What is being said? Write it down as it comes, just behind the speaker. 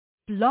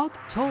Blog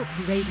Talk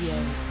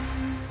Radio.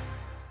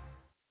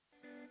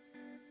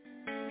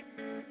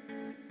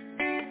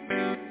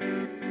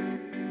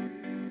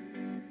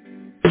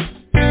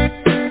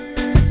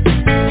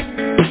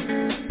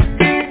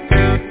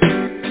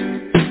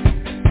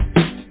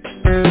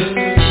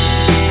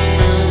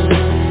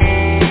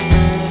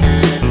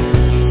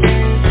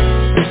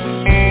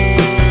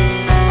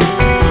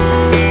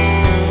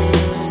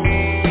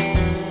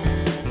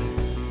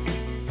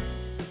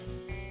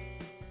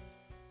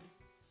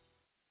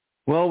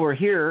 Well, we're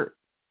here,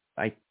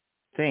 I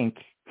think.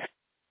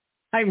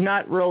 I'm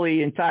not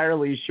really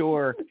entirely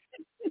sure.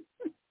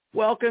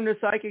 Welcome to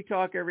Psychic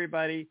Talk,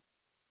 everybody.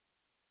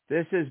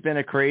 This has been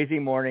a crazy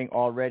morning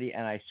already,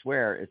 and I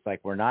swear it's like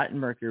we're not in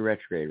Mercury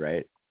retrograde,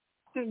 right?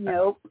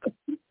 Nope.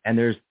 And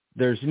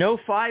there's no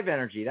 5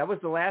 energy. That was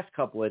the last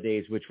couple of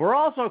days, which were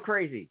also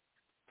crazy.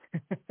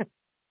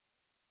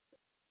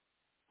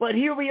 But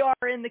here we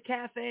are in the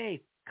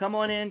cafe. Come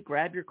on in,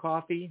 grab your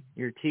coffee,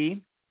 your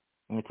tea.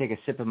 I'm going to take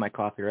a sip of my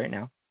coffee right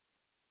now.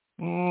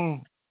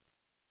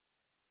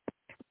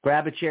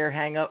 Grab a chair,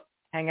 hang out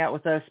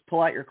with us, pull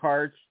out your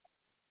cards.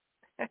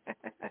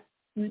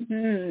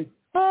 Mm-hmm.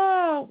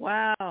 Oh,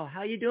 wow.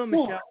 How you doing,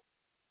 Michelle?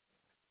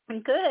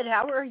 I'm good.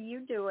 How are you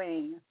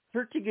doing?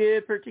 Pretty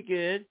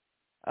good.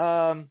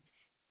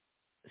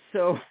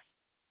 So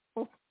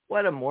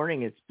what a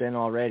morning it's been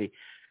already.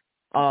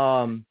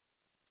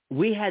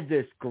 We had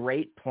this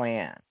great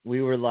plan.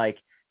 We were like,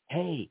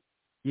 hey,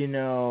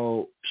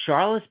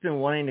 Charlotte's been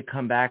wanting to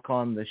come back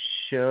on the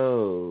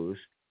shows,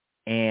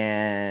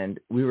 and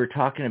we were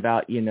talking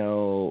about,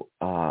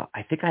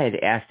 I think I had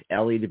asked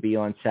Ellie to be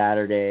on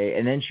Saturday,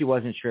 and then she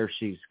wasn't sure if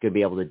she's going to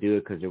be able to do it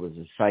because there was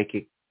a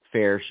psychic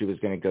fair she was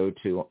going to go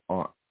to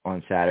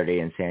on Saturday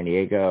in San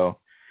Diego.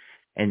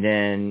 And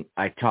then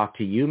I talked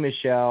to you,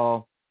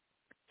 Michelle,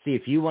 see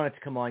if you wanted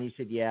to come on. You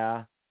said,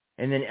 yeah.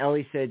 And then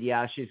Ellie said,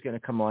 yeah, she's going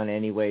to come on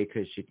anyway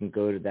because she can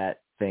go to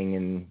that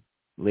thing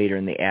later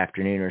in the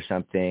afternoon or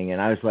something.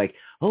 And I was like,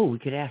 oh, we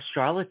could ask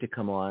Charlotte to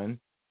come on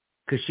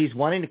because she's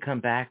wanting to come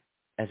back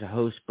as a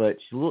host, but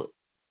she's a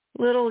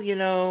little,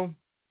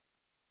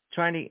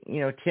 trying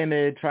to,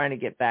 timid, trying to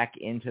get back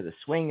into the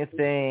swing of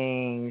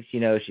things.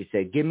 She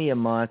said, give me a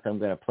month. I'm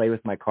going to play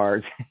with my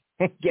cards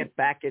and get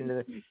back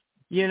into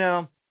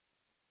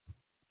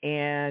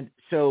and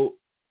so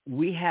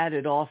we had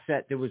it all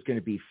set. There was going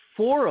to be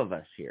 4 of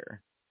us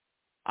here.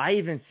 I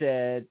even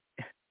said,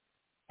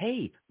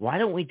 hey, why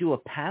don't we do a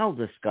panel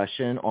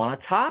discussion on a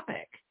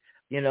topic?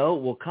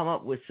 We'll come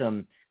up with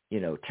some,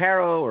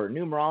 tarot or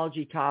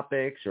numerology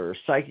topics or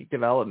psychic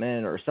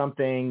development or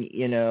something,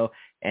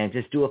 and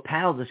just do a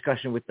panel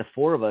discussion with the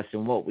 4 of us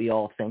and what we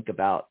all think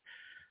about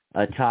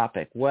a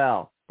topic.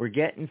 Well, we're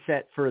getting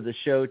set for the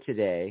show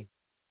today,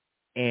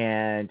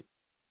 and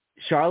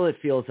Charlotte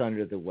feels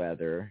under the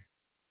weather.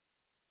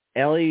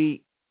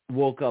 Ellie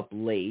woke up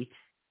late.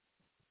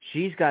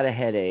 She's got a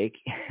headache.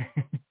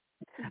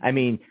 I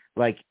mean,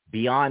 like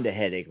beyond a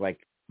headache, like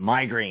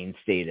migraine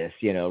status,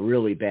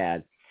 really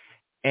bad.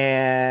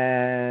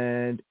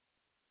 And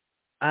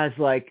I was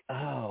like,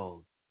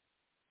 oh,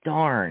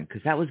 darn,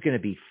 because that was going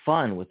to be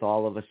fun with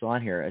all of us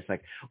on here. It's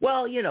like,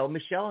 well,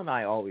 Michelle and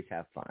I always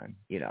have fun,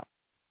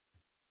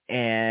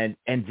 and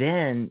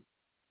then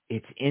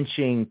it's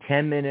inching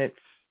 10 minutes,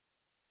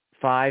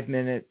 5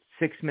 minutes,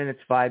 6 minutes,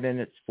 5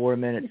 minutes, 4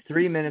 minutes,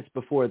 3 minutes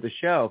before the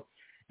show.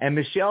 And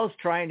Michelle's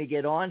trying to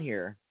get on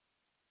here,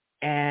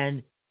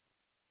 and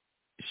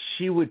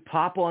she would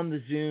pop on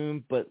the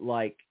Zoom, but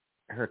like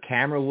her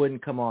camera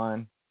wouldn't come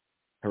on.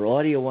 Her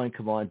audio wouldn't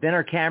come on. Then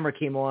her camera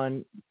came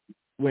on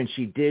when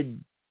she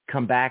did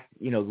come back,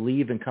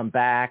 leave and come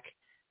back,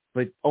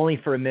 but only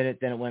for a minute.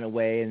 Then it went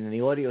away, and then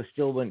the audio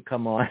still wouldn't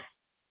come on.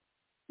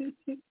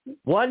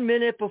 1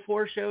 minute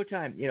before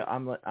showtime,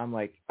 I'm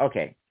like,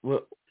 okay,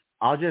 well,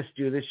 I'll just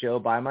do the show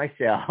by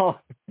myself.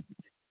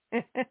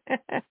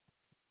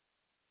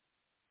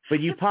 But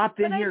you popped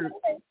in here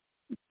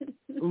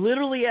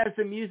literally as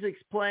the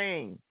music's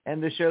playing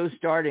and the show's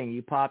starting.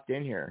 You popped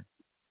in here.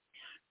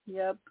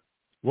 Yep.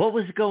 What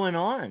was going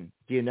on?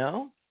 Do you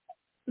know?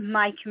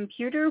 My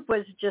computer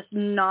was just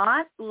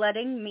not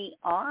letting me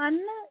on.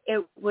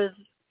 It was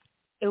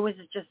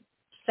just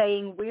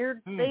saying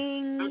weird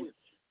things.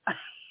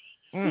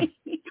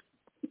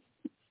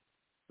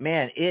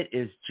 Man, it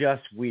is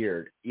just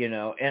weird,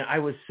 and I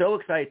was so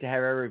excited to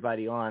have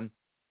everybody on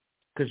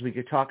because we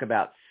could talk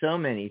about so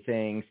many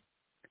things.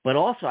 But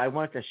also I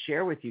wanted to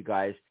share with you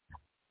guys,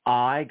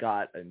 I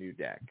got a new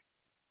deck.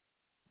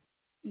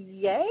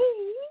 Yay.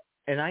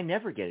 And I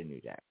never get a new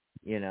deck,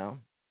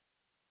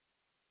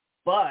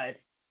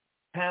 But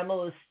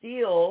Pamela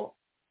Steele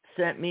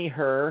sent me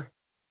her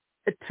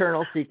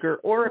Eternal Seeker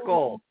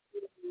Oracle.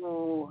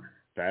 Oh.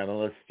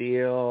 Pamela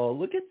Steele,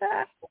 look at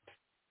that.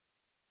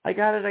 I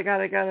got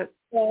it.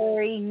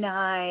 Very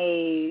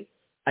nice.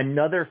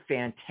 Another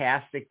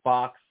fantastic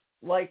box,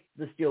 like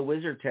the Steel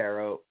Wizard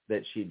Tarot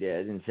that she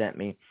did and sent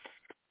me.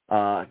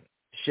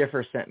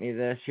 Schiffer sent me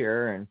this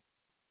here,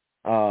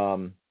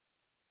 and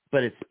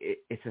but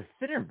it's a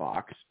thinner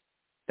box.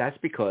 That's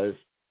because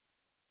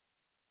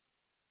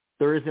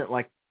there isn't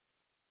like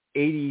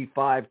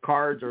 85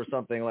 cards or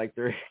something like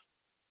there.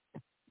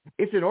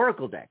 It's an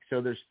Oracle deck.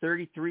 So there's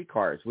 33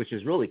 cards, which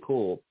is really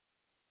cool.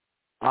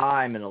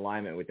 I'm in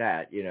alignment with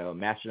that. You know,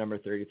 master number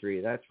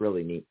 33. That's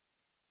really neat.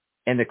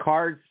 And the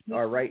cards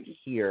are right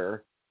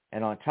here.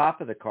 And on top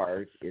of the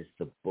cards is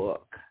the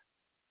book.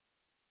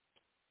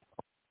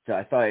 So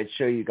I thought I'd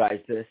show you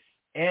guys this.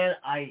 And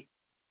I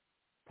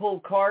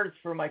pulled cards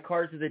for my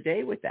cards of the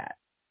day with that.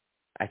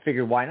 I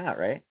figured, why not,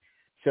 right?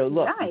 So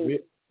look, Nice.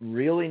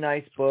 Really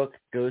nice book.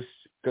 Goes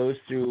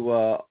through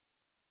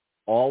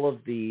all of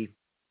the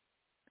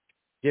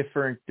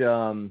different.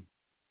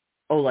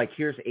 Like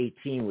here's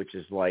 18, which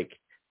is like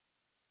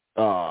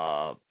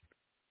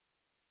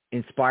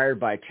inspired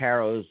by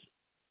Tarot's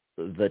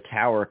The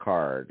Tower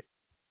card.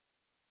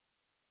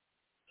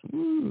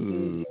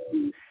 Ooh.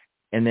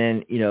 And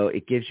then, you know,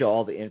 it gives you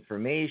all the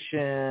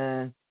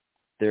information.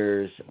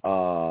 There's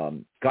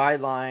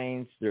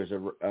guidelines. There's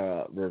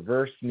a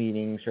reverse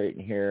meanings right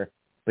in here.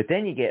 But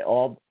then you get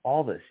all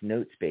this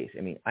note space.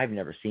 I mean, I've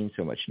never seen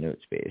so much note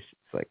space.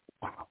 It's like,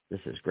 wow, this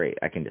is great.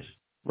 I can just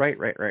write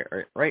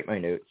my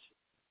notes.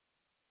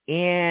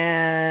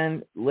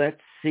 And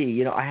let's see.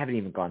 You know, I haven't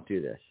even gone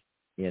through this,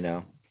 you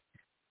know.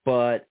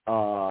 But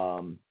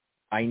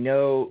I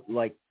know,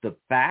 like, the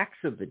backs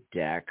of the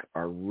deck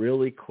are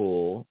really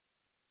cool.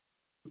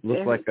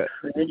 Looks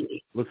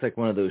like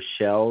one of those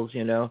shells,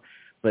 you know,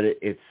 but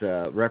it's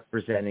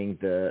representing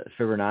the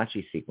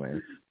Fibonacci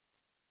sequence.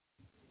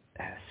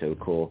 That's so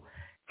cool.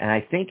 And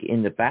I think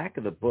in the back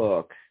of the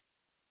book,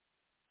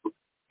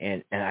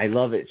 and I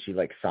love it, she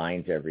like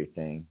signs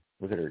everything.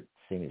 Look at her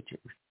signature.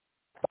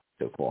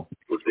 So cool.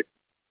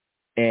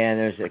 And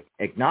there's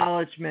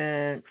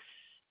acknowledgments,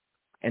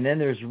 and then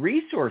there's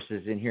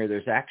resources in here.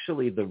 There's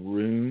actually the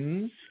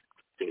runes.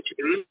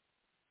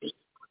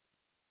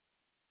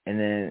 And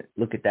then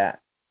look at that.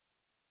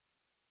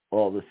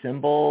 All the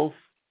symbols.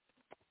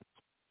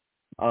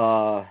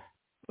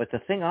 But the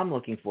thing I'm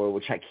looking for,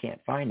 which I can't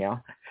find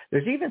now,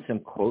 there's even some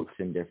quotes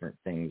and different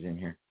things in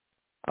here.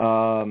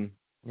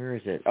 Where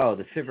is it? Oh,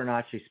 the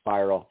Fibonacci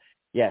spiral.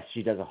 Yes,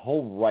 she does a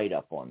whole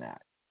write-up on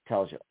that.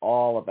 Tells you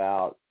all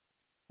about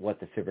what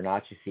the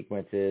Fibonacci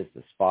sequence is,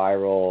 the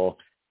spiral,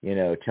 you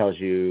know, tells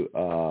you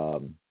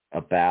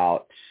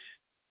about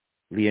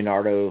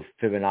Leonardo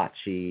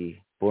Fibonacci,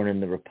 born in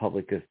the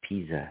Republic of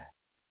Pisa,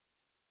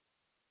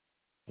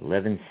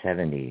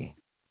 1170.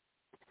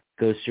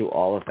 Goes through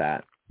all of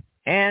that.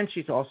 And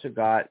she's also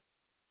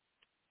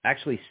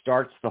actually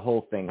starts the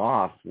whole thing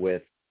off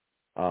with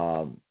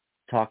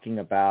talking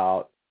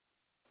about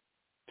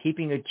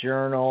keeping a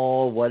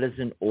journal, what is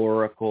an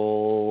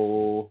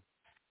oracle,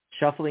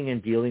 shuffling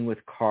and dealing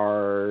with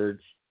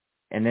cards,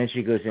 and then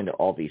she goes into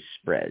all these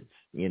spreads,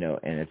 you know,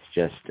 and it's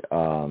just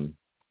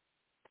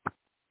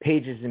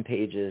pages and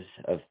pages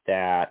of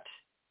that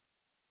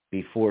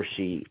before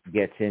she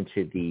gets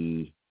into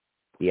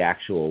the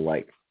actual,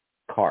 like,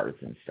 cards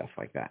and stuff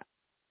like that.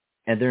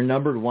 And they're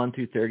numbered 1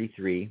 through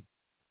 33.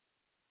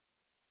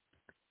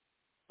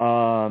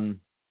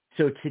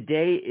 So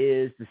today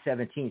is the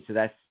 17th, so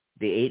that's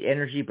the 8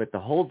 energy, but the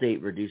whole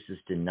date reduces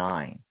to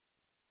 9.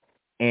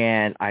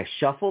 And I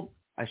shuffled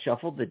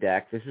the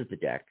deck. This is the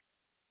deck.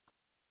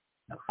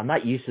 I'm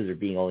not used to there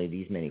being only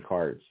these many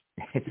cards.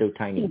 It's so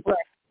tiny. But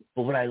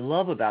what I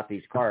love about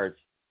these cards,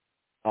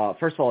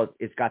 first of all,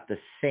 it's got the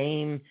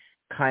same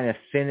kind of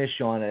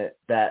finish on it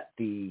that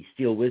the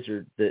Steel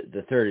Wizard,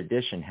 the 3rd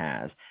edition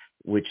has,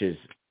 which is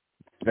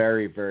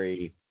very,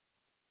 very,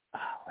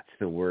 what's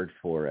the word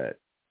for it?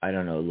 I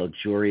don't know,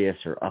 luxurious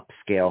or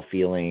upscale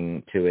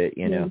feeling to it,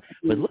 you know.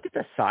 Mm-hmm. But look at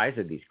the size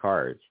of these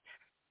cards.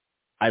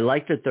 I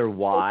like that they're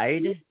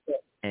wide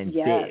and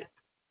big.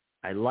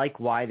 I like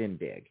wide and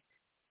big.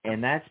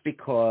 And that's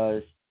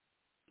because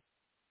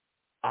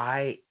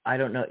I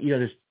don't know, you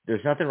know,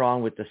 there's nothing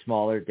wrong with the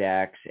smaller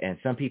decks, and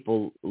some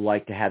people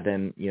like to have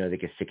them, you know, they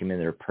can stick them in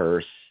their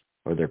purse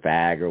or their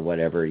bag or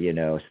whatever, you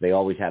know, so they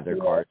always have their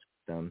cards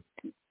with them.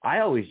 I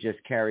always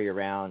just carry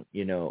around,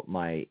 you know,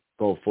 my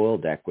gold foil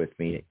deck with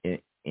me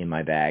in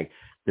my bag,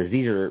 because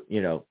these are, you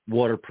know,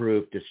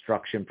 waterproof,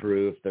 destruction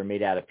proof. They're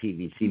made out of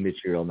PVC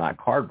material, not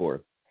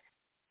cardboard.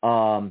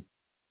 But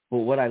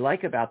what I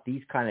like about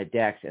these kind of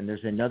decks, and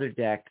there's another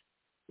deck,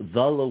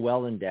 the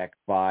Llewellyn deck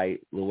by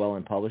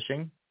Llewellyn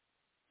Publishing,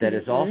 that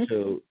is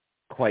also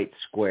quite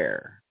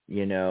square,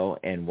 you know,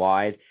 and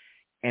wide.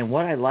 And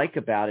what I like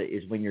about it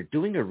is when you're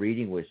doing a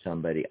reading with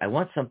somebody, I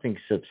want something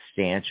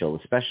substantial,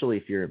 especially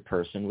if you're in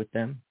person with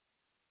them,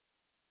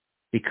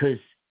 because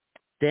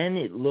then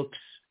it looks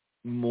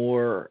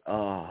more,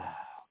 oh,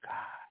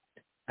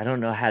 God, I don't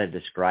know how to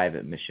describe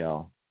it,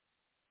 Michelle.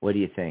 What do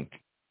you think?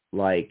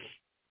 Like,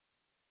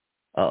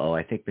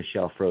 I think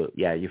Michelle froze.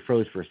 Yeah, you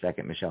froze for a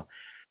second, Michelle.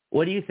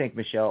 What do you think,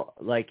 Michelle?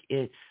 Like,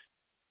 it's,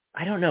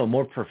 I don't know,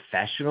 more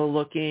professional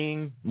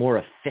looking,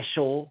 more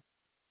official.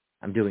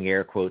 I'm doing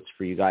air quotes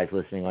for you guys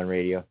listening on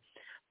radio.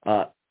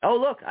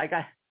 Look, I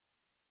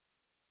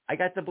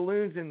got the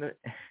balloons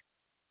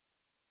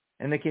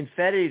and the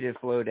confetti to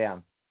flow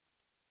down.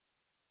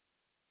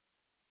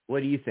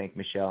 What do you think,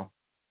 Michelle?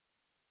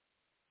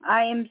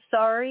 I am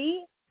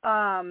sorry.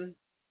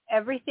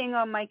 Everything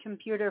on my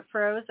computer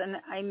froze, and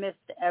I missed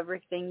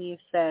everything you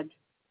said.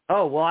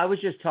 Oh, well, I was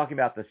just talking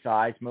about the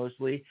size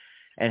mostly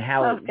and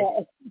how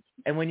Okay.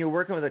 and when you're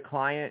working with a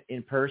client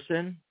in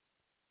person,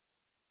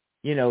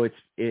 you know,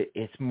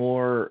 it's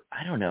more,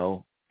 I don't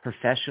know,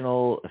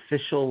 professional,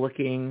 official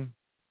looking,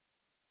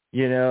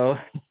 you know,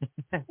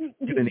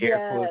 doing the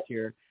air quotes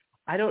here.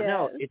 I don't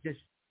know. It just,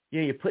 you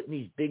know, you're putting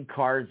these big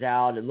cards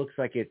out. It looks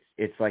like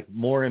it's like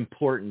more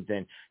important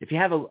than if you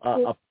have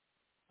a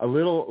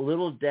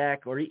little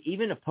deck or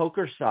even a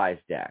poker size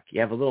deck.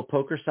 You have a little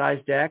poker size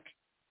deck,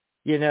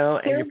 you know,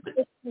 and Here's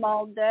the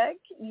small deck,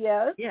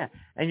 yes. yeah,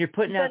 and you're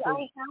putting out. But I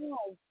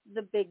have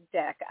the big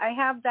deck. I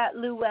have that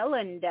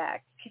Llewellyn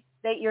deck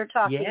that you're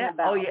talking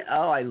about. Oh yeah.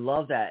 Oh, I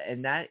love that.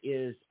 And that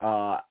is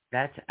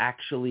that's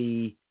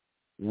actually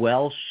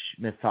Welsh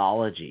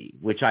mythology,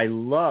 which I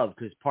love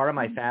because part of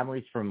my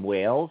family's from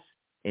Wales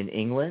in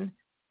England,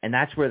 and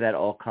that's where that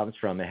all comes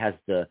from. It has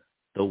the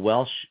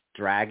Welsh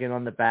dragon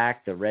on the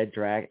back, the red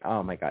dragon.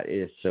 Oh my God, it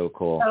is so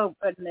cool. Oh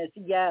goodness,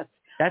 yes.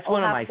 That's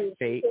one of my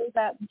favorites.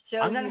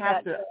 I'm gonna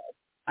have to.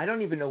 I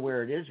don't even know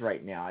where it is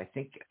right now. I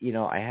think, you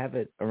know, I have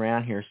it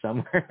around here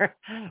somewhere,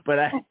 but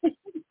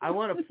I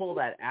want to pull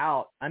that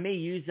out. I may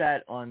use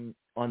that on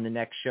the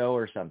next show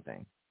or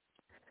something.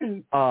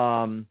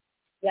 Yeah.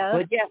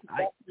 But yeah,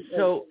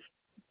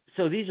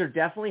 so these are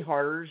definitely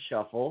harder to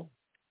shuffle.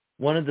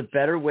 One of the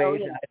better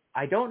ways,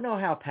 I don't know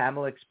how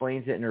Pamela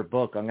explains it in her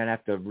book. I'm going to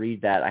have to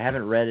read that. I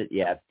haven't read it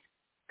yet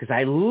because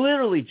I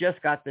literally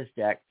just got this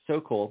deck. So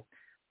cool.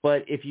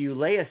 But if you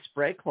lay a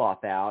spread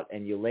cloth out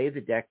and you lay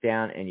the deck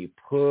down and you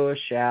push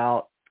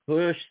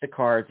the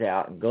cards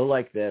out and go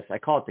like this, I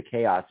call it the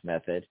chaos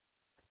method,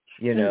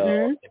 you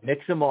know,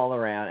 mix them all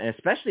around. And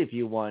especially if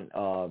you want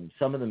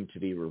some of them to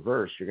be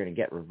reversed, you're going to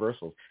get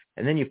reversals.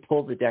 And then you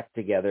pull the deck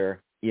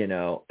together, you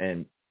know,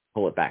 and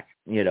pull it back,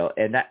 you know,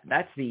 and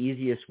that's the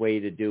easiest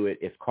way to do it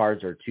if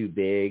cards are too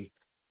big.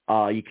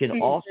 You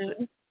can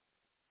also,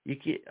 you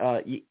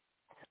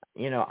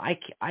know, I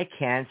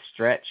can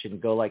stretch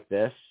and go like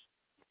this,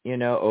 you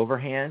know,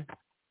 overhand.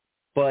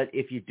 But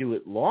if you do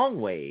it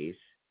long ways,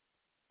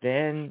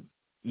 then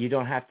you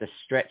don't have to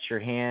stretch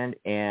your hand.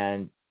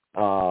 And,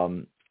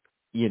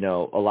 you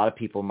know, a lot of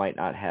people might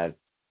not have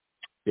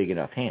big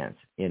enough hands,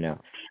 you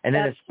know. And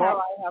then that's how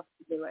I have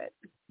to do it.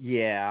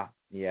 Yeah.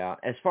 Yeah.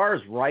 As far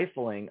as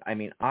rifling, I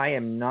mean, I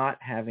am not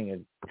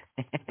having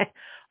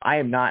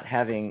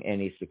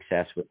any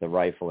success with the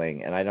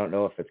rifling. And I don't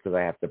know if it's because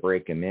I have to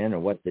break them in or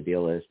what the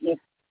deal is. Yeah.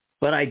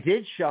 But I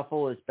did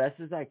shuffle as best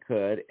as I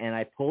could, and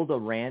I pulled a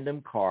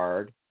random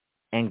card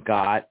and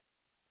got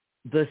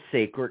the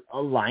Sacred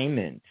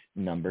Alignment,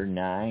 number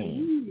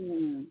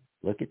 9.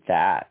 Look at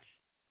that.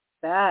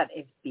 That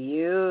is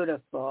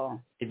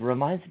beautiful. It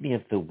reminds me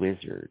of the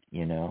Wizard,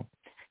 you know.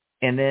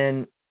 And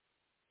then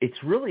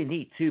it's really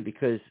neat, too,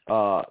 because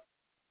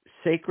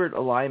Sacred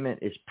Alignment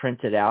is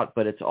printed out,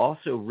 but it's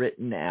also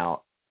written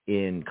out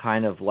in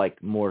kind of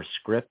like more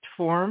script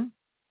form.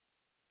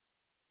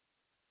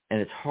 And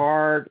it's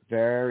hard,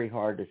 very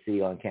hard to see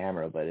on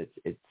camera, but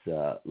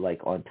it's like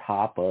on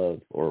top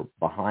of or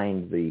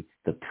behind the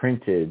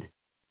printed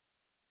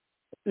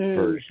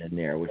version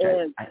there, which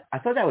I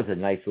thought that was a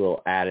nice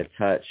little added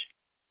touch.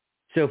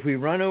 So if we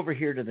run over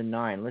here to the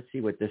 9, let's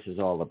see what this is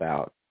all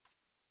about.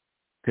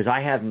 Because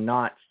I have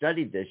not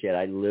studied this yet.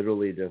 I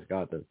literally just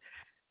got this.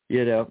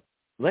 You know,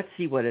 let's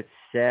see what it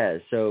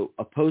says. So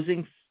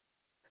opposing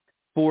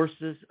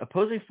forces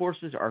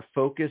are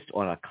focused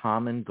on a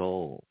common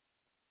goal.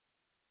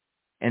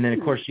 And then,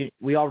 of course,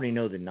 we already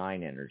know the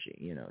 9 energy,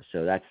 you know,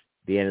 so that's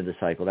the end of the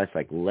cycle. That's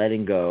like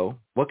letting go.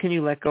 What can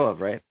you let go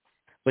of, right?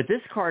 But this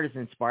card is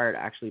inspired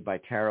actually by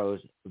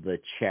Tarot's The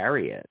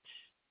Chariot.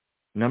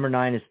 Number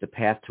 9 is the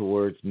path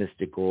towards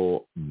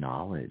mystical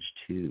knowledge,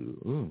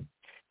 too.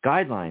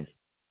 Guidelines.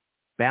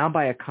 Bound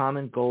by a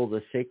common goal,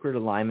 the Sacred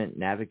Alignment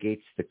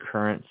navigates the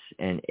currents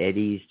and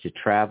eddies to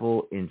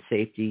travel in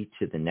safety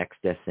to the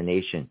next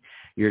destination.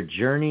 Your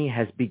journey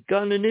has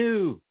begun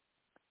anew.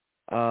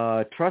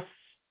 Trust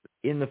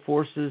in the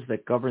forces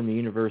that govern the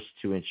universe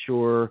to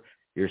ensure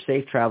your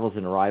safe travels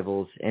and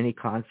arrivals. Any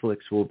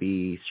conflicts will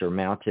be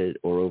surmounted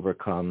or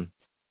overcome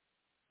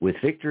with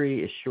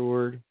victory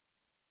assured.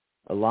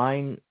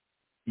 Align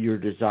your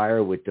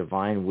desire with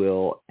divine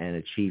will and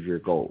achieve your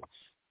goals.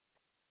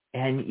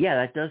 And yeah,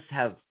 that does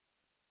have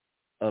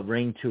a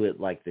ring to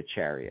it like the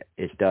Chariot.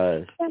 It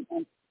does.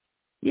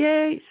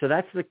 Yay. So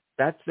that's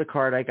the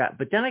card I got.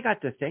 But then I got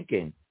to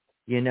thinking,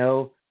 you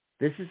know,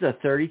 this is a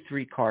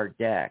 33 card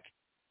deck.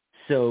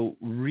 So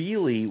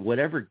really,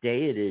 whatever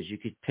day it is, you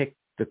could pick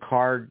the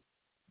card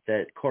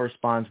that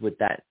corresponds with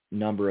that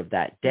number of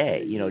that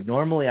day. You know,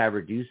 normally I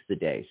reduce the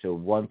day. So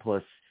 1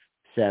 plus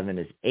 7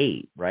 is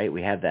 8, right?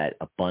 We have that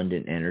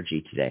abundant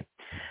energy today.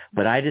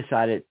 But I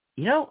decided,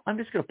 you know, I'm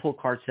just going to pull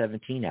card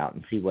 17 out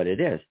and see what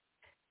it is.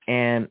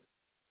 And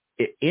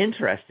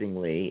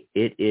interestingly,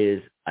 it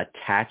is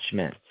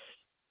attachments.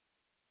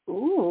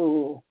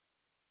 Ooh.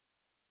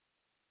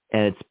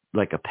 And it's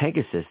like a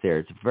Pegasus there.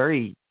 It's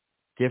very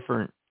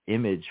different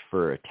image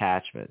for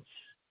attachments.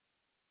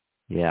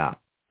 Yeah.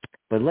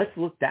 But let's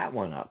look that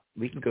one up.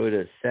 We can go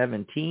to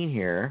 17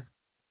 here.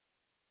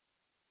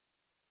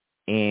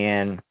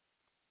 And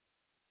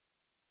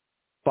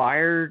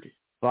fired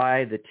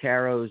by the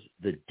tarot's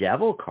The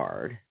Devil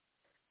card,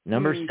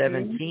 number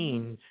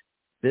 17's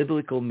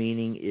biblical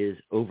meaning is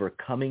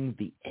overcoming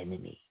the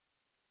enemy.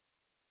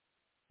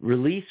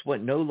 Release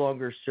what no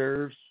longer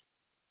serves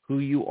who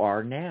you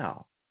are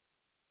now.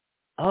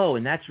 Oh,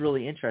 and that's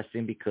really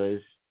interesting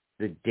because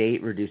the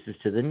date reduces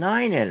to the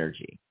 9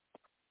 energy.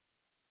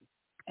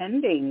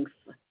 Endings.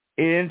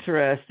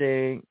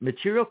 Interesting.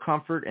 Material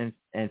comfort and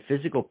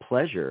physical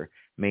pleasure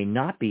may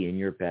not be in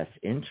your best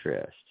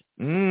interest.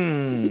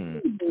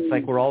 It's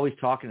like we're always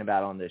talking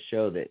about on this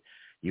show that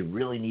you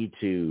really need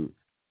to,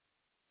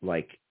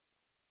 like,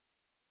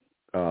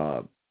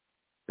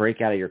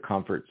 break out of your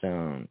comfort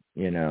zone,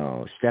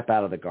 step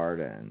out of the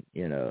garden,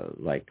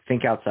 like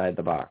think outside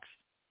the box.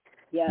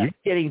 Yeah. You're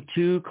getting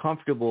too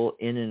comfortable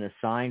in an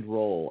assigned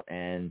role,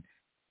 and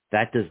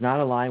that does not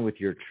align with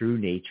your true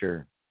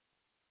nature.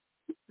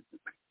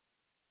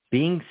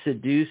 Being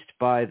seduced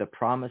by the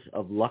promise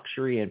of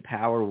luxury and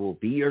power will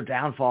be your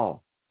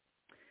downfall.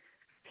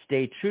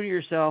 Stay true to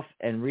yourself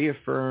and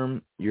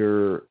reaffirm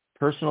your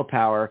personal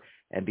power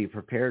and be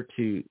prepared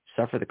to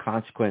suffer the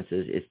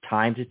consequences. It's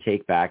time to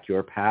take back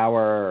your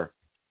power.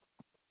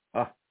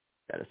 Oh,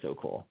 that is so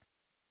cool.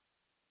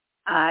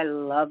 I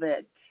love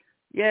it.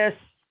 Yes.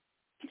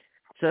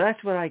 So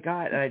that's what I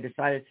got, and I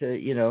decided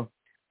to,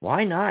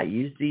 why not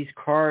use these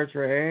cards,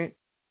 right?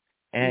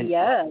 And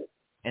yes.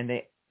 And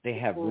they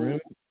have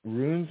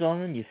runes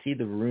on them. You see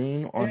the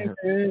rune on her.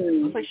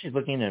 Looks like she's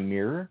looking in a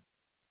mirror.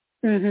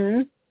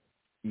 Mhm.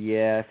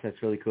 Yes,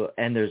 that's really cool.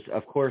 And there's,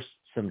 of course,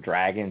 some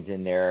dragons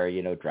in there.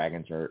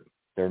 Dragons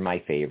they're my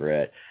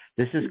favorite.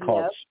 This is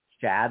called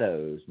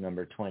Shadows,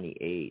 number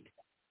 28.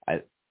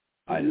 I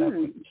love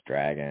when there's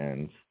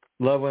dragons.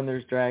 Love when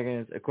there's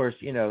dragons. Of course,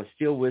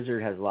 Steel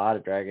Wizard has a lot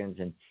of dragons,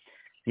 and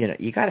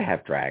you got to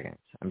have dragons.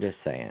 I'm just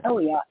saying. Oh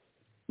yeah.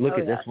 Look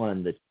at this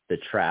one, the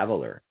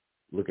Traveler.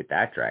 Look at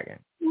that dragon.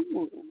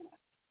 Ooh.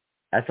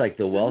 That's like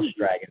the Welsh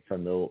dragon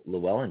from the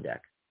Llewellyn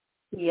deck.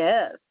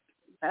 Yes,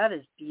 that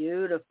is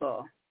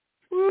beautiful.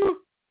 Woo.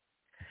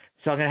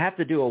 So I'm going to have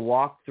to do a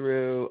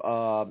walkthrough.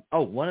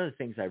 One of the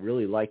things I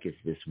really like is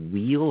this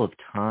Wheel of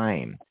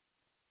Time.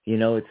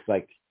 It's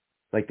like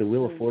the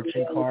Wheel of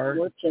Fortune card.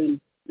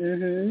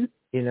 Mm-hmm.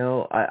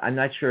 I'm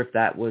not sure if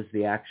that was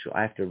the actual,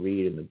 I have to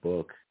read in the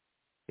book,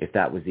 if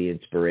that was the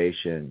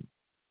inspiration.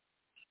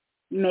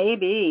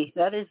 Maybe.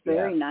 That is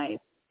very nice.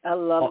 I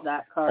love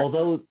that card.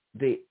 Although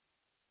the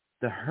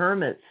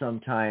Hermit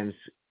sometimes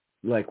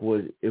it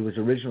was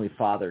originally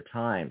Father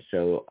Time,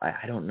 so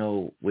I don't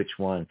know which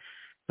one,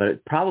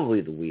 but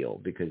probably the Wheel,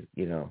 because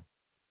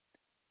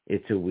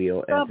it's a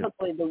wheel.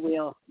 Probably the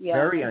Wheel. Yeah.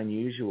 Very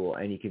unusual,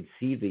 and you can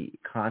see the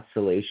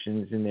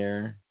constellations in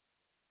there.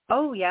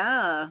 Oh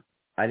yeah.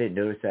 I didn't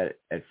notice that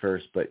at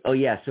first, but so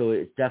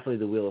it's definitely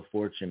the Wheel of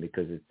Fortune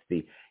because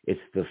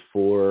it's the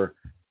 4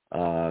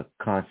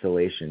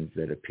 constellations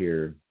that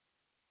appear.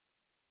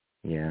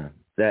 Yeah,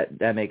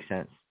 that makes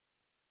sense.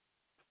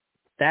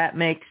 That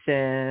makes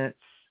sense.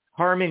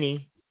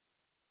 Harmony.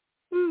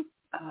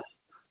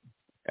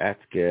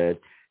 That's good.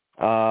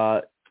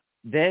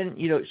 Then,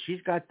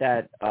 she's got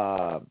that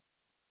I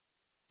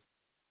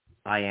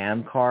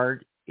Am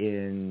card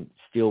in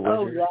Steel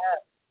Wizard. Oh,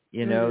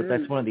 yeah.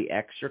 That's one of the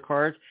extra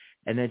cards.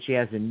 And then she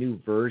has a new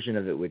version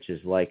of it, which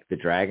is like the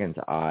Dragon's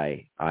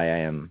Eye. I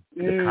Am,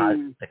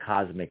 the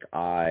Cosmic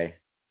Eye.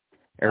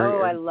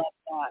 I love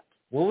that.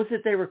 What was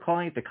it they were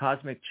calling it? The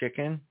Cosmic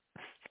Chicken?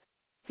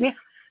 Yeah.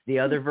 The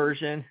other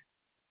version?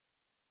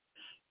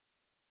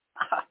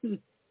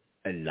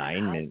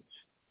 Alignment.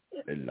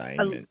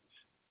 Ooh.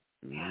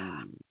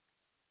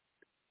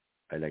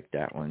 I like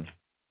that one.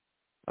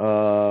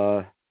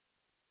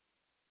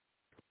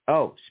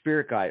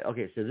 Spirit Guide.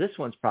 Okay, so this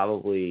one's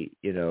probably,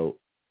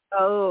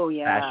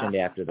 fashioned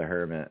after the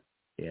Hermit.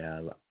 Yeah,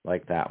 I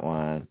like that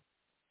one.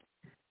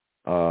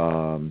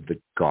 The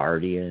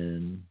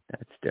Guardian.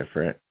 That's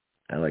different.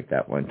 I like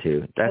that one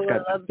too. That's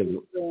got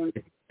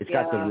it's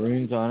got the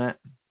runes on it.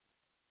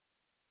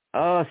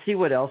 See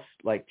what else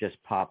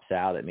just pops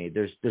out at me.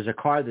 There's a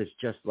card that's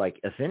just like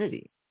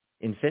Infinity.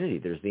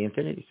 There's the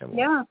Infinity symbol.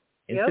 Yeah.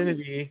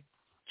 Infinity.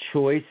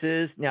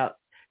 Choices. Now,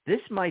 this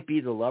might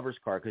be the Lover's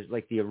card because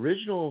the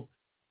original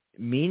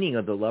meaning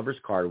of the Lover's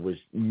card was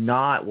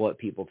not what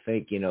people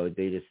think.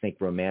 They just think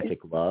romantic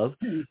love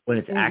when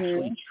it's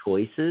actually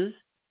choices.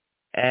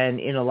 And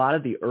in a lot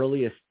of the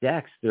earliest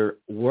decks, there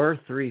were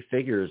 3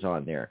 figures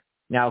on there.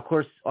 Now, of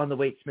course, on the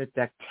Waite Smith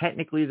deck,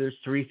 technically there's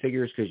 3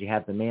 figures because you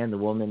have the man, the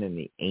woman, and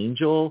the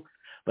angel.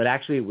 But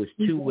actually it was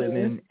 2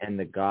 women and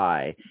the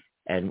guy.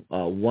 And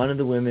one of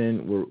the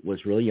women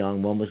was really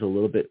young. One was a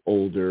little bit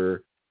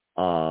older.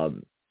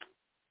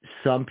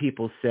 Some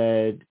people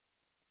said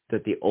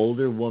that the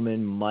older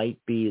woman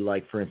might be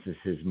for instance,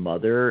 his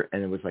mother.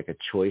 And it was a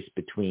choice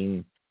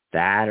between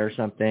that or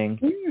something.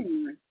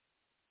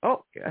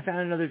 Oh, I found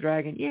another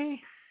dragon.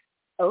 Yay.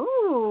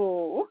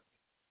 Oh.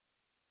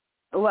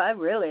 Oh, I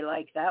really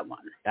like that one.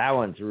 That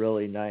one's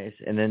really nice.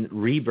 And then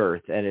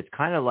Rebirth, and it's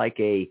kind of like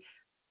a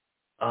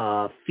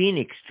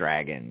phoenix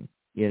dragon,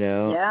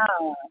 Yeah.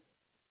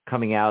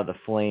 coming out of the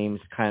flames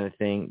kind of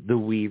thing. The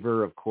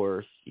Weaver, of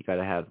course, you got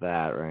to have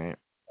that, right?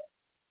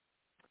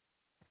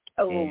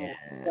 Oh, And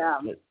yeah.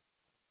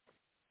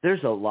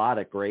 there's a lot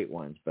of great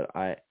ones, but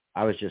I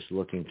was just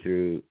looking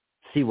through,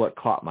 see what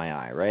caught my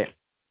eye, right?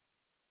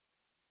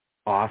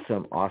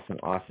 Awesome.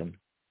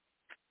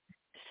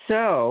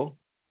 So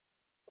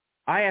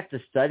I have to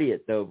study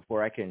it, though,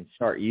 before I can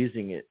start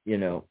using it,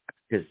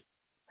 because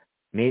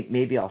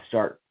maybe I'll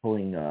start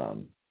pulling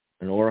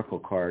an oracle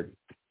card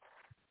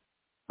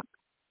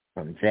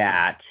from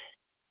that.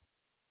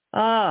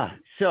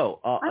 So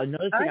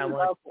another thing I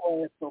love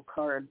oracle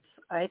cards.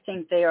 I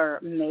think they are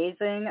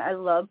amazing. I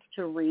love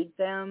to read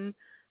them.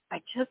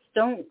 I just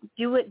don't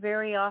do it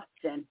very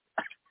often.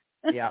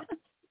 Yeah.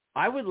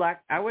 I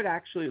would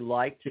actually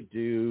like to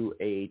do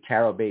a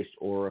tarot-based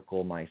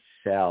oracle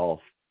myself.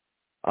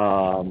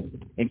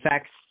 In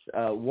fact,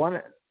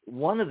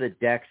 one of the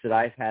decks that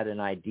I've had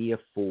an idea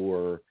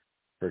for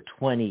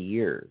 20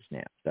 years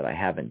now that I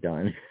haven't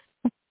done.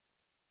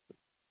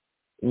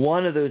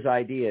 One of those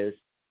ideas,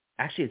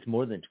 actually, it's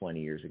more than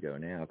 20 years ago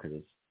now because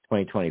it's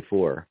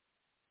 2024.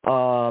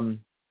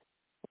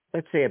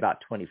 Let's say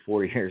about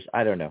 24 years.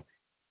 I don't know,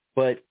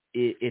 but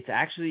it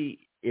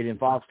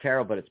involves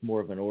tarot, but it's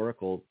more of an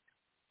oracle.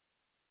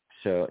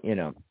 So,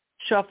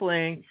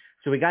 shuffling.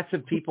 So we got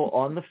some people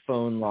on the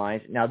phone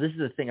lines. Now, this is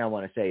the thing I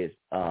want to say is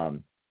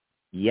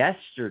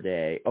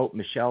yesterday. Oh,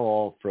 Michelle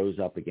all froze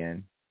up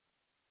again.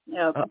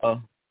 Yep.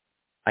 Uh-oh.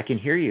 I can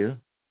hear you.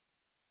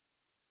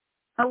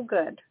 Oh,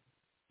 good.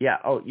 Yeah.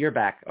 Oh, you're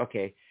back.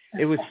 Okay.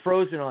 It was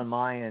frozen on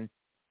my end.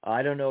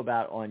 I don't know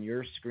about on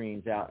your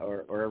screens out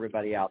or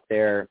everybody out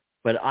there,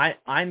 but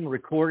I'm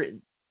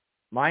recorded.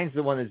 Mine's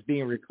the one that's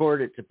being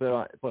recorded to put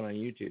on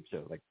YouTube.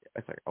 So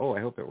I thought, oh, I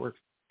hope it works.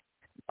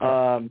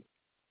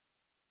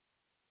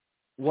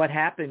 What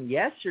happened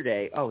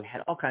yesterday? Oh, we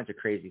had all kinds of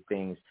crazy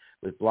things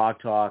with Blog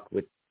Talk,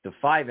 with the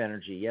 5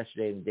 Energy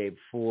yesterday and the day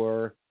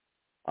before.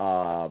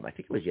 I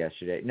think it was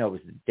yesterday. No, it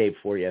was the day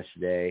before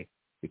yesterday,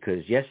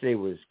 because yesterday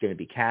was going to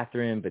be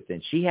Catherine, but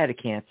then she had to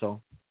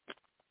cancel.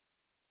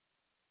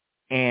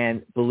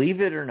 And believe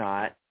it or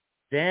not,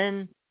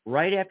 then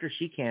right after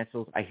she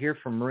cancels, I hear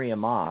from Maria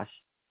Moss,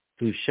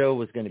 whose show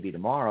was going to be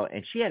tomorrow,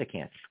 and she had to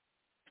cancel.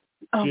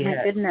 Oh,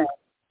 my goodness.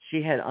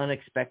 She had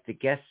unexpected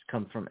guests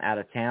come from out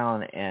of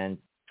town, and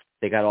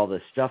they got all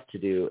this stuff to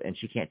do, and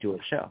she can't do a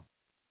show.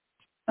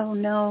 Oh,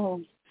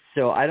 no.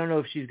 So I don't know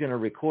if she's going to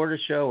record a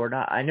show or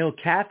not. I know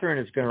Catherine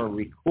is going to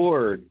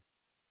record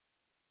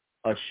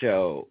a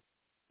show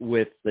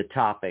with the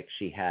topic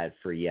she had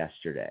for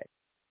yesterday.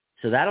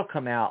 So that'll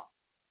come out.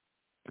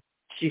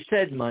 She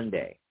said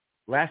Monday.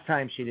 Last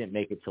time she didn't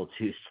make it till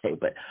Tuesday,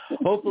 but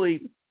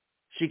hopefully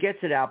she gets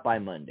it out by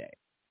Monday,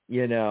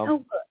 Oh,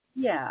 good.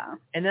 Yeah.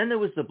 And then there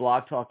was the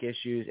Blog Talk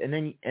issues. And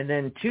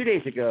then 2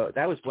 days ago,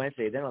 that was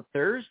Wednesday. Then on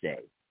Thursday,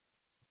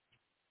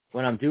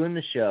 when I'm doing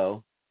the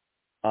show,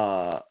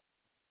 I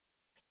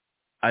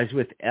was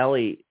with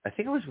Ellie. I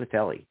think I was with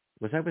Ellie.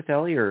 Was I with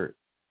Ellie or?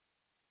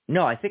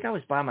 No, I think I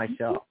was by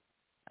myself.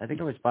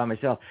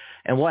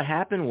 And what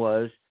happened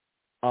was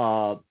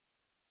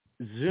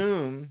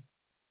Zoom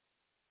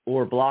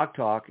or Blog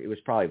Talk, it was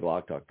probably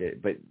Blog Talk,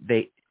 but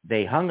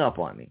they hung up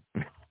on me.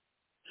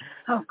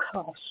 Oh,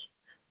 gosh.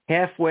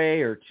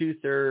 Halfway or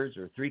 2/3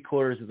 or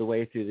 3/4 of the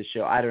way through the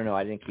show. I don't know.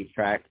 I didn't keep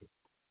track.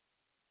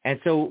 And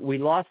so we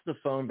lost the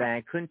phone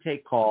bank, couldn't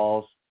take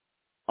calls.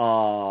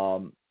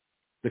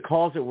 The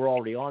calls that were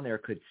already on there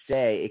could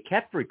stay. It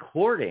kept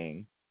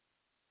recording,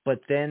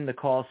 but then the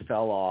calls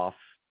fell off.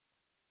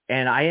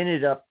 And I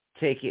ended up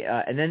taking,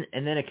 and then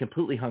it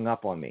completely hung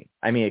up on me.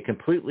 I mean, it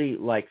completely,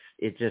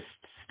 it just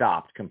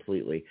stopped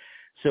completely.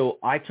 So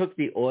I took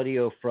the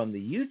audio from the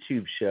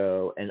YouTube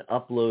show and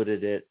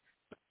uploaded it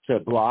to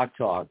Blog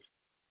Talk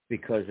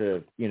because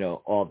of,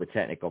 all the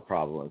technical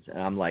problems. And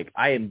I'm like,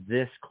 I am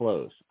this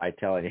close. I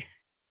tell you,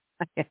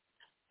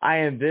 I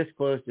am this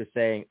close to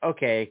saying,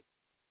 okay,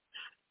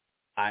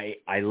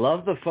 I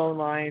love the phone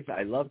lines.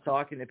 I love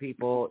talking to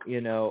people,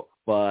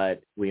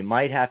 but we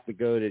might have to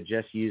go to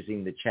just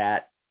using the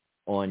chat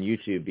on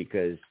YouTube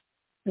because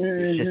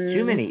there's just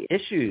too many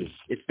issues.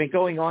 It's been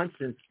going on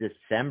since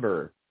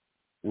December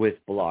with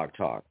Blog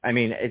Talk. I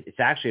mean, it's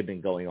actually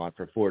been going on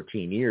for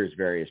 14 years,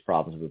 various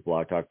problems with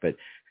Blog Talk, but,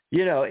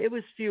 it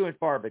was few and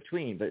far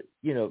between. But,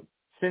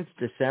 since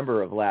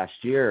December of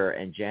last year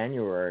and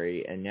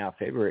January and now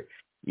February,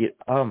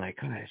 oh, my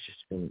God, it's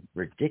just been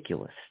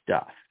ridiculous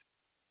stuff.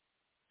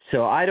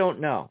 So I don't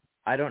know.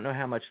 I don't know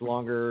how much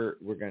longer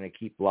we're going to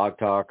keep Blog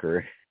Talk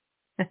or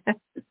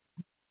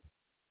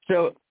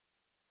So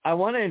I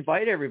want to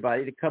invite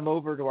everybody to come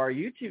over to our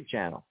YouTube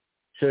channel.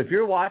 So if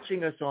you're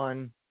watching us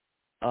on,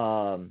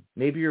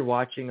 maybe you're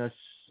watching us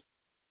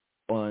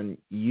on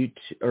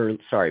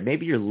YouTube,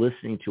 maybe you're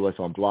listening to us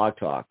on Blog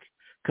Talk.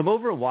 Come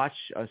over and watch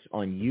us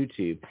on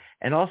YouTube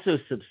and also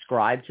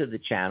subscribe to the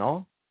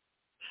channel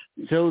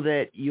so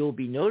that you'll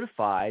be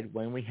notified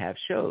when we have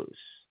shows.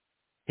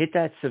 hit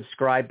that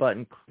subscribe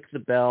button, click the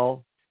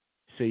bell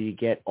so you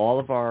get all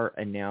of our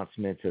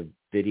announcements of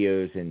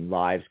videos and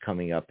lives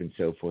coming up and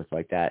so forth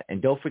like that.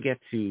 And don't forget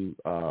to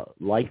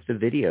like the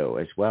video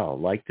as well.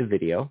 Like the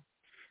video.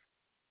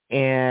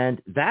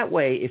 And that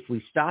way, if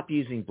we stop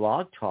using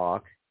Blog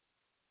Talk,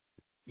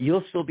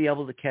 you'll still be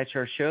able to catch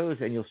our shows,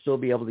 and you'll still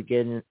be able to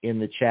get in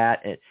the chat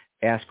and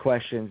ask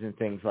questions and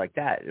things like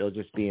that. It'll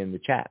just be in the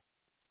chat.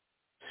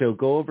 So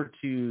go over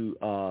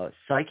to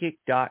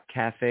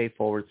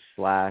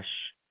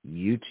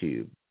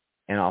psychic.cafe/YouTube,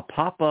 and I'll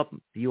pop up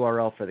the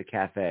URL for the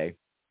cafe.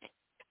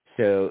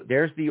 So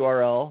there's the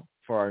URL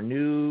for our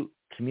new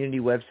community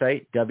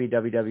website,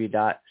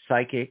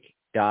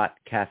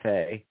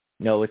 www.psychic.cafe.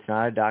 No, it's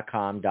not a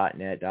 .com,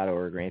 .net,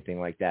 .org, or anything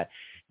like that.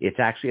 It's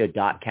actually a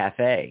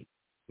 .cafe.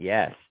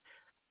 Yes.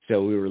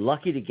 So we were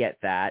lucky to get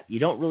that. You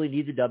don't really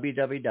need the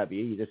www.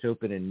 You just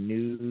open a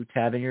new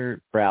tab in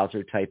your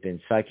browser, type in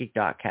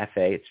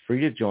psychic.cafe. It's free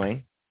to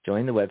join.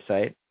 Join the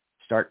website.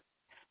 Start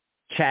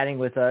chatting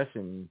with us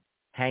and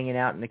hanging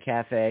out in the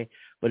cafe.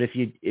 But if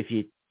you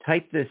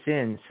type this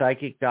in,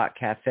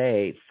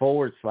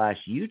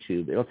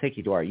 psychic.cafe/YouTube, it'll take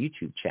you to our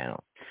YouTube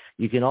channel.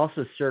 You can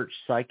also search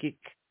Psychic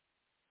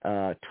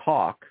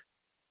Talk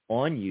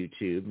on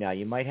YouTube. Now,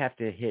 you might have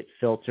to hit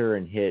filter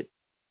and hit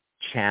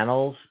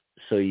channels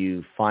so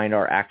you find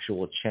our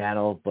actual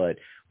channel, but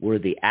we're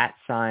the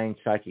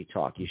 @Psychic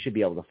Talk. You should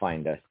be able to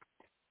find us.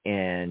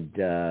 And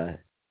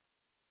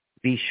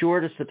be sure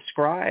to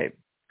subscribe,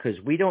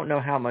 because we don't know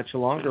how much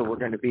longer we're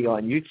going to be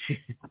on YouTube.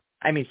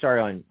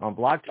 on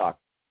Blog Talk.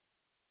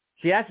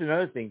 See, that's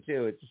another thing,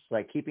 too. It's just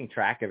like keeping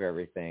track of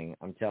everything,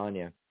 I'm telling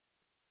you.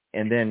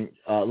 And then,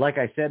 like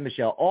I said,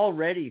 Michelle,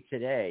 already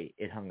today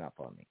it hung up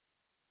on me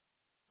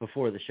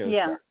before the show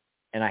started.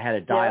 And I had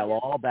to dial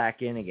all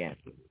back in again.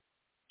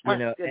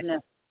 Goodness.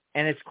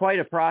 And it's quite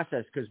a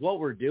process, because what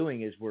we're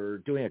doing is we're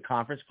doing a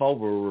conference call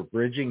where we're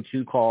bridging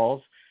two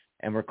calls,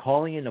 and we're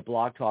calling into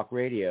Blog Talk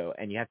Radio,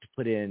 and you have to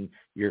put in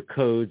your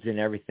codes and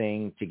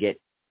everything to get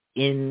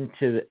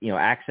into the,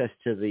 access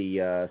to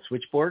the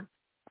switchboard.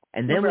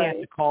 And then we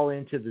have to call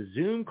into the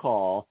Zoom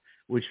call,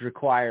 which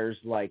requires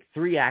like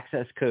 3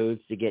 access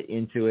codes to get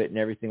into it and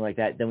everything like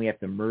that. Then we have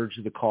to merge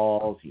the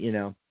calls,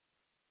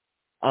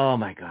 Oh,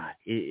 my God.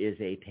 It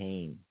is a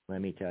pain,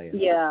 let me tell you.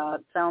 Yeah,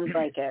 it sounds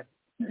like it.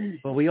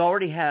 But we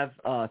already have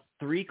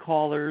 3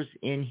 callers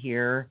in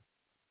here,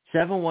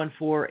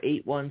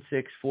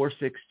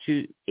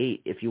 714-816-4628.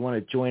 If you want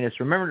to join us,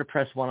 remember to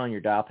press 1 on your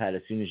dial pad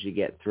as soon as you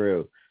get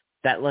through.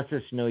 That lets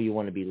us know you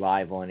want to be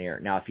live on air.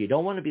 Now, if you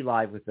don't want to be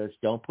live with us,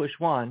 don't push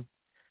 1.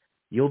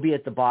 You'll be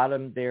at the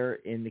bottom there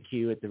in the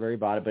queue, at the very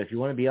bottom. But if you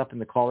want to be up in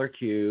the caller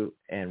queue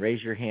and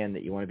raise your hand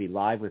that you want to be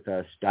live with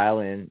us, dial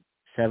in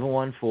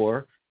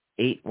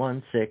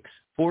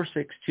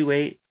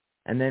 714-816-4628,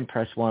 and then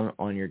press 1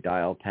 on your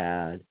dial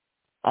pad.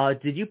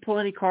 Did you pull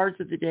any cards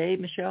of the day,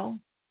 Michelle?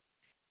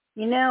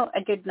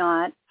 I did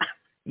not.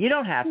 You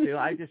don't have to.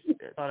 I just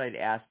thought I'd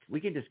ask.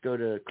 We can just go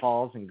to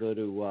calls and go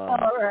to...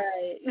 All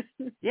right.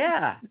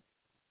 Yeah.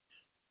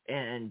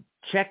 And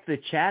check the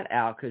chat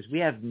out, because we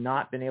have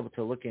not been able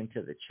to look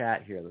into the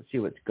chat here. Let's see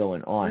what's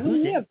going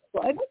on. Yeah,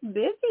 I was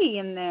busy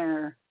in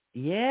there.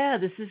 Yeah,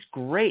 this is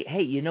great.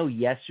 Hey,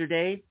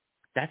 yesterday,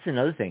 that's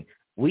another thing.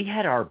 We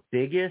had our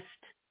biggest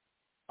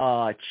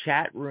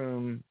chat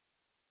room,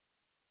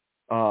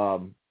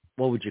 what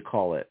would you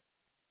call it?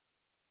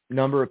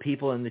 Number of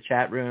people in the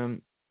chat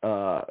room.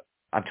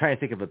 I'm trying to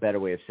think of a better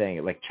way of saying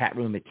it, like chat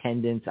room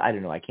attendance. I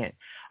don't know. I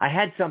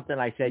had something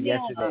I said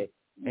yesterday,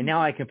 and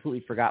now I completely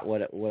forgot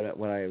what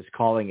I was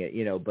calling it,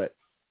 but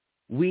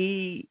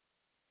we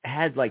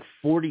had like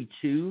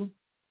 42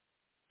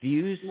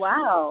 views.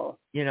 Wow.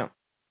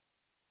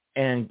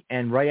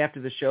 And right after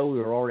the show, we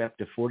were already up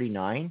to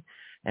 49.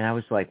 And I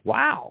was like,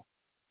 wow,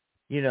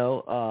 we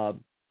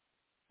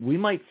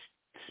might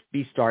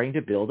be starting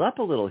to build up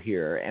a little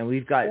here. And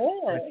we've got,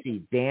 let's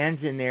see,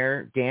 Dan's in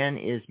there. Dan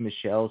is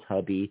Michelle's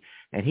hubby,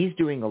 and he's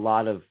doing a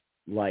lot of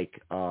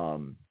like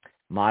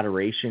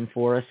moderation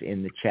for us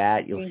in the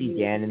chat. You'll see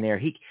Dan in there.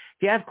 If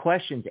you have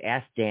questions,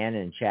 ask Dan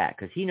in chat,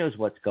 because he knows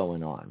what's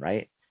going on,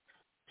 right?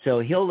 So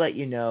he'll let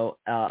you know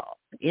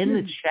in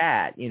the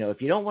chat.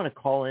 If you don't want to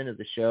call into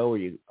the show, or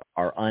you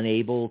are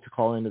unable to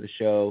call into the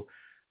show,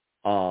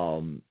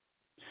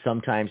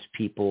 sometimes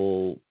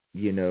people,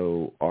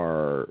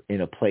 are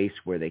in a place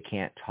where they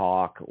can't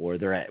talk, or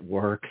they're at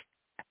work.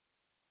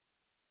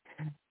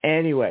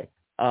 Anyway,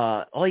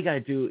 all you got to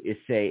do is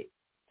say,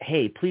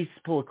 hey, please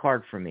pull a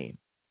card for me.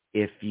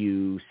 If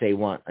you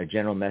want a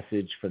general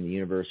message from the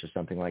universe or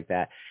something like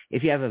that.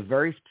 If you have a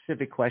very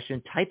specific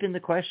question, type in the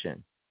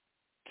question.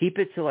 Keep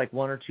it to like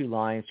 1 or 2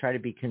 lines. Try to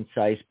be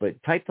concise,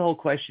 but type the whole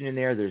question in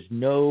there. There's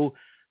no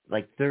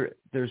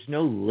there's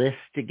no list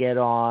to get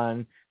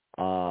on.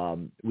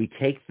 We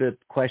take the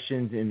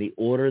questions in the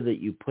order that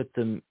you put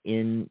them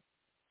in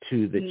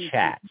to the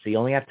chat. So you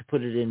only have to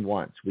put it in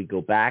once. We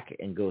go back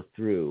and go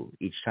through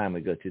each time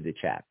we go through the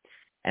chat.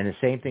 And the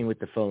same thing with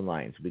the phone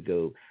lines. We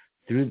go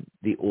through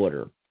the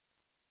order.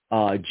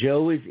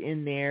 Joe is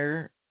in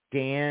there.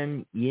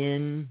 Dan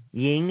Ying,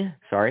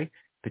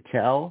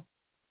 Patel,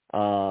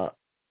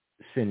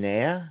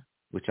 Sinea,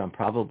 which I'm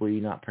probably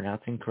not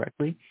pronouncing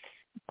correctly.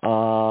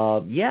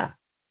 Yeah.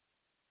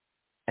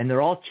 And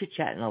they're all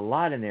chit-chatting a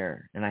lot in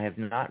there, and I have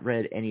not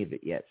read any of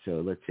it yet,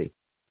 so let's see.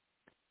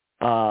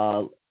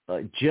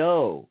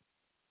 Joe,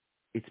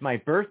 it's my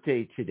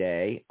birthday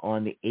today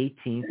on the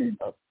 18th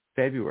of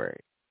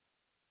February.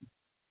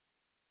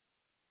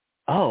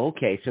 Oh,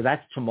 okay, so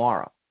that's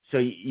tomorrow. So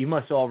you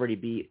must already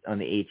be on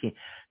the 18th.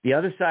 The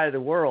other side of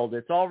the world,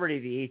 it's already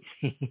the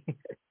 18th.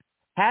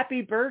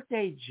 Happy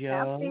birthday,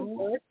 Joe. Happy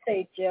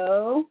birthday,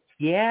 Joe.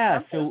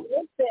 Yeah, Happy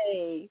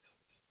birthday.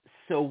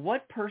 So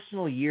what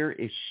personal year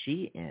is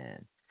she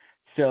in?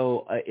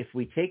 So if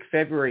we take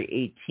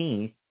February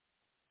 18th,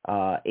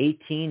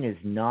 18 is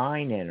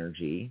 9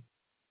 energy,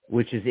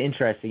 which is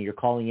interesting. You're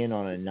calling in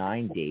on a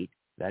 9 date.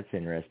 That's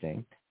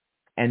interesting.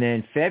 And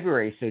then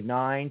February, so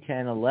 9,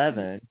 10,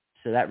 11,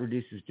 so that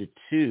reduces to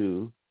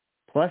 2,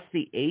 plus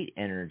the 8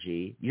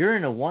 energy. You're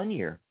in a 1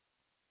 year.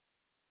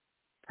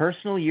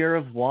 Personal year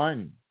of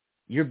 1.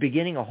 You're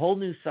beginning a whole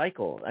new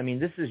cycle. I mean,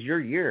 this is your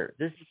year.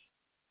 This is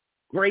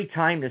great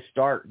time to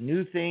start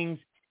new things,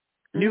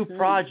 new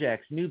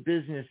projects, new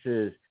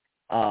businesses,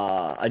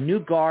 a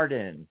new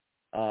garden,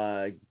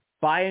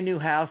 buy a new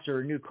house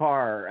or a new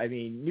car. I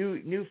mean,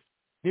 new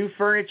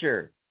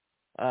furniture.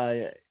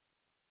 Oh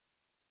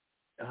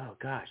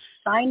gosh.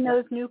 Sign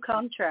those new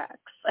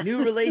contracts.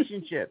 New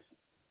relationships.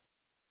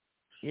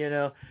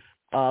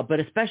 But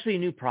especially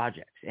new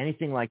projects,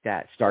 anything like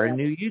that. Start a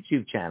new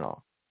YouTube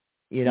channel.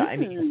 I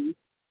mean,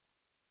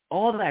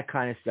 all that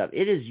kind of stuff.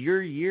 It is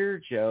your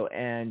year, Joe.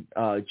 And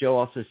Joe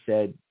also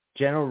said,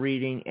 general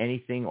reading,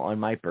 anything on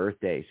my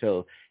birthday.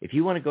 So if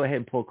you want to go ahead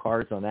and pull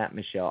cards on that,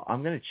 Michelle,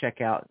 I'm going to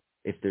check out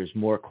if there's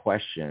more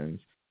questions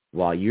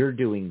while you're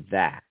doing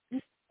that.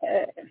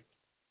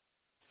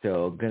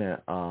 So I'm going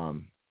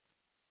to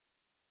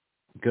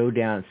go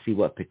down and see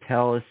what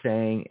Patel is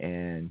saying.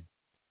 And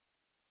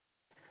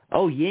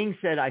Ying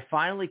said, I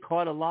finally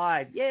caught a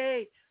live.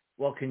 Yay!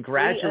 Well,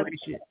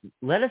 congratulations.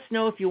 Let us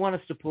know if you want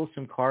us to pull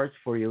some cards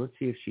for you. Let's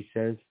see if she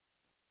says.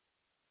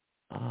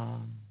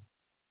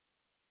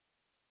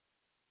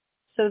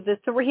 So the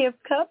Three of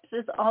Cups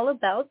is all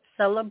about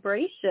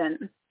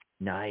celebration.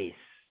 Nice.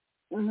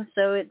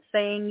 So it's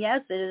saying,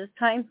 yes, it is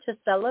time to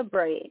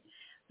celebrate.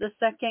 The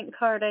second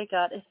card I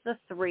got is the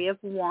Three of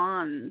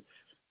Wands.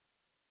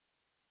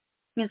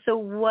 And so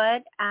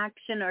what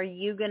action are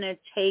you going to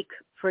take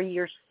for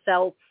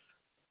yourself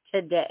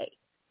today?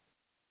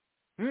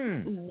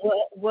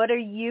 What are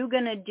you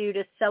going to do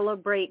to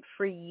celebrate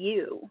for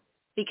you?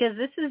 Because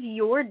this is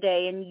your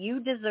day and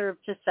you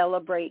deserve to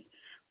celebrate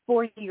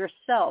for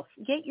yourself.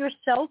 Get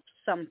yourself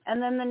some.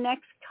 And then the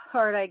next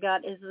card I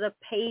got is the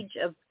Page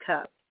of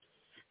Cups.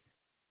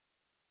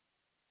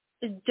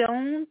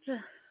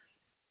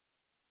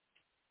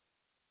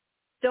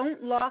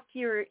 Don't lock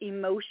your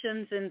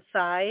emotions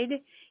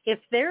inside. If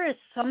there is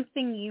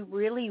something you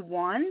really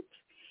want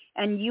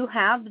and you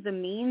have the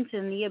means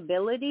and the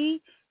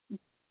ability,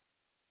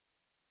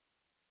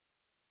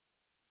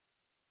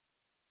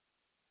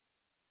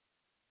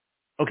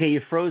 okay,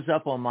 you froze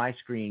up on my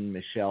screen,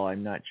 Michelle.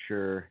 I'm not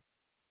sure.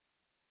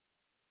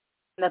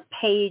 The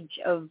Page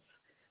of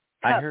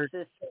Cups. I heard.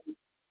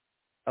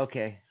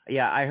 Okay,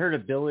 yeah, I heard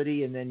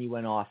ability, and then you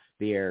went off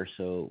the air.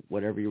 So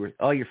whatever you were.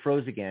 Oh, you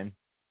froze again.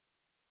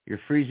 You're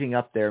freezing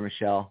up there,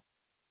 Michelle.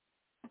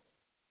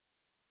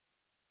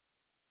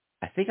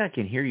 I think I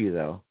can hear you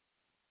though.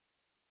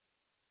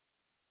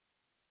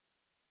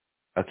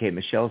 Okay,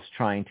 Michelle's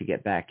trying to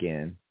get back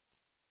in.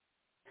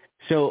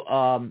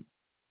 So.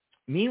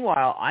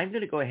 Meanwhile, I'm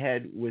going to go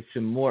ahead with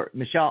some more.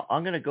 Michelle,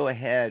 I'm going to go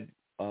ahead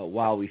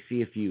while we see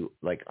if you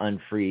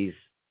unfreeze.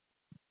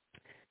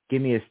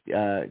 Give you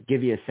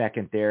a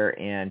second there,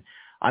 and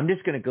I'm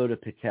just going to go to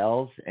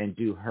Patel's and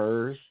do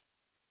hers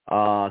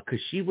because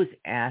she was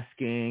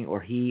asking,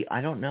 or he,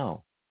 I don't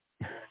know.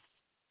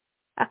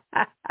 I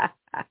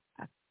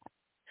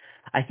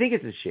think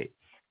it's a she.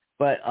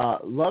 But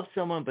loves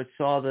someone, but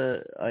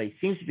he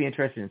seems to be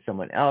interested in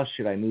someone else.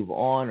 Should I move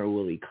on, or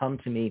will he come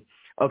to me?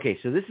 Okay,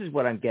 so this is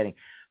what I'm getting.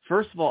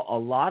 First of all, a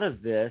lot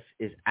of this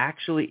is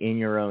actually in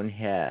your own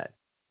head.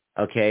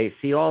 Okay,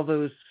 see all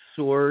those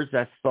swords?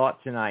 That's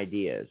thoughts and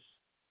ideas.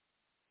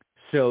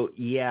 So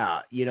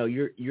yeah,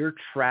 you're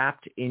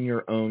trapped in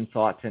your own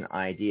thoughts and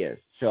ideas.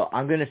 So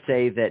I'm going to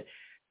say that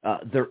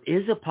there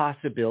is a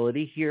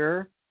possibility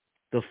here.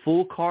 The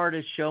Fool card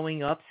is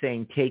showing up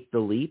saying take the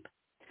leap.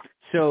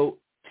 So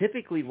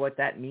typically what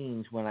that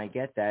means when I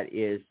get that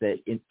is that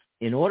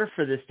in order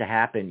for this to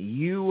happen,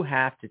 you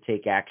have to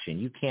take action.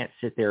 You can't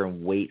sit there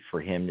and wait for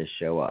him to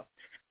show up.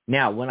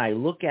 Now, when I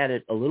look at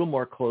it a little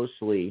more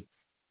closely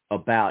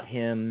about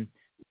him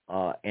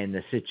and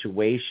the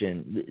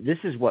situation, this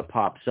is what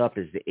pops up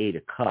as the Eight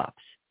of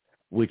Cups,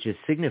 which is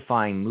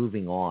signifying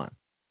moving on.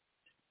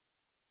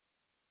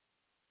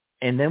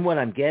 And then what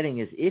I'm getting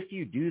is if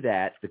you do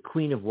that, the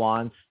Queen of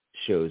Wands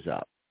shows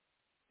up,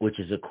 which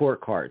is a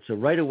court card. So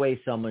right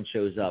away, someone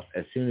shows up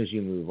as soon as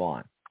you move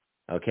on.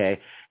 Okay.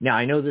 Now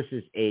I know this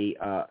is a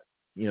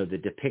the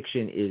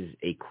depiction is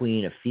a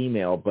queen, a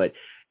female, but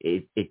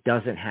it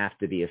doesn't have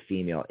to be a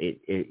female.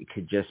 It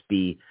could just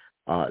be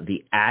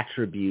the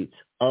attributes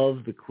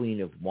of the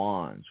Queen of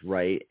Wands,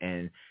 right?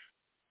 And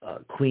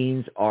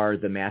queens are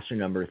the master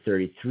number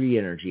 33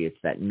 energy. It's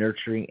that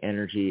nurturing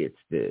energy. It's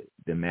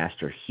the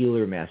master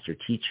healer, master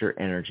teacher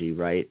energy,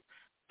 right?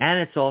 And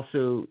it's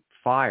also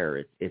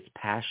fire. It's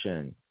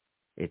passion.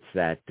 It's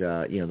that,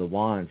 the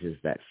wands is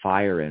that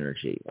fire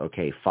energy,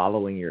 okay,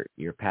 following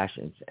your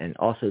passions. And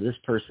also this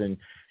person,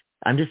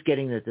 I'm just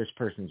getting that this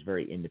person's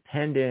very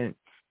independent,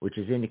 which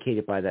is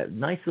indicated by that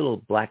nice little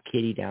black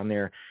kitty down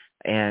there,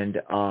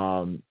 and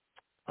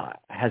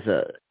has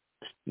a,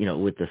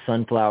 with the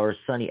sunflowers,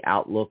 sunny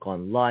outlook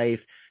on life,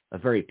 a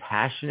very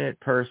passionate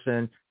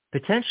person,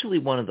 potentially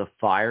one of the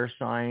fire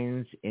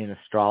signs in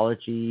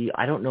astrology.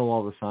 I don't know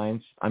all the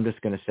signs. I'm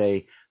just going to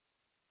say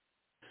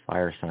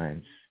fire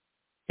signs.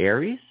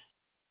 Aries,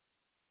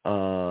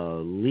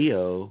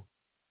 Leo,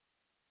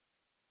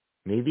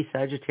 maybe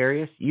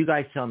Sagittarius. You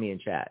guys tell me in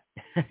chat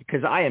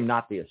because I am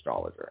not the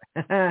astrologer.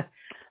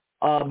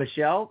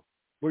 Michelle,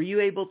 were you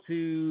able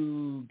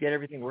to get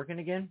everything working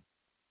again?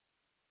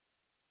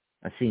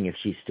 I'm seeing if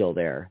she's still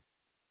there.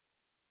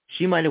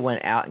 She might have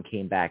went out and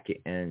came back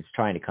and is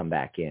trying to come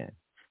back in.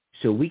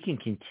 So we can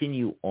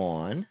continue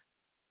on.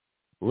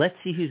 Let's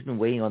see who's been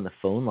waiting on the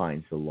phone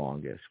lines the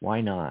longest.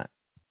 Why not?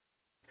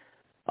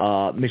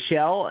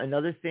 Michelle,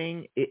 another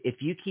thing,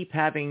 if you keep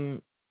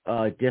having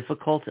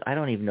difficulty, I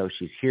don't even know if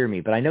she's hearing me,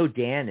 but I know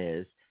Dan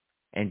is,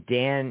 and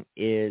Dan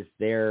is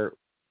there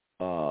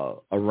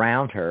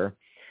around her.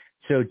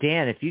 So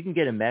Dan, if you can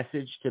get a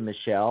message to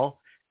Michelle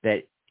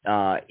that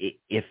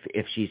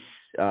if she's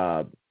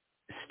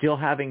still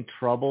having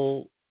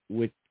trouble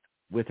with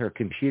her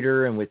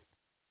computer and with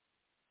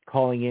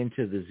calling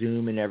into the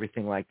Zoom and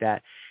everything like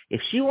that,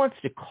 if she wants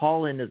to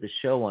call into the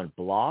show on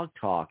Blog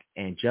Talk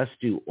and just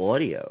do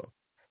audio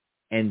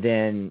and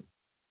then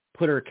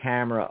put her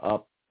camera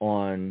up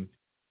on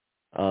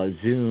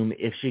Zoom,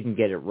 if she can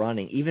get it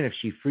running, even if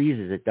she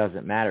freezes, it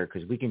doesn't matter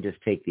because we can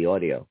just take the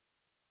audio.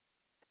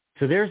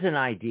 So there's an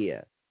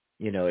idea,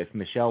 if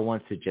Michelle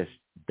wants to just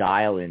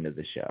dial into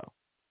the show.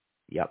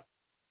 Yep.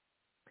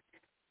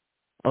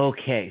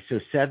 Okay, so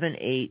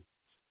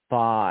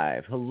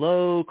 785.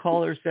 Hello,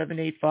 caller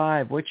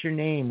 785. What's your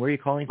name? Where are you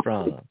calling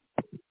from?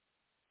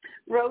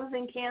 Rose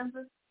in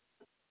Kansas.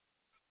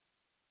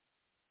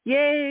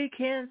 Yay,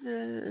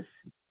 Kansas.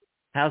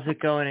 How's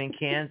it going in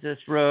Kansas,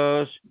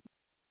 Rose?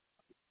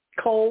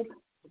 Cold.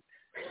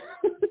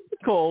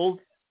 Cold.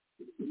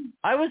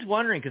 I was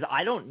wondering because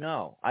I don't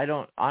know. I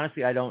don't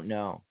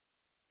know.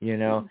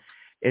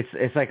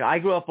 It's like I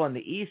grew up on the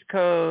East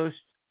Coast,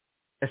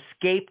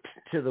 escaped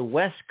to the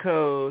West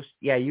Coast.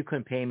 Yeah, you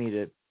couldn't pay me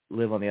to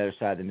live on the other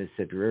side of the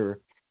Mississippi River.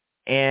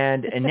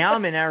 And now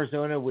I'm in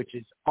Arizona, which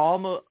is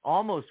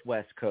almost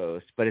West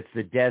Coast, but it's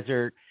the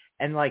desert.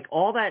 And like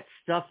all that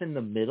stuff in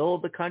the middle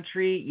of the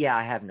country, yeah,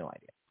 I have no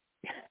idea.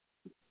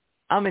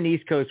 I'm an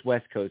East Coast,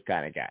 West Coast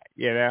kind of guy,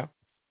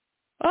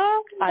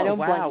 Oh, I don't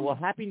wow. blame Well,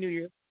 Happy New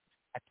Year.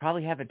 I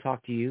probably haven't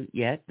talked to you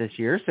yet this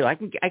year, so I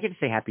can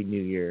say Happy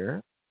New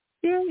Year.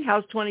 Yeah,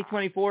 how's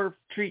 2024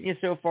 treating you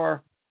so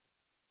far?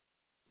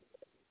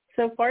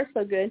 So far,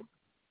 so good.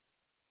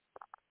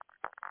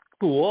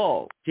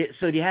 Cool.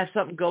 So do you have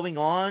something going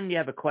on? Do you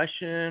have a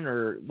question,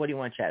 or what do you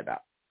want to chat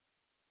about?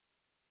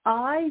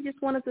 I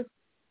just wanted to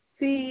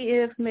see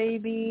if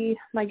maybe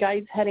my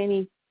guides had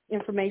any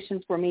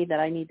information for me that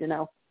I need to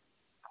know.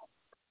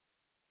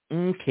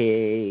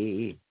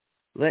 Okay.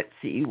 Let's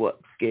see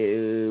what's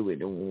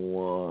going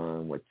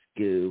on. What's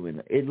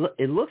going?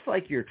 It looks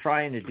like you're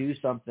trying to do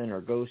something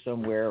or go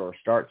somewhere or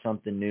start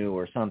something new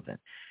or something,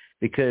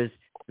 because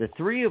the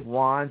Three of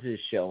Wands is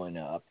showing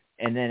up,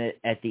 and then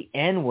at the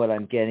end, what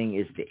I'm getting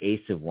is the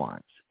Ace of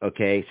Wands.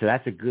 Okay, so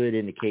that's a good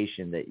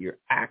indication that you're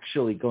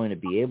actually going to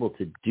be able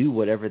to do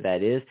whatever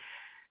that is.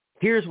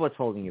 Here's what's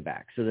holding you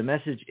back. So the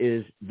message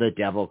is the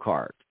Devil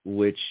card,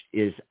 which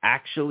is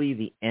actually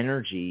the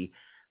energy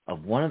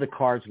of one of the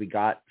cards we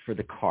got for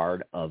the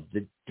card of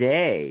the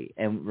day.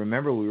 And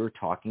remember, we were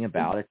talking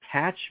about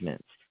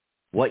attachments,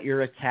 what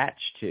you're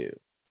attached to.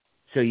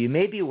 So you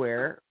may be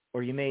aware,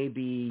 or you may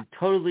be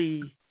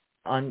totally,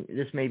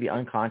 this may be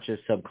unconscious,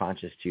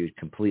 subconscious to you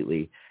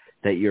completely,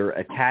 that you're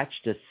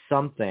attached to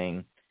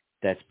something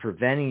that's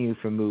preventing you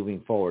from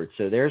moving forward.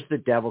 So there's the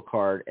Devil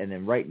card, and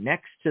then right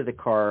next to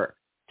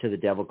the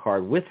Devil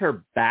card, with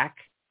her back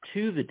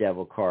to the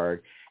Devil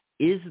card,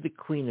 is the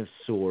Queen of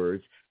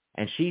Swords,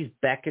 and she's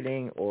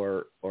beckoning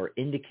or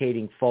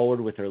indicating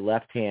forward with her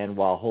left hand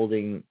while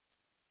holding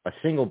a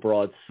single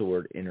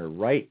broadsword in her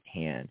right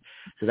hand.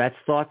 So that's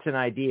thoughts and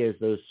ideas,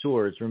 those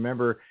swords.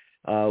 Remember,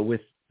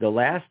 with the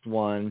last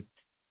one,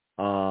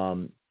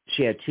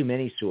 she had too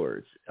many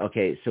swords.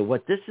 Okay, so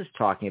what this is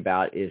talking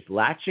about is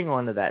latching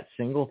onto that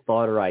single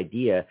thought or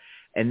idea,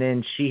 and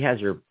then she has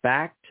her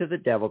back to the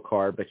Devil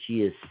card, but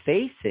she is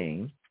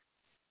facing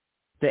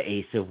the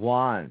Ace of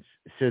Wands.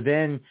 So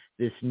then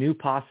this new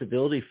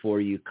possibility for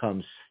you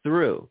comes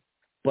through,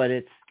 but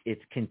it's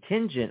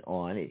contingent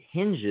on, it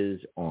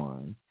hinges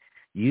on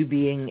you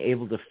being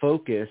able to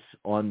focus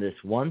on this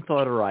one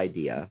thought or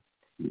idea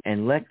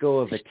and let go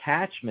of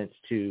attachments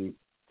to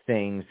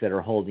things that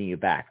are holding you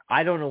back.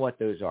 I don't know what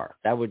those are.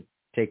 That would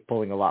take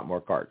pulling a lot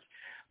more cards.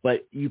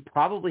 But you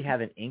probably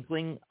have an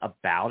inkling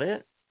about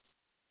it.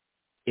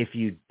 If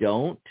you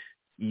don't,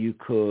 you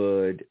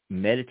could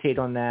meditate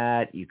on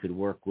that. You could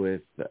work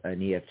with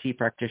an EFT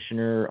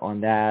practitioner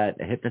on that,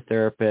 a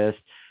hypnotherapist.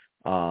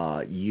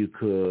 You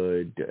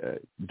could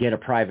get a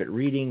private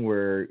reading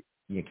where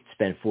you can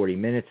spend 40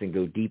 minutes and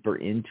go deeper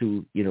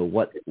into,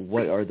 what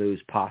are those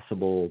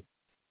possible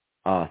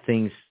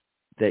things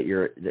that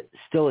you're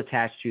still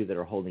attached to that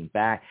are holding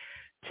back.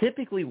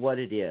 Typically what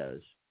it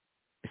is,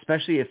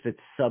 especially if it's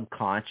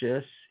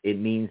subconscious, it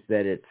means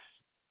that it's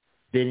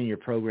been in your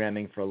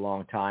programming for a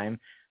long time,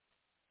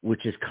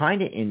 which is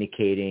kind of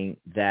indicating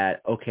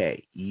that,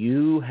 okay,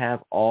 you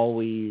have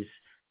always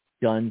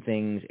done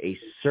things a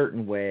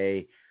certain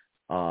way.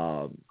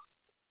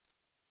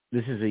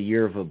 This is a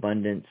year of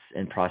abundance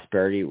and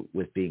prosperity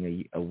with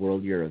being a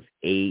world year of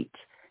 8.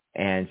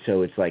 And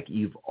so it's like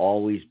you've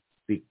always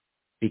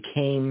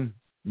became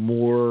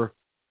more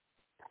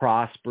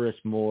prosperous,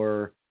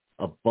 more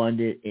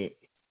abundant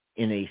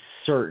in a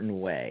certain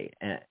way.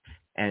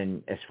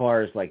 And as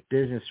far as like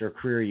business or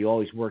career, you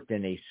always worked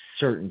in a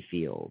certain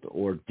field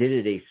or did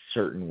it a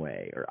certain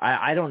way. Or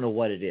I don't know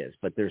what it is,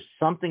 but there's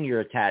something you're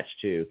attached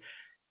to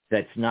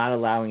that's not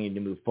allowing you to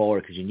move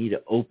forward because you need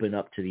to open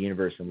up to the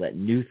universe and let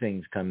new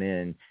things come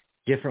in,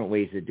 different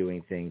ways of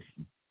doing things,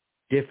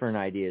 different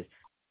ideas.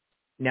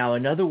 Now,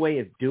 another way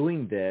of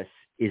doing this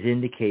is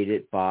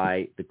indicated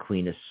by the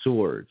Queen of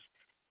Swords,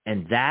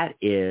 and that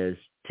is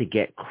to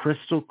get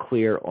crystal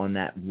clear on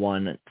that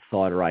one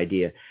thought or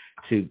idea,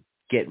 to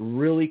get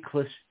really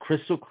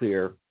crystal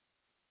clear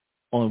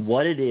on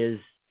what it is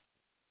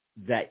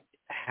that,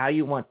 how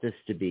you want this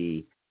to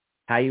be,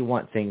 how you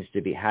want things to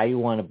be, how you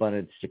want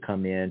abundance to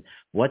come in,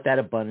 what that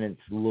abundance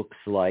looks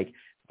like.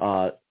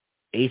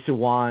 Ace of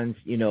Wands,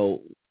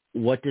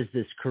 what does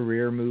this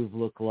career move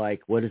look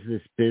like? What is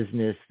this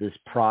business, this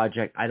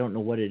project? I don't know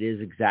what it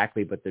is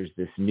exactly, but there's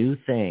this new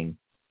thing.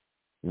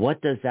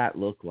 What does that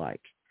look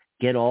like?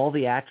 Get all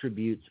the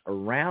attributes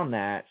around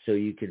that so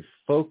you can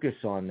focus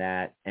on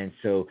that. And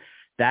so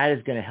that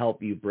is going to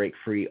help you break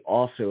free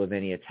also of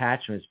any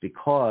attachments,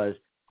 because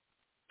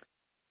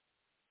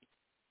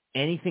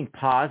anything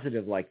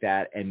positive like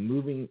that and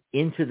moving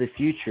into the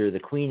future, the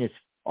Queen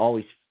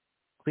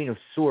of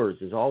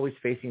Swords is always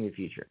facing the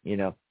future,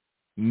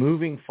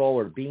 moving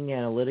forward, being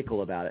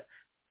analytical about it.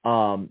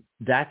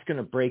 That's going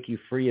to break you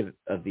free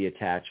of the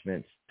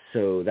attachments.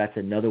 So that's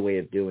another way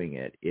of doing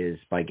it, is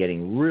by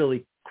getting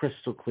really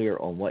crystal clear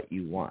on what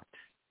you want,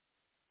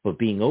 but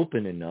being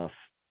open enough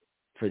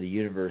for the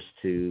universe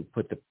to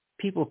put the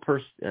people,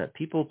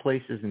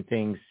 places, and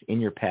things in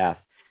your path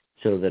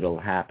so that it'll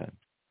happen.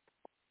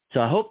 So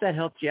I hope that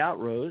helped you out,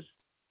 Rose.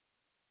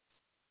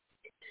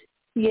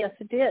 Yes,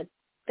 it did.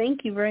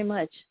 Thank you very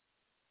much.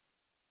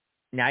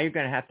 Now you're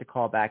going to have to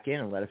call back in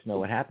and let us know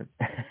what happened.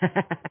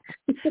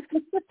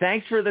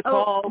 Thanks for the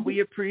call.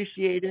 We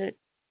appreciate it.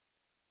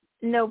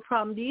 No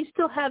problem. Do you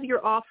still have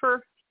your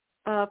offer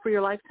for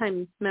your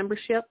lifetime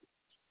membership?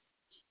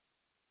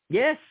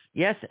 Yes.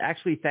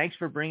 Actually, thanks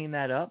for bringing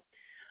that up.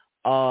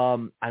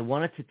 I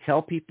wanted to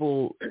tell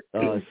people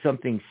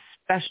something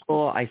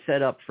special I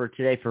set up for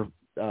today for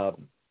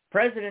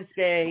President's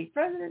Day.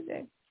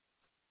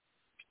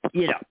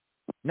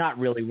 Not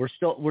really. We're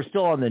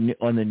still on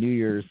the New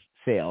Year's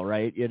sale,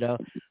 right?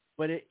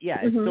 But it's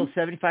still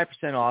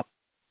 75% off,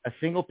 a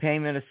single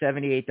payment of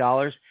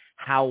 $78.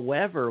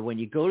 However, when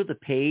you go to the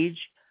page,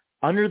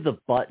 under the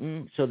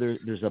button, so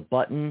there's a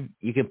button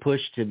you can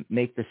push to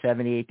make the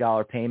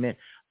 $78 payment.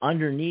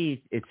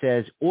 Underneath it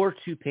says, or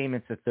 2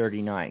 payments of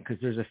 $39, because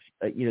there's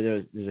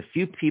a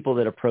few people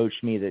that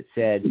approached me that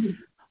said,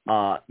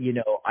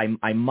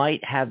 I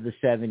might have the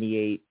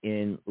 78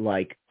 in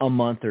like a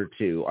month or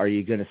 2. Are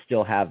you going to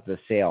still have the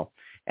sale?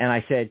 And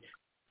I said,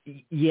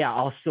 yeah,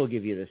 I'll still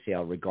give you the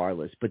sale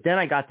regardless. But then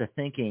I got to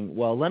thinking,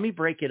 well, let me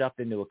break it up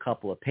into a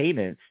couple of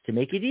payments to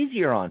make it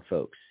easier on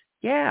folks.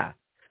 Yeah.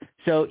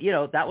 So,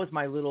 that was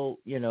my little,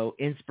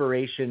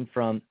 inspiration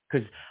from,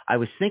 because I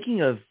was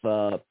thinking of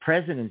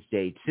President's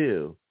Day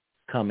too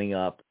coming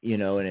up,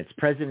 and it's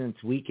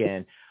President's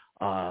Weekend.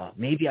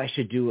 Maybe I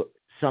should do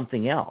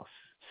something else,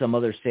 some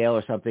other sale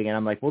or something. And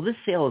I'm like, well, this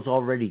sale is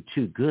already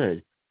too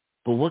good,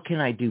 but what can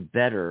I do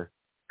better?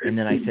 And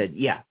then I said,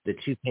 the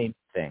 2 payment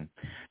thing.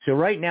 So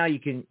right now you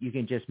can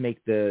just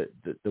make the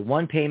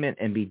one payment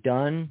and be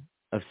done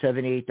of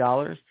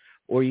 $78,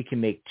 or you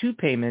can make 2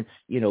 payments,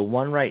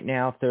 one right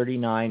now,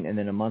 $39, and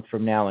then a month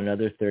from now,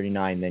 another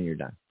 $39, then you're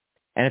done.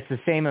 And it's the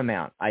same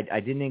amount. I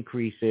didn't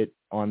increase it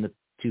on the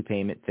 2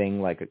 payment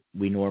thing like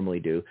we normally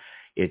do.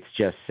 It's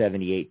just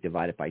 78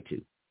 divided by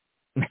 2.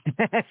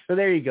 So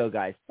there you go,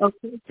 guys.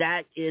 Okay.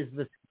 That is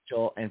the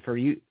special. And for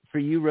you,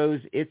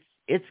 Rose,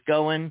 it's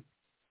going.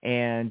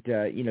 And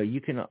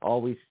you can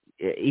always,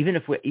 even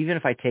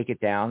if I take it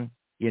down,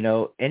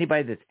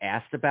 anybody that's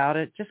asked about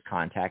it, just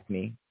contact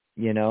me,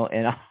 and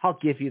I'll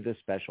give you the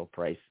special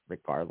price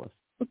regardless.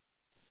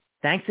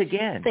 Thanks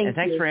again. Thank and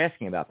thanks you. for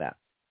asking about that.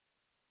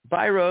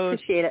 Bye, Rose.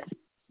 Appreciate it.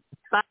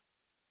 Bye.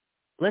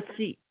 Let's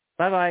see.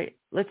 Bye-bye.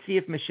 Let's see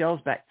if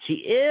Michelle's back. She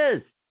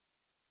is.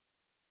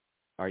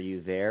 Are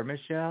you there,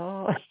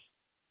 Michelle?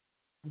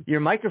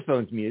 Your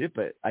microphone's muted,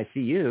 but I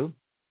see you.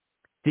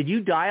 Did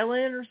you dial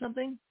in or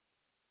something?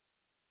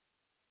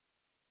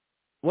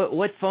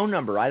 What phone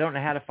number? I don't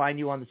know how to find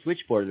you on the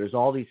switchboard. There's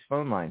all these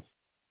phone lines.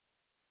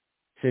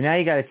 So now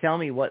you got to tell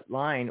me what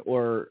line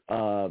or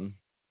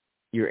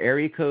your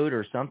area code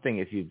or something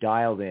if you've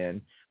dialed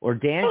in. Or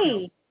Dan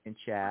Hey. in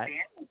chat.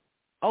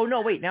 Oh,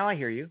 no, wait. Now I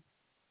hear you.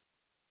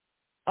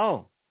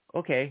 Oh,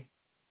 okay.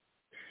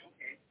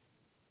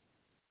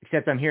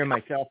 Except I'm hearing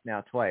myself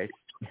now twice.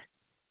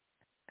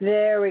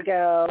 There we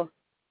go.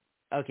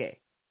 Okay.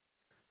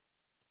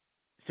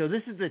 So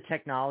this is the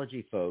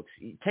technology, folks.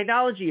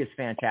 Technology is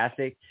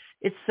fantastic.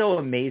 It's so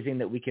amazing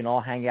that we can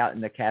all hang out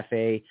in the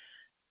cafe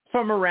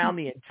from around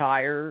the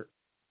entire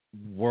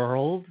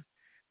world.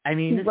 I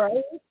mean, this,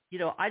 Right? you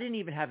know, I didn't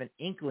even have an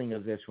inkling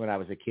of this when I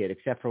was a kid,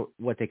 except for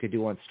what they could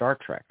do on Star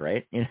Trek,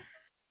 right? You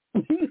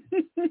know?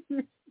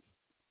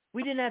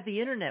 We didn't have the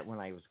internet when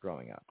I was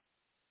growing up.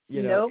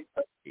 You know,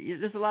 Nope.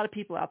 There's a lot of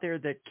people out there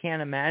that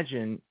can't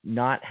imagine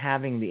not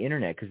having the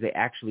internet because they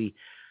actually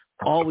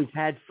always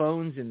had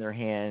phones in their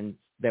hands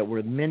that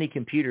were mini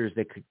computers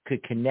that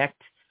could connect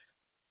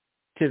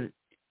to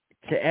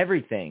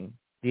everything,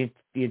 the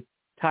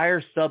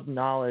entire sub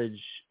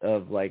knowledge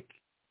of like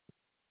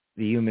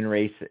the human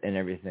race and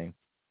everything.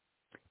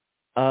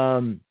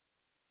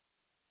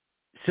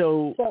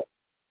 So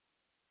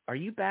are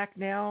you back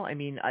now? I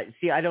mean,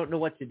 I don't know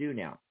what to do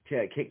now.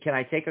 Can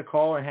I take a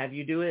call and have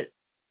you do it?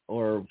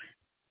 Or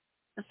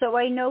So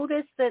I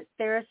noticed that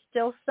there's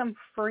still some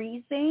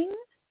freezing.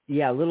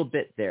 yeah, a little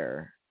bit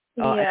there.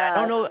 Yeah.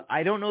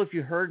 I don't know if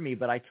you heard me,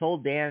 but I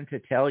told Dan to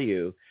tell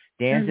you.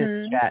 Dan's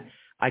in the chat.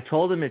 I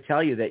told him to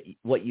tell you that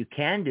what you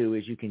can do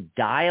is you can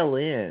dial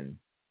in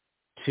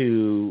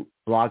to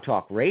Blog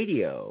Talk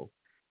Radio,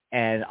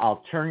 and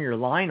I'll turn your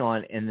line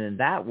on, and then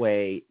that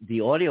way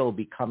the audio will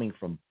be coming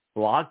from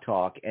Blog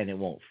Talk, and it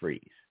won't freeze.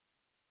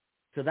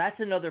 So that's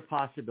another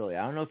possibility.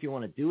 I don't know if you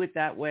want to do it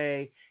that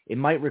way. It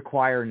might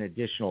require an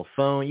additional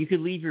phone. You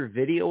could leave your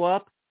video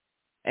up,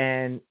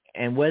 and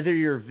whether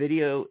your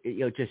video,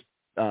 just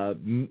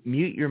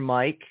mute your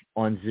mic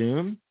on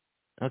Zoom,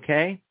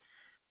 okay?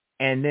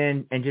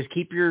 And just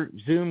keep your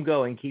Zoom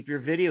going, keep your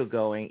video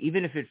going.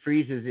 Even if it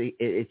freezes,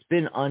 it's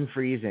been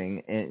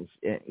unfreezing, and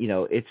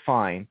it's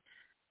fine.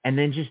 And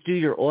then just do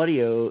your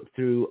audio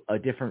through a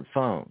different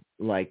phone,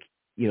 like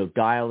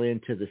dial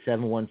into the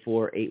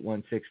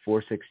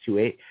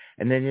 714-816-4628,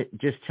 and then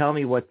just tell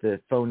me what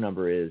the phone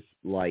number is.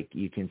 Like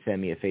you can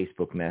send me a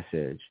Facebook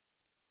message,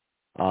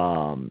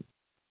 and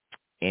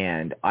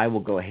I will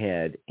go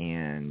ahead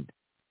and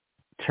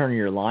turn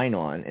your line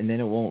on, and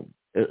then it won't.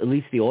 At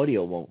least the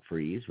audio won't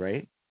freeze,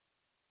 right?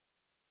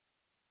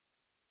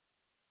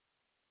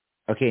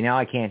 Okay, now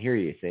I can't hear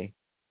you, see?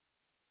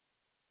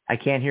 I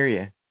can't hear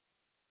you.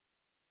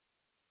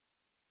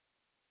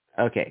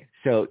 Okay,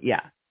 so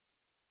yeah.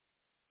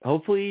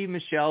 Hopefully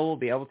Michelle will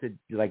be able to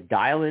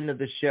dial into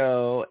the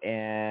show,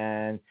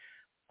 and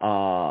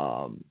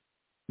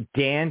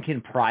Dan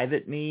can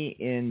private me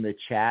in the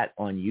chat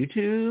on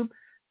YouTube,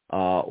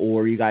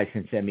 or you guys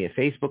can send me a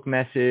Facebook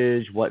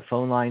message, what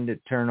phone line to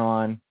turn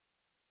on.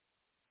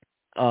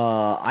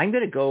 I'm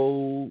going to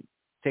go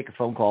take a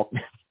phone call.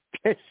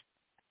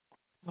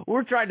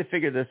 We're trying to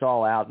figure this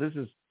all out. This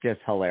is just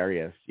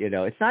hilarious.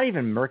 It's not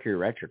even Mercury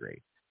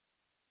retrograde.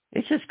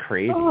 It's just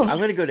crazy. Oh. I'm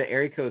going to go to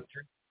area code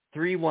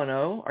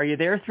 310. Are you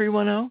there,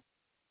 310?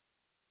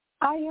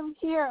 I am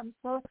here. I'm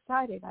so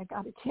excited. I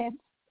got a chance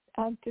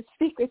to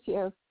speak with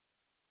you.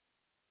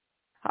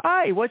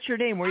 Hi, what's your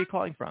name? Where are you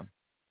calling from?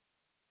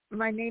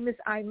 My name is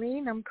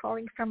Eileen. I'm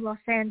calling from Los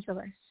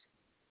Angeles.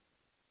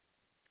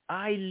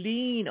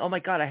 Eileen. Oh, my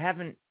God. I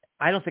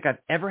don't think I've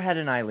ever had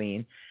an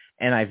Eileen,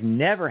 and I've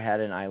never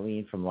had an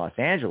Eileen from Los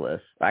Angeles.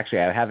 Actually,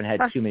 I haven't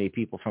had too many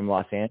people from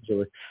Los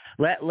Angeles.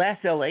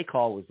 Last LA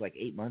call was like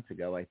 8 months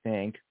ago, I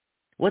think.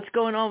 What's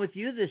going on with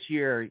you this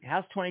year?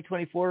 How's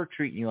 2024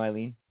 treating you,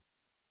 Eileen?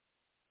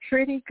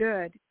 Pretty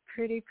good.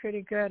 Pretty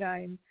good.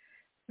 I'm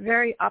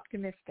very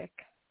optimistic.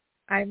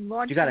 I'm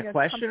launching You got a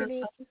question company.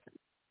 or something?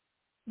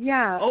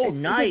 Yeah. Oh,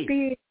 nice.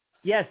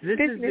 Yes, this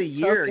is the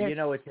year.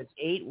 Focus. It's an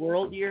 8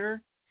 world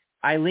year.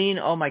 Eileen,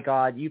 oh, my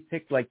God, you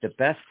picked the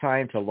best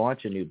time to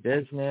launch a new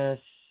business.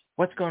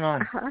 What's going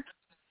on? Uh-huh.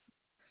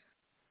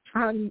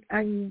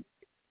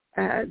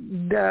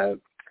 The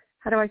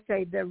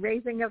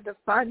raising of the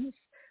funds,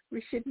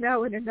 we should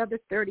know in another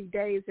 30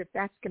 days if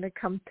that's going to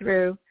come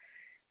through.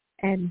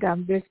 And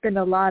there's been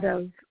a lot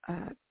of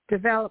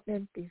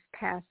development these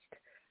past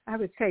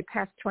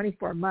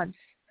 24 months.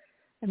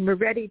 And we're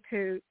ready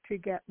to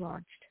get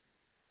launched.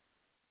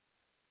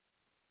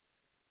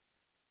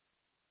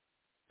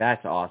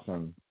 That's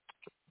awesome.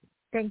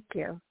 Thank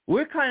you.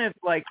 We're kind of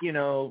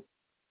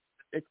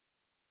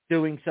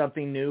doing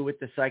something new with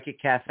the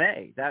Psychic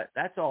Cafe.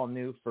 That's all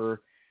new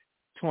for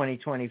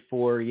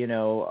 2024,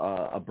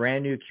 a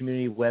brand new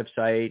community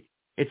website,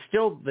 it's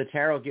still the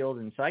Tarot Guild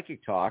and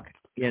Psychic Talk,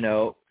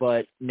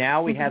 but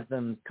now we have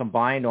them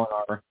combined on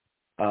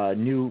our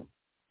new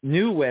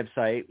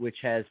website, which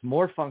has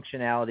more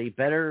functionality,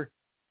 better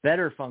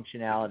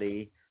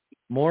functionality,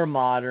 more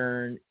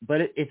modern,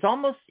 but it's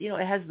almost,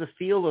 it has the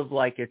feel of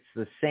like it's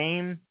the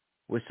same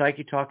with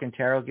Psychic Talk and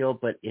Tarot Guild,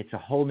 but it's a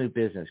whole new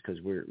business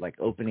because we're like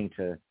opening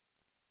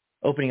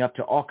up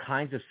to all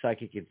kinds of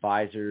psychic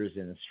advisors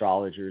and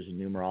astrologers and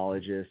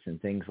numerologists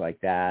and things like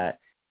that,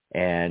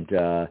 and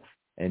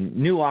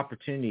new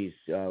opportunities.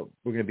 We're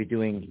going to be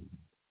doing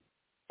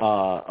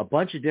a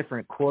bunch of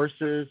different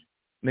courses.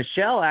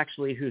 Michelle,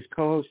 actually, who's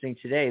co-hosting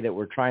today, that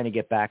we're trying to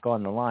get back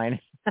on the line,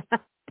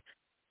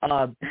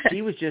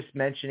 she was just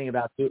mentioning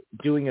about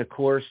doing a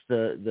course,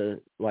 the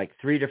like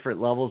 3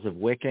 different levels of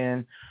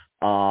Wiccan.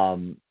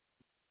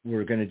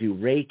 We're going to do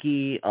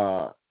Reiki,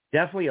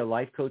 definitely a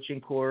life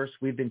coaching course.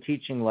 We've been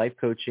teaching life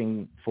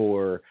coaching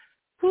for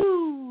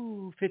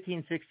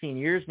 15, 16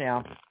 years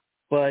now,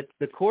 but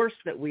the course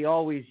that we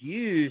always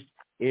used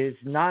is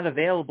not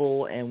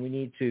available, and we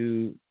need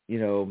to,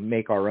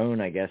 make our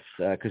own, I guess,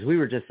 because we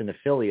were just an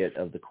affiliate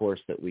of the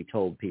course that we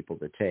told people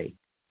to take.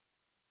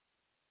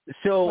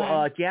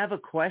 So do you have a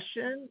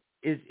question?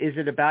 Is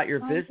it about your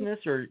business,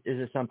 or is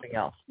it something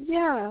else?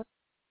 Yeah,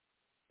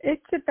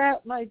 it's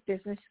about my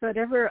business,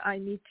 whatever I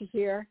need to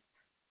hear,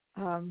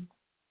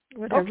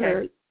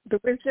 whatever the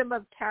wisdom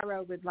of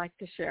tarot would like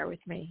to share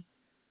with me.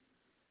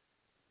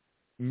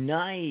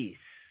 Nice.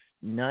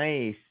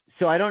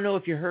 So I don't know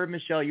if you heard,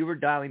 Michelle, you were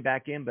dialing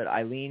back in, but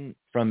Eileen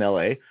from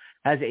LA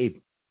has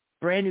a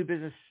brand new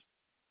business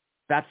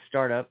about to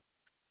start up.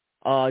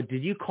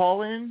 Did you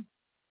call in,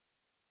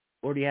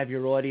 or do you have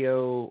your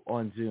audio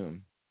on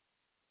Zoom?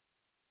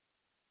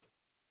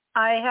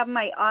 I have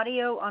my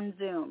audio on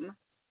Zoom.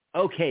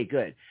 Okay,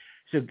 good.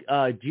 So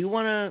do you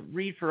want to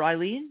read for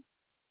Eileen?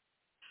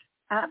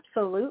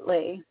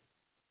 Absolutely.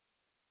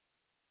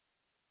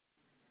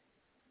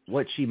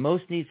 What she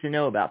most needs to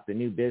know about the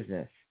new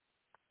business.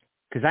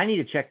 Because I need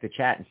to check the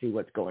chat and see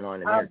what's going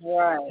on in there. All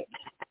right.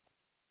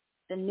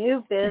 The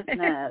new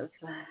business.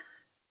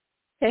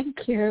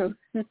 Thank you.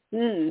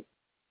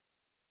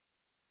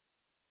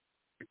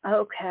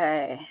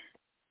 Okay.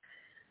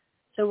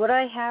 So what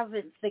I have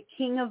is the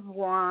King of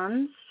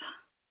Wands,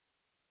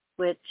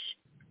 which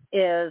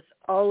is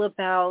all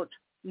about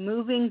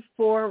moving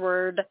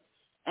forward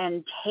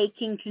and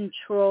taking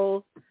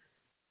control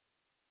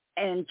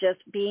and just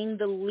being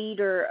the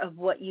leader of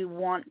what you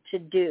want to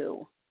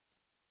do.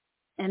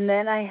 And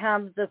then I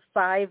have the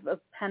 5 of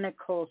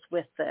Pentacles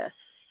with this,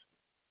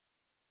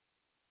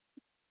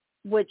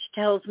 which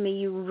tells me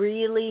you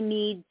really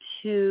need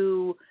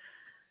to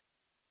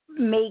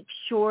make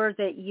sure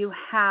that you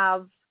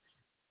have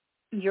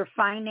your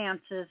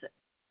finances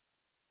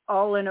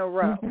all in a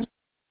row. Mm-hmm.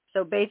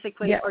 So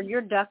basically, are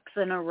your ducks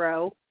in a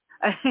row?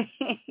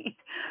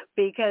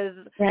 Because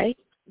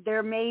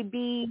there may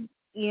be,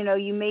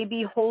 you may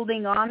be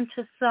holding on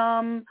to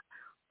some,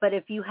 but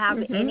if you have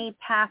any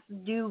past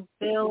due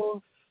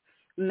bills,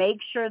 make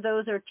sure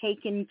those are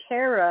taken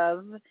care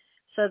of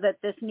so that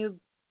this new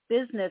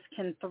business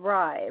can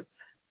thrive.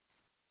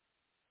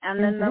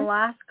 And then the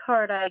last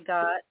card I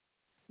got,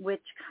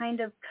 which kind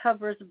of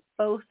covers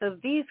both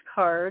of these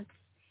cards,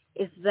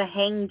 is the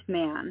Hanged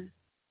Man.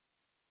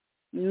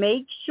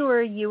 Make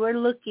sure you are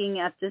looking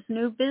at this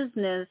new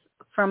business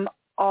from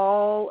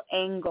all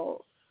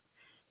angles,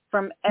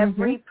 from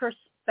every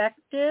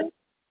perspective.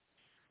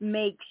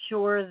 Make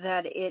sure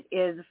that it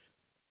is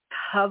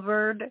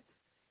covered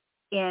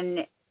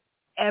in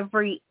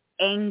every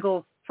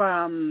angle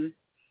from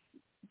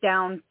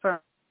down from.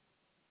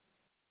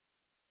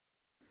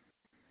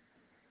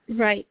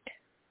 Right.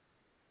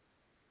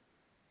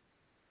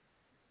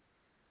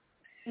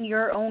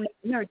 Your own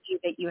energy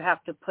that you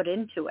have to put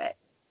into it.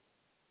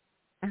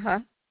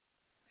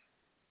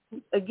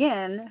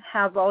 Again,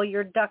 have all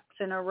your ducks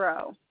in a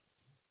row.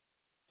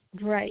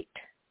 Right.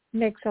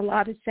 Makes a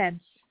lot of sense.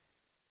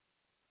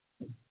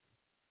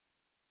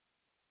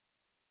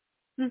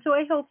 And so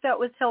I hope that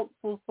was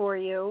helpful for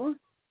you.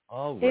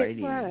 All righty.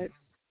 It was.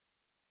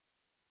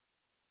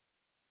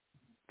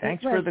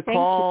 Thanks for the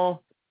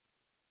call.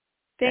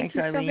 Thanks,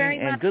 Eileen. So very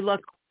much. And good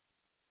luck.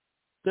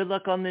 Good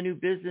luck on the new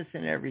business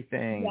and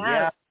everything.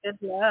 Yes, good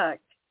luck.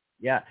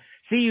 Yeah.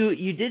 See,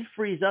 you did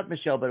freeze up,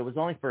 Michelle, but it was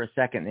only for a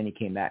second, then you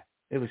came back.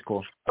 It was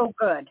cool. Oh,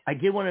 good. I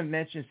did want to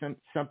mention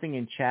something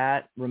in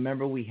chat.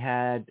 Remember we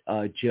had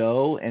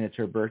Jo, and it's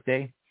her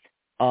birthday.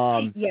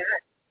 Yes.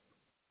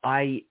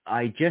 I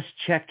just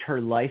checked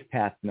her life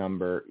path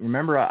number.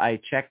 Remember, I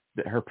checked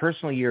that her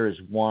personal year is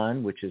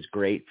 1, which is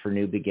great for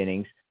new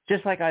beginnings,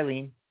 just like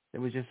Eileen. It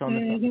was just on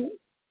the phone.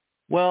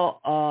 Well,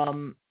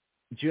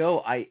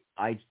 Jo, I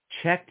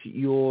checked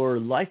your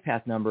life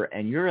path number,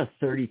 and you're a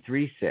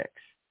 33-6,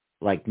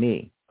 like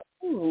me.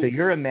 Ooh. So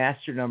you're a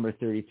master number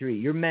 33.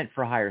 You're meant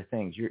for higher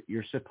things.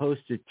 You're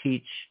supposed to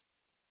teach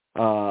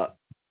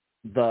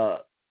the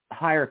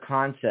higher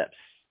concepts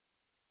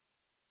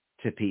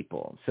to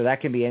people. So that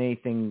can be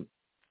anything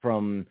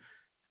from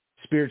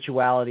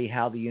spirituality,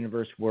 how the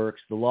universe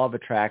works, the law of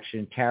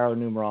attraction, tarot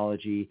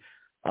numerology,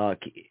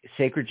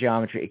 sacred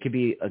geometry. It could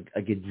be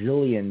a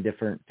gazillion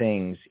different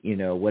things,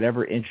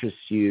 whatever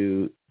interests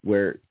you,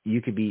 where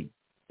you could be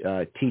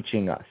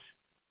teaching us.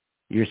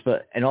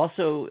 And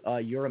also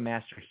you're a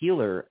master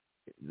healer.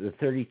 The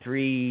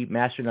 33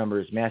 master number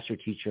is master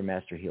teacher,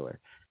 master healer.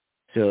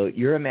 So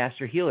you're a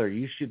master healer.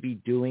 You should be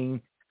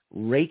doing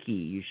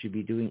Reiki. You should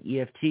be doing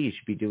EFT. You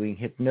should be doing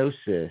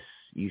hypnosis.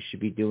 You should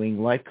be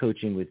doing life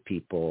coaching with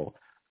people,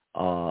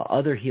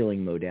 other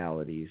healing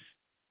modalities.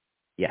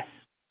 Yes.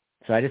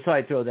 So I just thought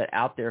I'd throw that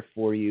out there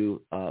for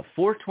you.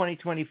 For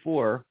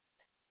 2024,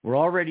 we're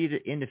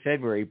already into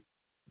February.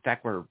 In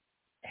fact, we're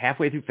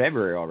halfway through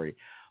February already.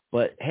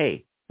 But,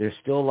 hey, there's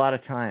still a lot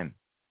of time.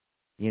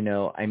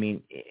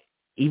 Even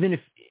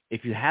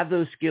if you have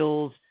those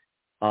skills,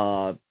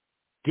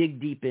 dig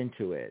deep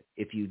into it.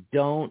 If you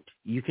don't,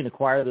 you can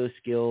acquire those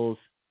skills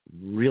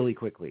really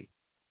quickly.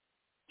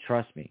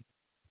 Trust me.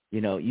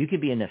 You can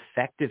be an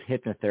effective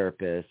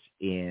hypnotherapist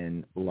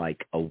in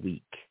like a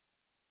week.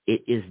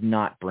 It is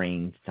not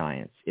brain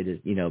science. It is,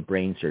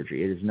 brain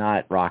surgery. It is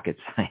not rocket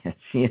science,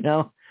 You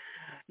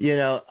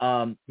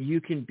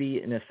can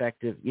be an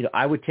effective,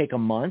 I would take a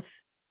month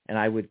and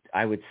I would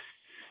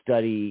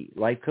study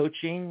life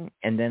coaching,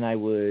 and then I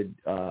would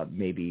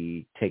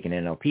maybe take an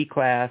NLP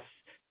class,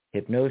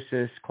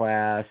 hypnosis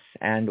class,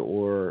 and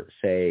or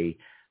say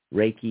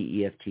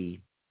Reiki, EFT,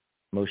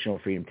 emotional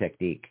freedom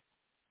technique.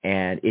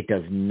 And it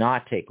does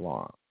not take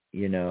long,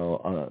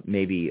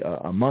 maybe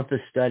a month of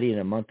study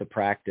and a month of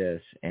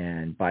practice.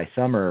 And by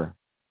summer,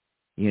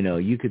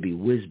 you could be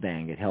whiz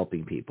bang at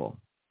helping people.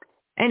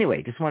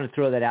 Anyway, just want to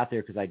throw that out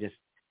there because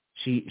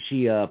she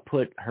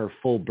put her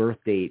full birth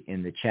date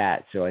in the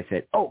chat. So I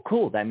said, oh,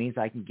 cool. That means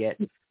I can get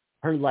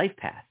her life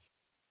path.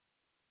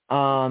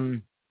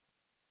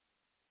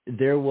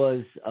 There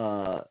was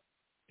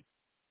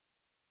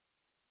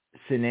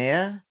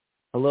Sinea.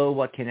 Hello,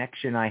 what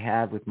connection I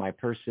have with my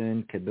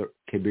person,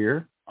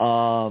 Kabir.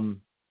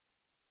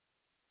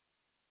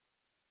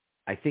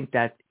 I think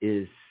that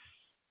is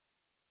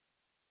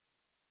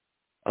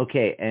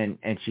okay. And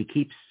she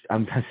keeps,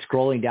 I'm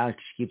scrolling down,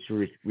 she keeps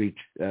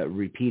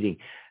repeating.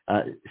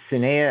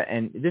 Sinea,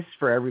 and this is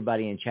for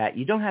everybody in chat.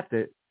 You don't have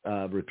to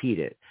repeat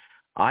it.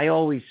 I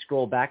always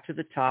scroll back to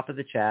the top of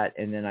the chat,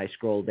 and then I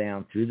scroll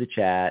down through the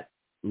chat,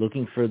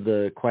 looking for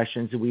the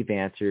questions that we've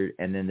answered,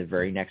 and then the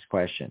very next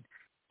question.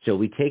 So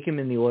we take them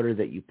in the order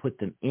that you put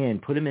them in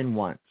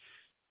once.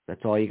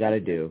 That's all you got to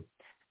do.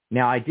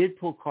 Now, I did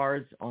pull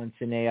cards on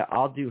Sinea.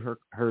 I'll do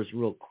hers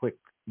real quick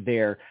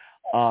there.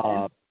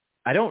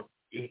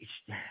 She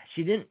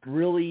didn't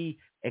really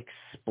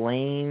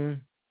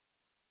explain,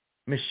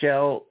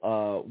 Michelle,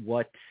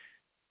 what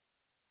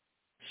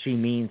she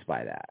means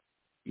by that,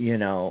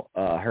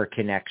 her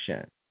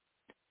connection.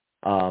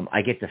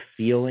 I get the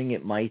feeling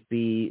it might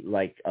be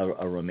like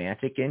a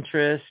romantic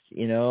interest,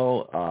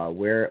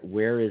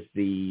 where is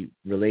the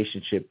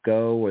relationship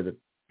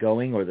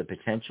going or the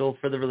potential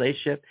for the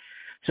relationship.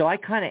 So I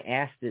kind of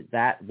asked it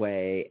that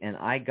way, and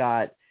I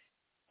got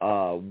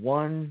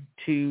 1,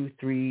 2,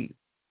 3,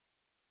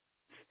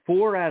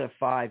 4 out of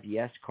 5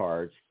 yes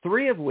cards,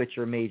 3 of which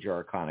are major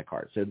arcana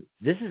cards. So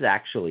this is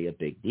actually a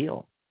big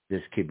deal,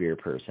 this Kabir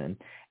person.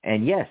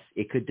 And yes,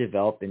 it could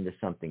develop into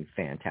something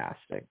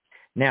fantastic.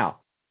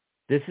 Now,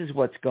 this is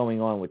what's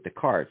going on with the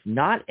cards.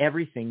 Not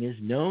everything is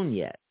known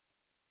yet.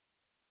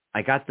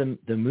 I got the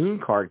moon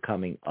card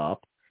coming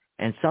up,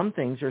 and some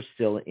things are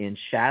still in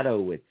shadow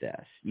with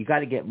this. You got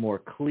to get more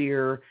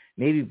clear.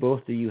 Maybe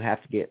both of you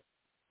have to get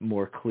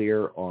more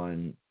clear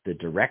on the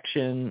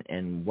direction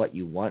and what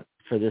you want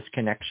for this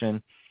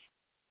connection.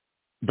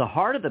 The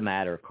heart of the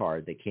matter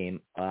card that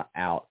came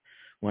out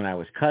when I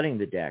was cutting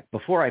the deck,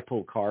 before I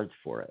pulled cards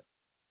for it,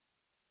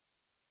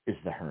 is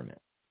the Hermit.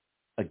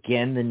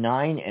 Again, the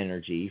 9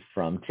 energy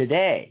from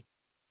today.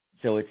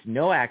 So it's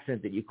no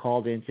accident that you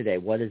called in today.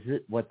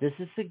 What this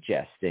is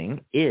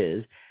suggesting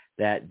is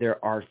that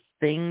there are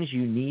things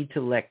you need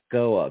to let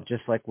go of,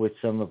 just like with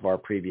some of our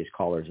previous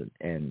callers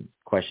and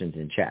questions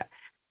in chat.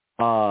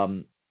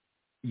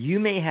 You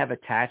may have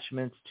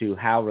attachments to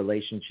how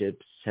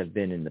relationships have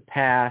been in the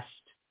past,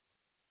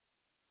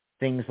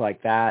 things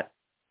like that.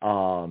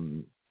 Or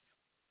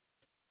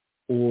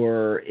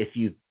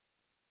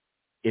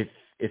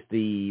if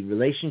the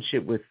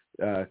relationship with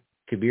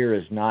Kabir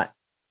is not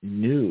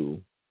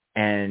new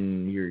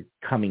and you're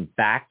coming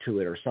back to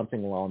it or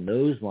something along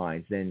those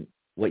lines, then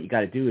what you got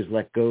to do is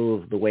let go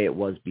of the way it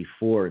was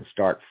before and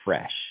start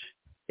fresh,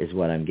 is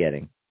what I'm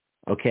getting.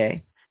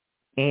 Okay?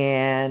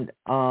 And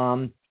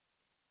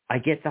I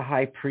get the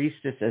High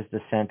Priestess as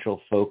the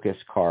central focus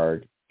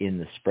card in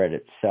the spread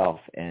itself.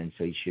 And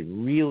so you should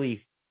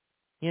really,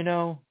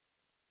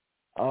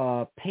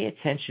 pay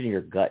attention to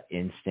your gut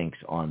instincts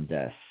on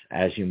this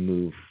as you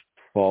move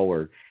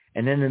forward.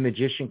 And then the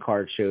Magician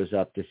card shows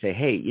up to say,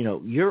 hey,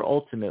 you're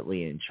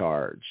ultimately in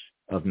charge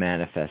of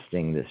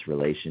manifesting this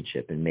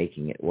relationship and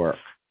making it work.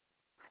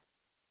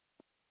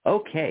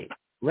 Okay,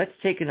 let's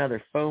take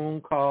another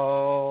phone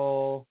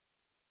call.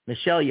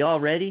 Michelle, you all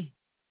ready?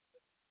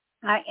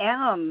 I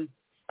am.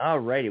 All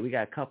righty. We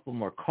got a couple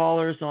more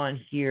callers on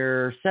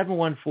here.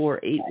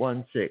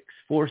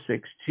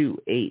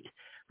 714-816-4628.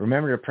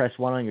 Remember to press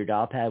 1 on your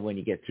dial pad when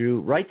you get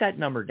through. Write that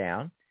number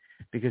down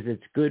because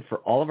it's good for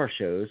all of our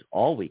shows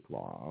all week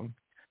long.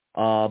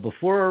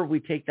 Before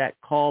we take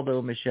that call,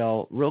 though,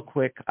 Michelle, real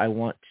quick, I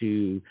want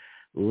to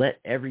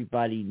let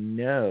everybody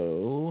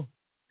know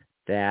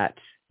that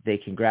they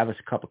can grab us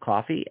a cup of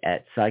coffee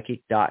at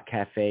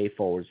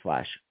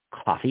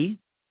psychic.cafe/coffee.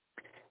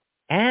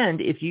 And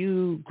if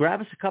you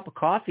grab us a cup of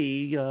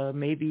coffee,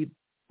 maybe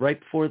right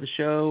before the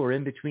show or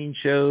in between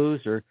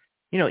shows or,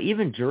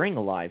 even during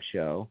a live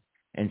show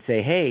and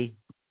say, hey,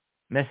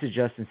 message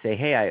us and say,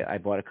 hey, I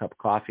bought a cup of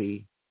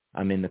coffee.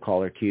 I'm in the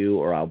caller queue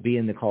or I'll be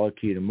in the caller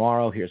queue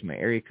tomorrow. Here's my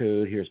area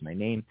code. Here's my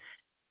name.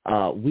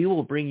 We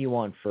will bring you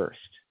on first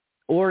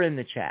or in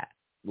the chat.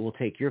 We'll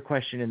take your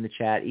question in the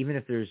chat. Even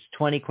if there's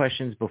 20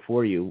 questions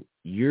before you,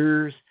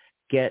 yours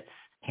gets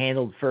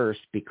handled first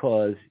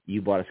because you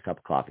bought us a cup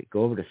of coffee.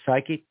 Go over to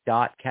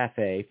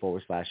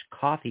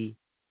psychic.cafe/coffee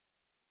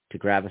to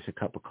grab us a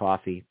cup of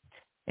coffee.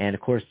 And,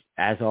 of course,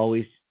 as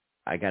always,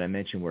 I got to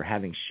mention we're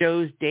having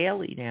shows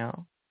daily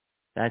now.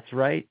 That's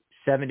right,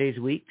 7 days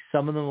a week.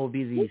 Some of them will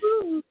be these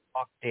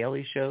Talk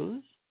Daily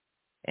shows.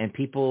 And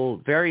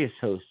various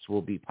hosts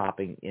will be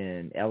popping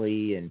in,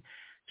 Ellie and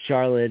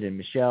Charlotte and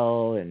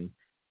Michelle. And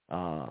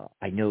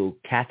I know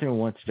Catherine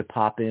wants to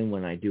pop in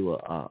when I do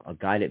a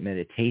guided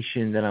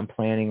meditation that I'm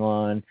planning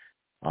on.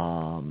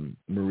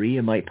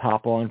 Maria might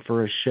pop on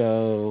for a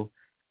show.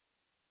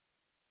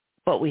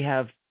 But we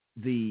have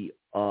the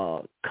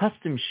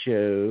custom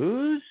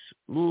shows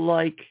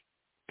like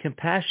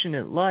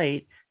Compassionate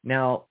Light.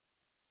 Now,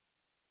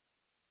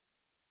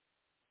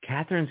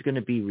 Catherine's going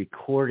to be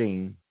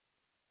recording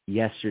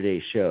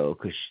yesterday's show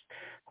because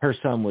her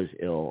son was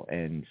ill,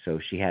 and so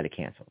she had to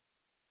cancel.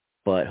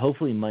 But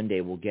hopefully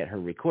Monday we'll get her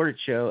recorded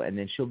show, and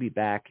then she'll be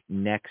back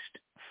next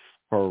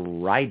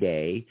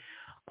Friday.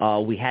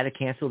 We had to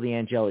cancel the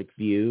Angelic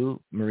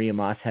View. Maria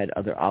Moss had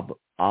other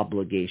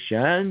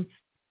obligations,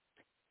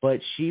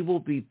 but she will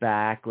be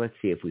back. Let's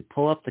see, if we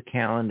pull up the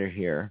calendar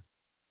here,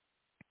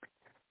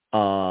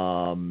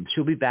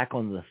 she'll be back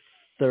on the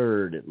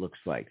 3rd, it looks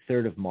like,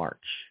 3rd of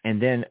March.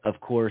 And then, of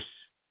course,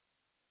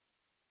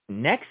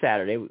 next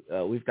Saturday,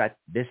 we've got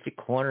Mystic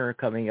Corner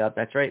coming up.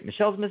 That's right,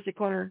 Michelle's Mystic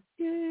Corner.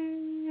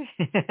 Yay!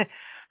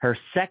 Her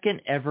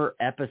second ever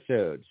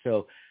episode.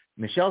 So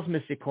Michelle's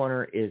Mystic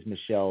Corner is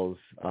Michelle's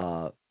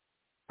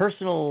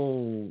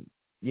personal,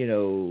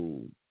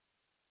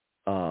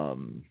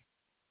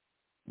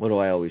 what do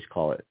I always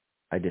call it?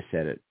 I just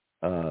said it.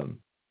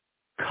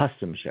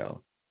 Custom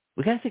show.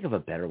 We got to think of a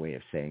better way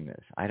of saying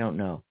this. I don't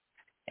know.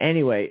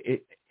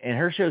 Anyway, and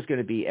her show is going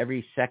to be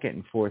every second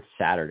and fourth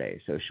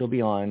Saturday. So she'll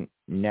be on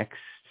next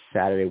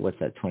Saturday. What's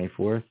that,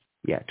 24th?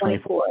 Yeah,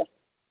 24th.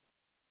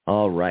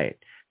 All right.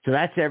 So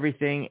that's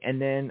everything.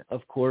 And then,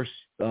 of course,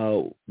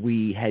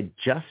 we had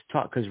just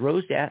talked, because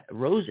Rose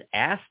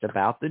asked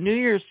about the New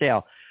Year's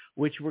sale,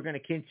 which we're going to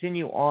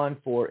continue on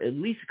for at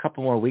least a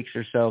couple more weeks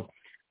or so.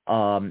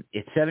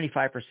 It's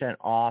 75%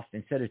 off.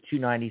 Instead of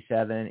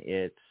 $297,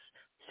 it's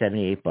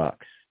 $78.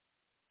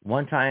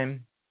 One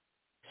time,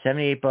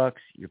 $78.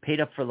 You're paid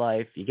up for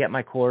life. You get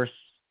my course.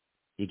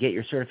 You get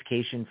your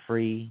certification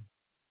free.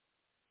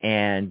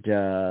 And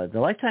the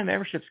lifetime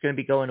membership is going to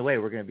be going away.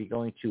 We're going to be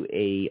going to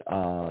a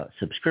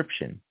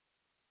subscription.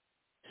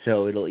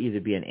 So it'll either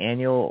be an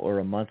annual or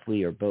a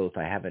monthly or both.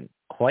 I haven't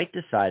quite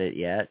decided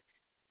yet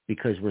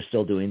because we're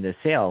still doing the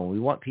sale. And we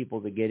want people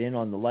to get in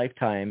on the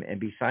lifetime and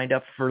be signed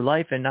up for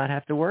life and not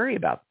have to worry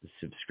about the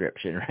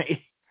subscription,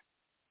 right?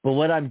 But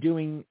what I'm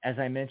doing, as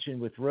I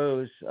mentioned with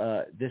Rose,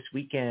 this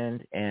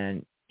weekend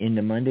and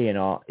into Monday and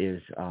all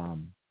is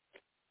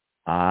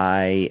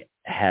I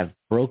have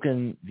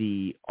broken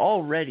the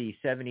already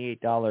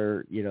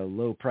 $78,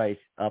 low price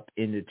up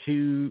into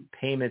 2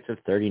 payments of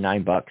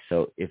 $39.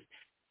 So if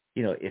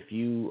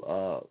you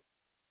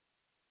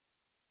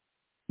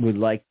would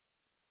like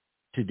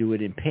to do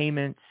it in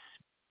payments,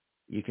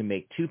 you can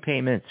make 2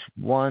 payments,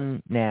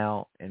 one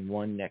now and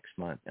one next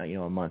month, a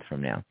month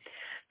from now.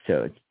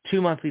 So it's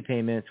 2 monthly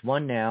payments,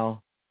 one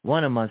now,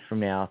 one a month from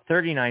now,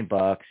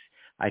 $39.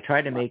 I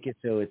try to make it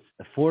so it's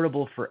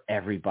affordable for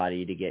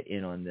everybody to get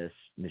in on this,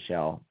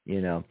 Michelle,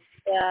 Yeah.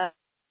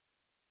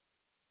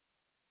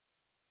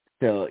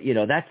 So,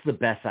 that's the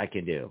best I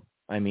can do.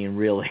 I mean,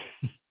 really.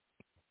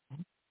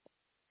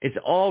 It's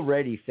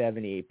already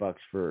 $78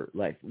 for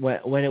life.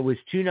 When it was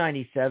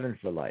 $297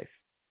 for life,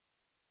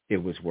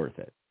 it was worth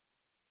it.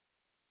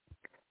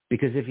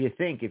 Because if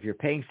you're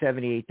paying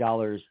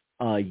 $78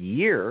 a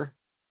year,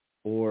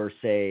 or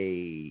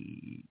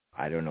say,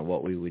 I don't know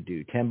what we would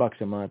do,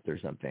 $10 a month or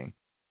something,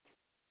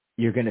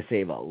 you're going to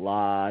save a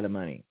lot of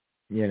money,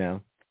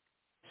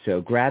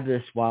 So grab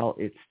this while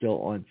it's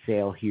still on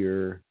sale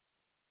here.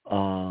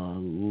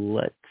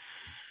 Let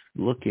me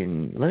look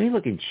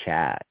in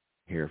chat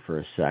here for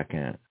a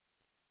second.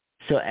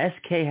 So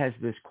SK has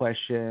this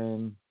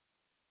question.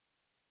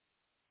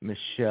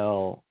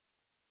 Michelle,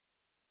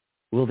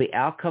 will the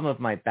outcome of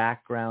my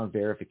background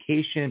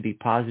verification be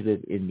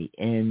positive in the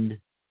end?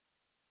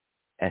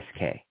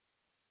 SK.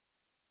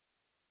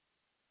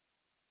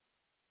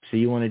 So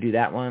you want to do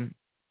that one?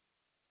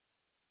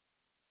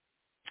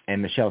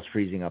 And Michelle's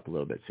freezing up a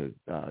little bit, so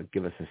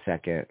give us a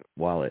second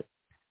while it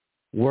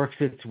works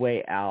its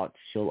way out.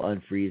 She'll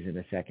unfreeze in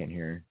a second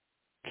here.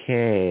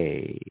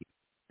 Okay.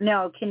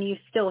 No, can you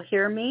still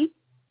hear me?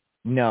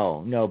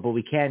 No, but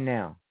we can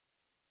now.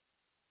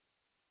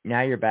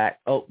 Now you're back.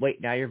 Oh,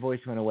 wait, now your voice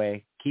went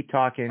away. Keep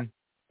talking.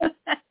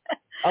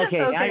 Okay,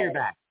 now you're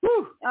back.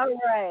 Whew. All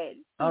right.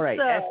 All right,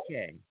 So,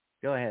 SK.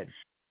 Go ahead.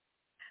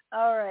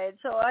 all right.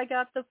 So I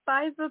got the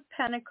 5 of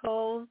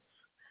Pentacles,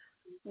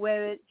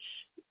 which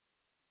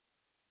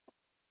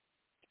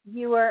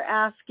you are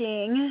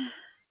asking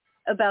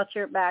about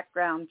your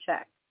background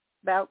check.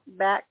 About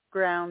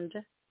background.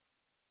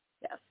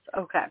 Yes.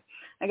 Okay.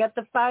 I got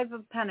the 5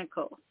 of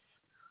Pentacles,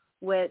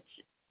 which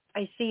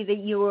I see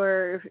that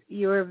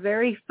you're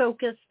very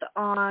focused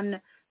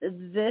on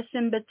this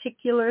in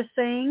particular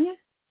thing.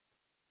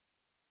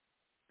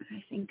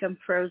 I think I'm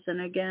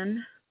frozen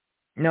again.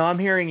 No, I'm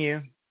hearing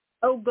you.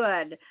 Oh,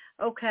 good.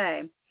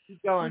 Okay.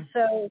 Keep going.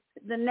 So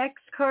the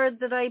next card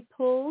that I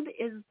pulled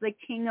is the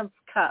King of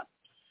Cups.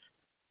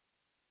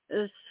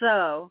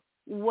 So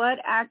what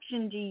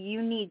action do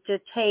you need to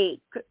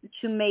take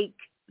to make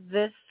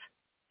this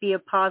be a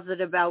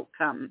positive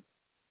outcome?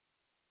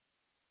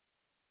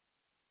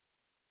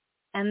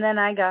 And then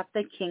I got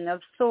the King of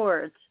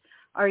Swords.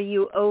 Are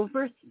you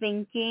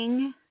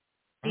overthinking?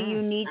 Do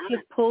you need to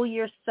pull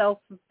yourself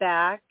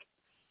back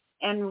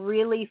and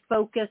really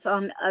focus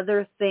on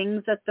other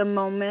things at the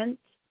moment?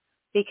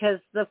 Because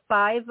the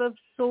 5 of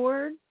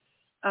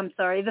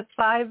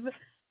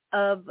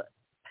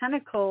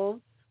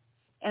Pentacles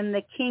and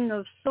the King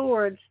of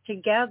Swords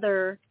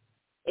together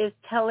is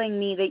telling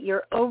me that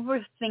you're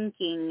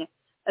overthinking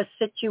a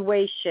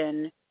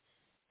situation,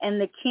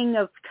 and the King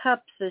of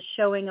Cups is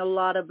showing a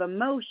lot of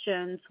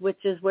emotions,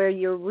 which is where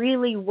you're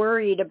really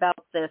worried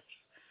about this.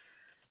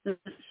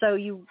 So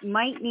you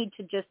might need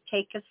to just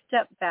take a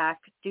step back,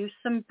 do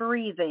some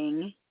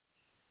breathing,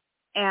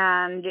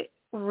 and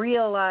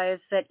realize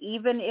that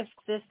even if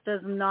this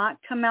does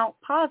not come out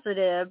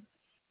positive,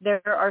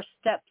 there are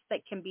steps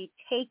that can be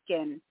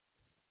taken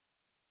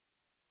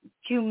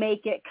to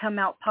make it come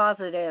out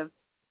positive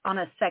on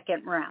a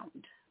second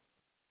round.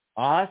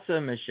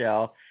 Awesome,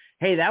 Michelle.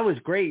 Hey, that was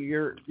great.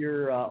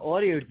 Your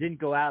audio didn't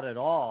go out at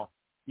all.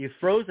 You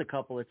froze a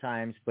couple of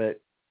times,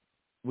 but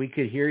we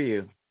could hear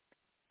you.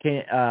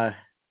 Are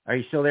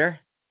you still there?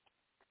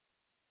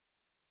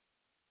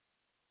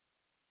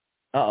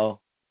 Uh-oh.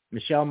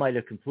 Michelle might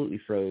have completely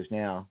froze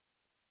now.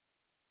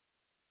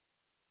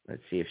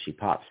 Let's see if she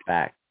pops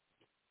back.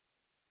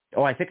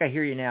 Oh, I think I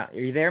hear you now. Are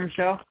you there,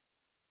 Michelle?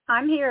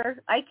 I'm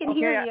here. I can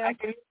hear you. I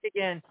can hear you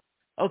again.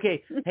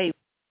 Okay. Hey,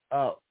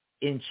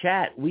 in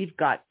chat, we've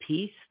got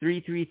Peace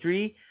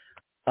 333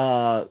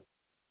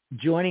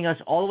 joining us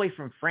all the way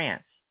from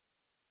France.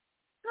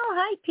 Oh,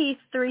 hi, Peace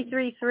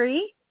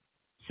 333.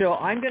 So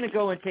I'm going to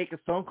go and take a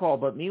phone call,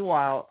 but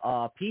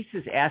meanwhile, Peace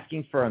is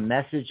asking for a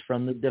message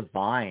from the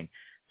divine.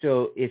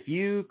 So if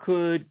you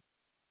could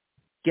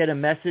get a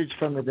message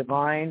from the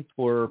divine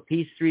for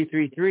Peace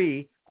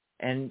 333,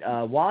 and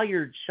while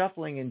you're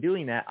shuffling and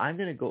doing that, I'm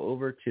going to go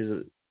over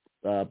to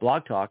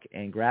Blog Talk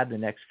and grab the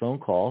next phone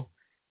call.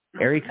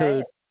 Area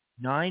code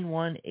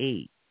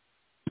 918.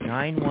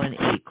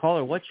 918.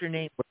 Caller, what's your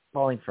name? Where are you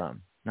calling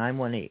from?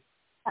 918.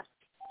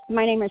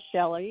 My name is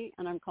Shelley,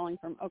 and I'm calling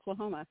from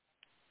Oklahoma.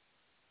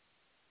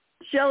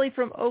 Shelley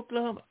from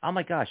Oklahoma. Oh,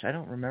 my gosh. I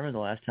don't remember the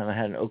last time I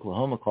had an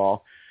Oklahoma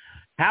call.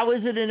 How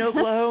is it in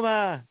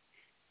Oklahoma?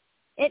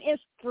 It is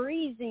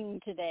freezing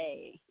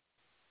today.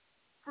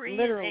 Freezing.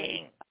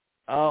 Literally.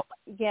 Oh.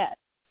 Yes.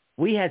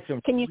 We had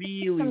some Can you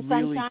really, send some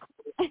really... sunshine?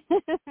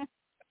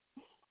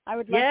 I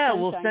would love Yeah,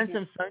 we'll send here.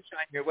 some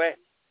sunshine your way.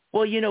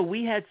 Well,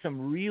 we had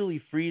some really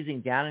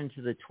freezing down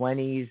into the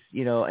 20s,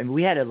 and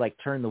we had to,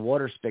 turn the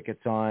water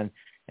spigots on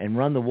and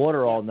run the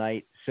water all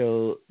night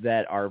so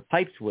that our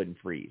pipes wouldn't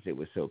freeze. It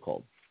was so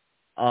cold.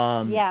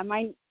 Yeah,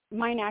 mine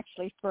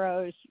actually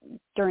froze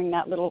during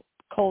that little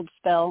cold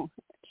spell.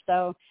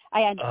 So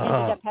I ended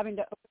up having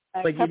to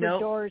open cupboard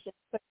doors and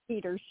put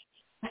heaters.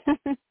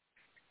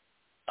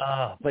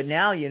 But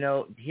now,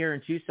 here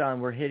in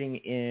Tucson, we're hitting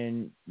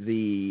in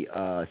the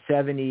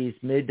 70s,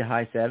 mid to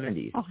high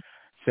 70s. Oh,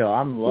 so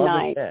I'm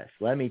loving this.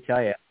 Let me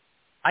tell you.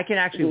 I can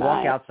actually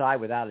walk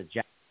outside without a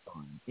jacket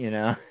on,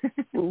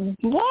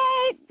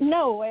 What?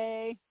 No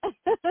way.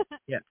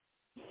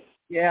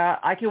 Yeah,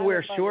 I can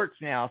wear shorts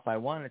now if I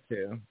wanted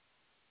to.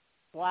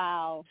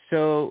 Wow.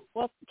 So,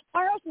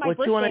 tomorrow's my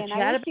birthday, you want to and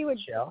chat I wish about, you would.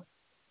 Michelle?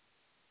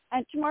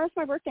 Tomorrow's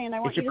my birthday, and I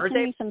want you to send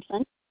me some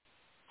sun.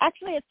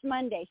 Actually, it's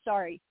Monday.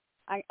 Sorry,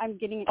 I'm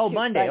getting it. Oh,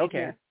 Monday.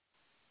 Okay.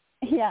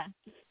 Here. Yeah,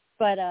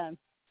 but I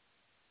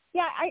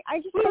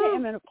just kind of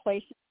am in a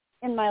place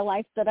in my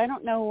life that I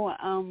don't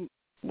know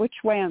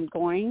which way I'm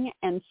going,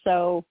 and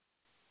so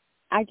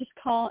I just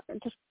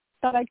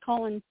thought I'd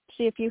call and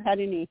see if you had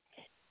any,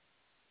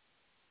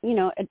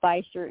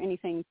 advice or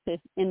anything to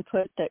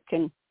input that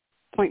can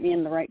point me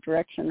in the right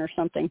direction or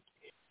something.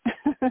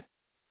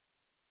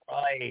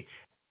 Right.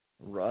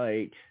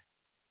 right.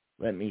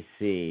 Let me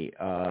see.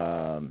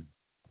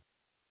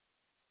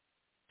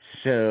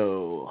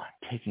 So,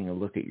 taking a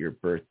look at your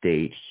birth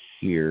date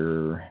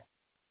here.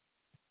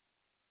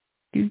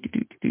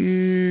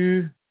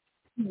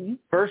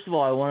 First of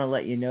all, I want to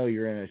let you know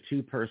you're in a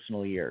 2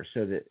 personal year.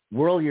 So the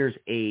world year is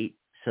 8,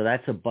 so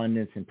that's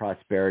abundance and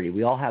prosperity.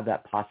 We all have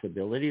that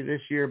possibility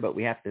this year, but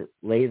we have to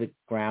lay the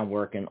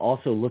groundwork and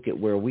also look at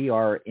where we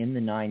are in the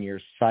 9-year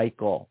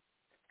cycle.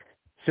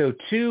 So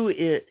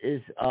 2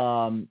 is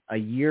a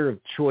year of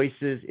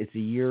choices. It's a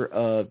year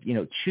of,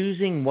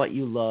 choosing what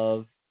you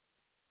love,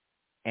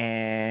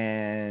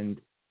 and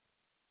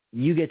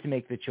you get to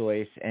make the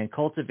choice and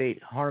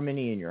cultivate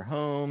harmony in your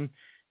home,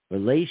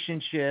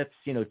 relationships.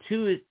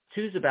 2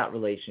 is about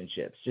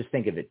relationships. Just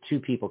think of it, 2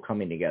 people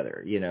coming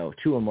together, 2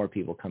 or more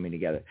people coming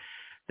together.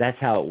 That's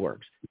how it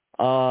works.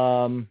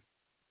 It's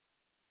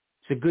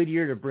a good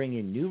year to bring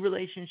in new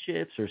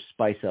relationships or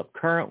spice up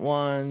current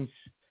ones.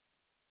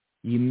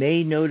 You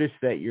may notice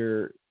that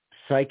your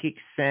psychic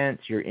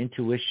sense, your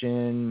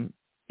intuition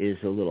is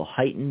a little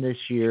heightened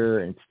this year,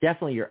 and it's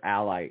definitely your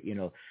ally.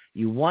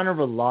 You want to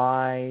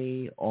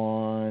rely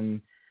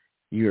on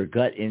your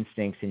gut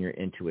instincts and your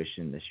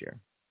intuition this year.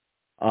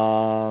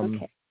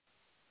 Okay.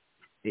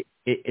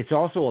 It's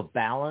also a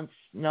balance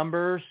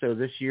number, so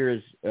this year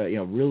is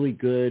really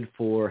good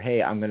for,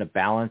 hey, I'm going to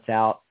balance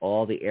out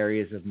all the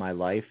areas of my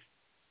life.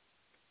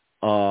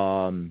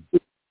 And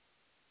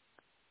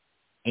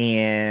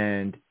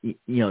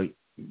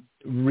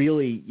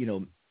really,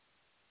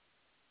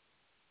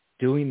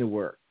 doing the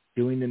work,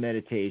 doing the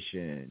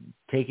meditation,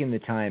 taking the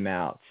time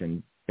outs,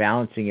 and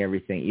balancing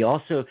everything. You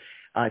also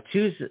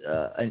choose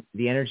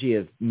the energy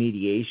of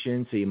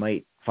mediation, so you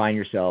might find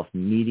yourself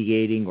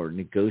mediating or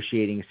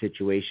negotiating a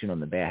situation on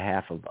the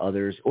behalf of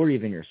others or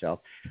even yourself,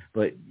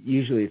 but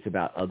usually it's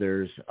about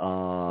others,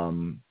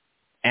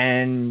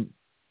 and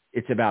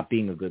it's about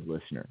being a good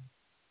listener.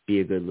 Be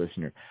a good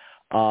listener.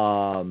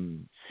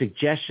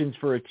 Suggestions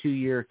for a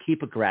 2-year: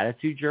 keep a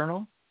gratitude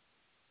journal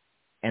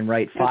and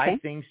write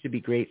 5 things to be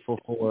grateful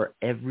for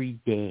every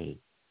day.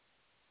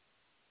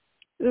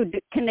 Ooh,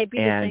 can they be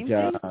the same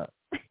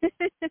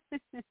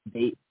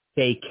thing?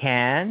 They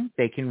can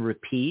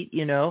repeat.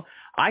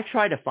 I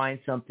try to find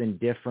something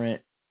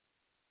different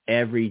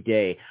every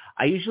day.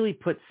 I usually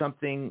put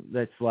something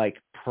that's like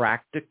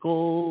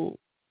practical,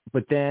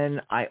 but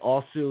then I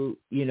also,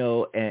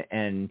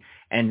 and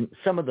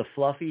some of the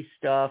fluffy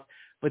stuff.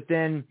 But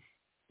then,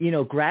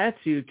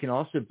 gratitude can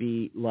also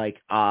be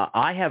like,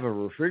 I have a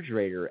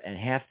refrigerator and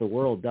half the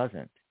world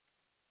doesn't.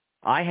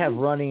 I have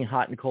running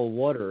hot and cold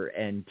water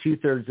and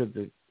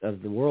 2/3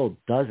 of the world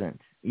doesn't.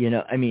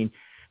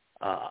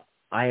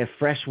 I have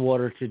fresh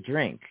water to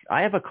drink.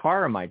 I have a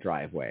car in my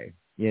driveway.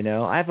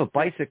 I have a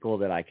bicycle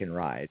that I can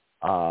ride.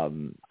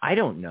 I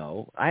don't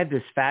know. I have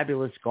this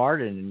fabulous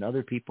garden, and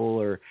other people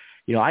are,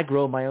 I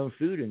grow my own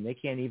food and they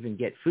can't even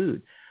get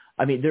food.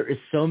 There is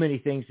so many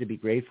things to be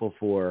grateful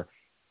for.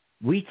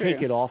 We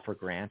take it all for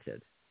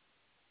granted.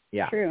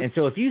 Yeah. True. And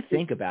so if you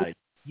think about it,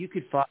 you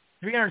could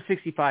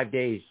 365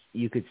 days,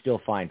 you could still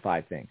find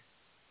 5 things.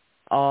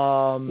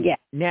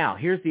 Now,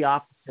 here's the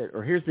opposite,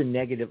 or here's the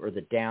negative or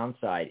the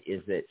downside,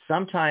 is that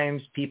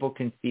sometimes people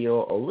can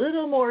feel a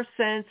little more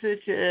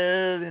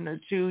sensitive in a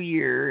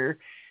 2-year.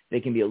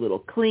 They can be a little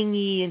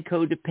clingy and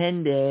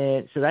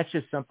codependent. So that's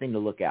just something to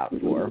look out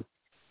for.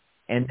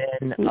 And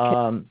then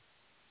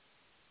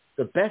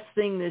the best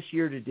thing this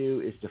year to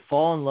do is to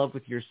fall in love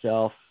with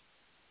yourself.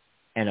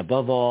 And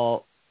above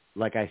all,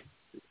 like I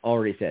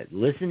already said,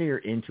 listen to your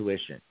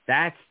intuition.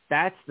 That's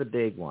the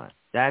big one.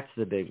 That's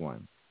the big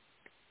one.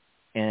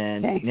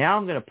 And now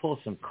I'm going to pull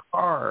some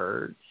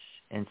cards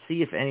and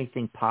see if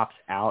anything pops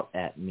out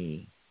at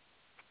me.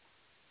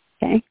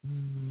 Okay.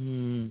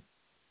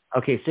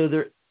 Okay, so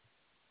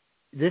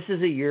this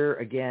is a year,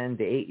 again,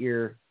 the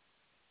 8-year,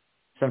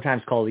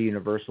 sometimes called the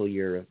universal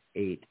year of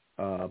 8,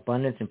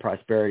 abundance and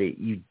prosperity.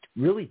 You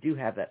really do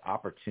have that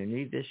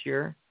opportunity this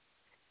year.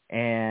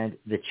 And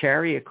the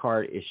Chariot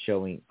card is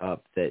showing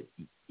up that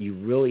you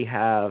really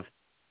have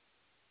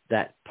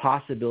that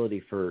possibility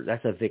for,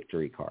 that's a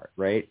victory card,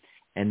 right?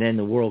 And then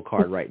the World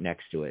card right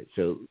next to it.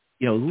 So,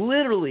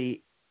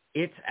 literally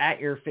it's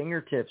at your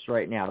fingertips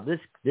right now.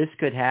 This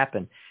could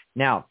happen.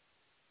 Now,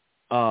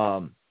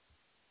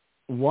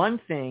 one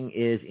thing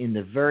is, in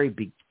the very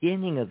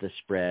beginning of the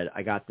spread,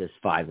 I got this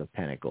 5 of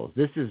Pentacles.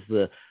 This is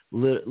the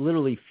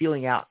literally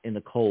feeling out in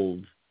the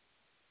cold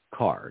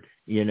card.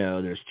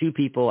 There's 2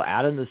 people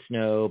out in the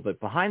snow,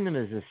 but behind them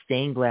is a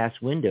stained glass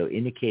window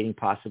indicating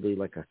possibly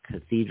like a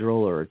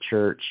cathedral or a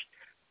church.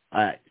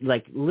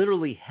 Like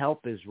literally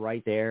help is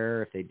right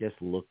there if they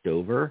just looked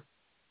over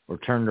or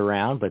turned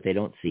around, but they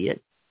don't see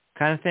it,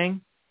 kind of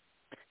thing.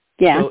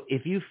 Yeah. So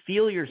if you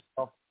feel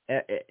yourself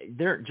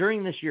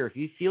during this year, if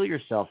you feel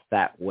yourself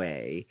that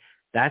way,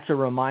 that's a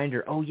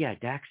reminder. Oh yeah,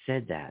 Dax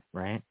said that,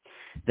 right?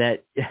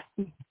 That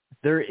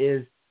there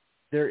is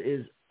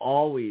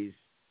always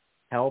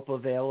help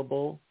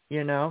available,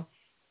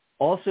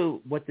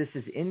 also what this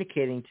is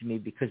indicating to me,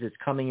 because it's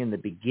coming in the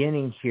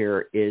beginning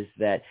here, is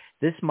that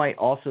this might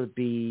also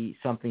be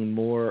something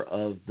more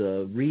of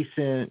the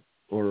recent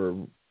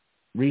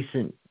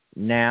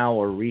now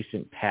or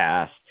recent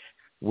past,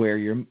 where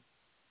you're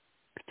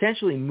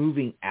potentially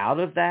moving out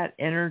of that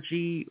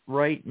energy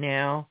right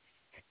now.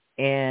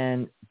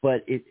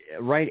 But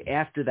right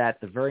after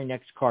that, the very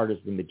next card is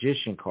the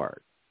Magician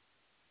card.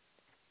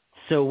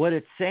 So what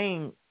it's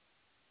saying,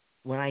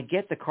 when I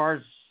get the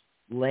cards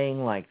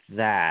laying like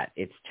that,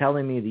 it's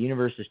telling me the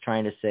universe is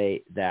trying to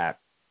say that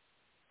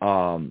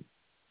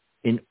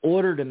in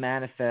order to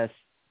manifest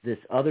this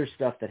other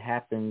stuff that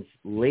happens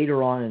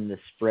later on in the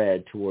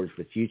spread towards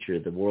the future,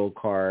 the World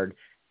card,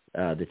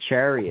 the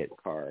Chariot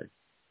card,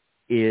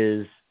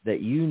 is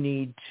that you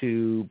need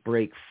to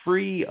break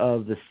free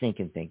of the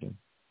stinking thinking.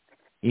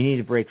 You need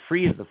to break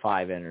free of the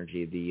 5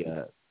 energy,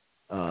 the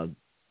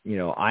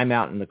I'm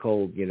out in the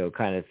cold,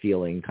 kind of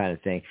feeling kind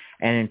of thing,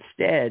 and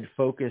instead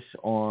focus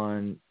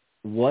on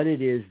what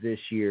it is this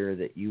year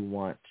that you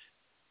want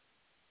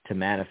to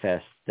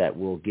manifest that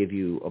will give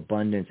you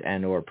abundance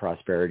and or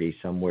prosperity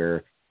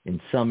somewhere in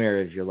some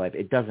area of your life.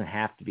 It doesn't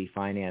have to be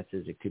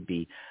finances. It could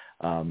be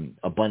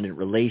abundant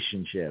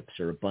relationships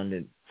or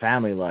abundant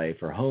family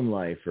life or home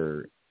life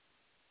or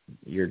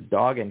your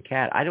dog and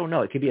cat. I don't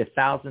know. It could be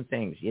 1,000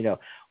 things.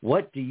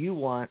 What do you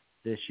want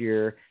this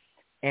year?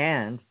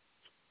 And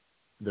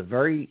the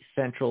very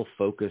central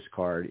focus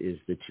card is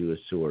the Two of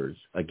Swords.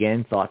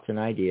 Again, thoughts and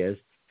ideas.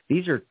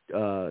 These are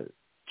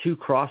 2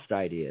 crossed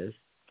ideas.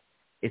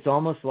 It's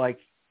almost like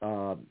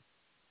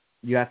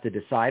you have to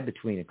decide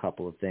between a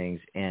couple of things.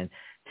 And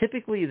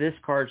typically this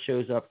card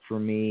shows up for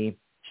me.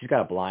 She's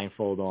got a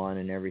blindfold on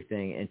and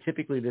everything. And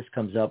typically this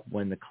comes up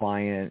when the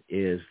client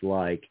is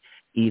like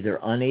either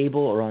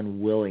unable or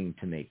unwilling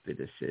to make the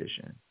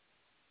decision.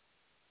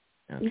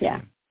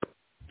 Okay.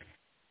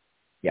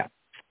 Yeah.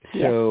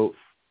 So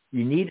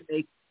you need to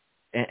make,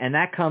 and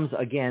that comes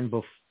again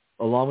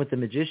along with the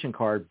Magician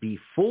card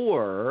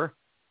before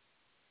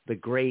the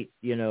great,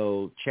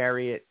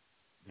 Chariot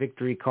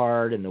victory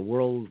card and the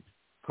World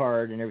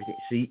card and everything.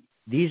 So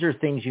these are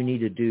things you need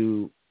to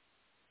do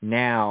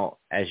now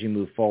as you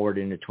move forward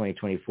into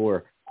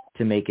 2024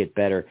 to make it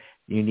better.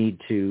 You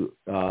need to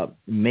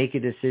make a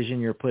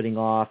decision you're putting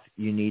off.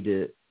 You need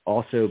to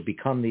also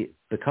become the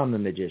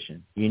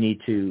Magician. You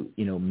need to,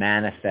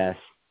 manifest,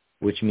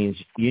 which means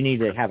you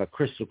need to have a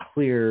crystal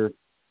clear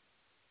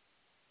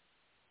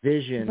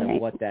vision of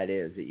what that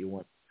is that you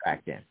want to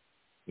attract in.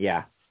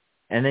 Yeah.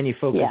 And then you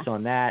focus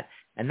on that.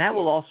 And that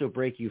will also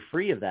break you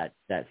free of that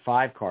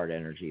 5 card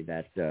energy,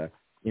 that,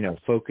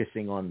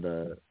 focusing on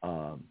the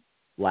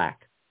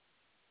lack.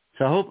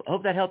 So I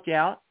hope that helped you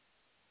out.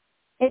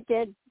 It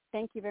did.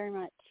 Thank you very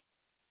much.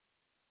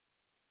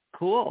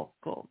 Cool.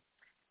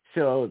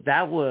 So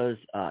that was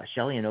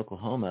Shelly in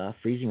Oklahoma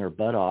freezing her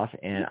butt off.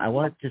 And I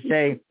wanted to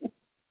say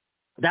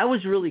that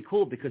was really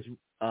cool because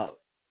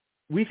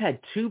we've had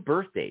 2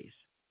 birthdays.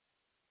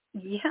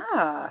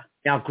 Yeah.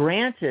 Now,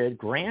 granted,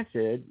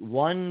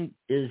 one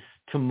is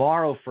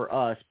tomorrow for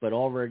us, but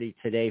already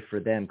today for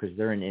them because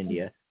they're in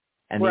India.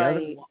 And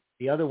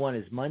the other one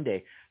is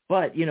Monday.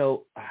 But,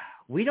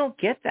 we don't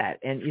get that.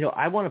 And,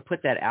 I want to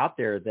put that out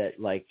there that,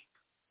 like,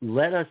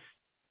 let us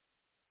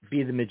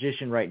be the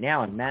magician right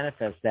now and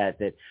manifest that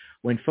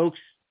when folks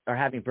are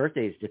having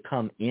birthdays to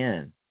come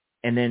in,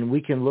 and then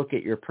we can look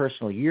at your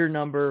personal year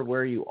number,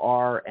 where you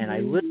are. And I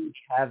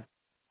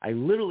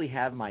literally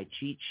have my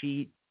cheat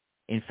sheet.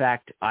 In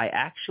fact, I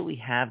actually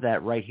have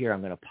that right here.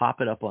 I'm going to pop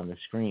it up on the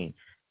screen.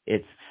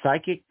 It's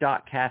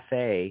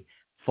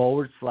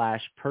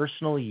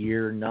psychic.cafe/personal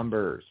year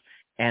numbers.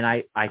 And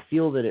I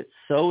feel that it's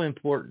so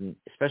important,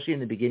 especially in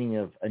the beginning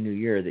of a new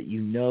year, that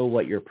you know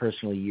what your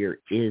personal year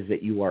is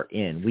that you are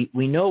in.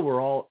 We know we're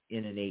all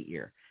in an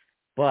 8-year,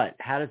 but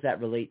how does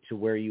that relate to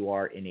where you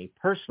are in a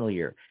personal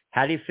year?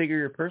 How do you figure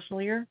your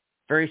personal year?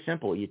 Very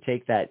simple. You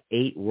take that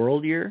 8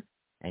 world year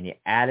and you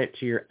add it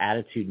to your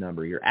attitude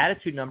number. Your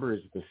attitude number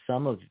is the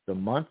sum of the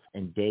month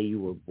and day you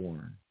were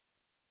born.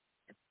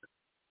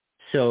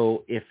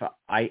 So if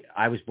I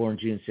was born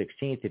June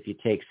 16th, if you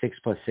take 6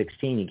 plus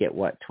 16, you get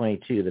what?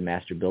 22, the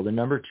master builder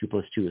number. 2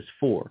 plus 2 is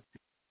 4.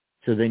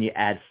 So then you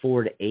add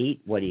 4 to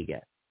 8. What do you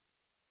get?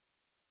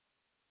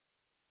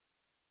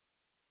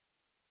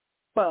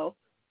 12.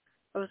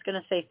 I was going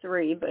to say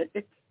 3, but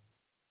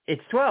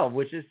it's 12,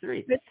 which is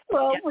 3. It's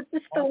 12, which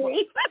is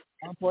 3.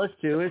 1 plus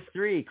 2 is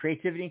 3.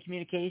 Creativity and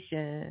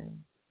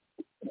communication.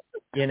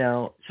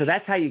 So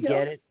that's how you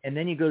get it. And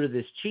then you go to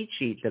this cheat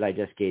sheet that I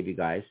just gave you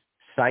guys.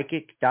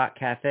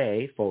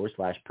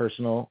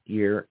 Psychic.cafe/personal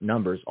year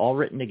numbers, all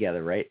written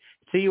together, right?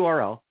 It's a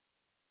URL,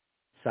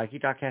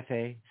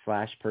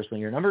 psychic.cafe/personal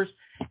year numbers,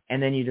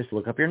 and then you just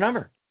look up your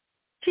number.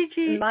 Cheat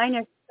sheet. Mine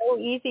is so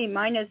easy.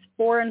 Mine is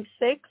 4 and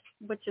 6,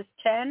 which is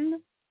 10,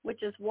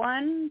 which is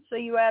 1. So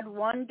you add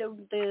 1 to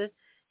the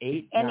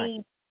 8,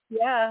 any,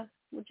 9.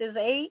 Which is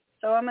 8.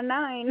 So I'm a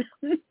 9.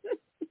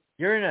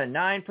 You're in a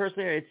 9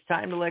 personal year. It's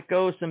time to let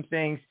go of some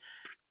things.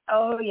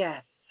 Oh,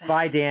 yes.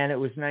 Bye, Dan. It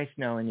was nice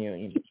knowing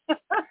you.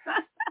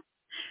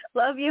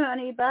 Love you,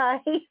 honey. Bye.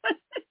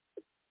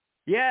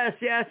 Yes,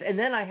 yes. And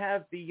then I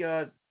have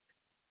the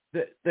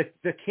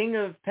King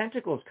of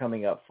Pentacles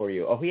coming up for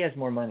you. Oh, he has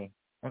more money.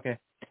 Okay.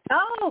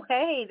 Oh,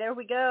 hey, there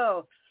we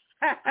go.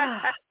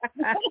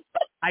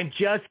 I'm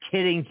just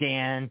kidding,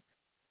 Dan.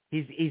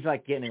 He's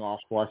like getting all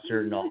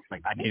flustered and all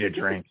like, I need a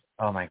drink.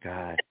 Oh my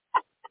God.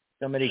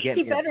 Somebody get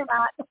He me. better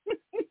not.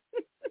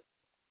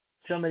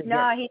 Somebody.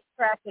 No, he's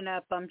cracking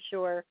up, I'm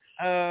sure.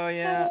 Oh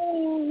yeah.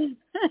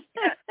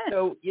 Yeah.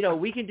 So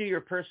we can do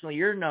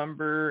your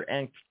number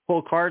and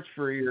pull cards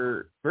for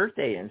your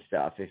birthday and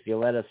stuff if you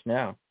let us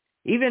know.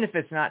 Even if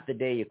it's not the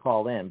day you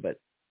call in, but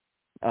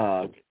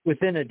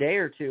within a day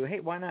or two. Hey,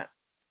 why not?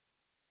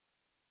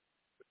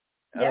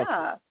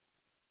 Yeah.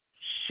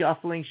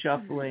 Shuffling.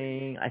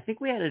 I think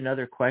we had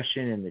another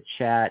question in the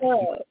chat.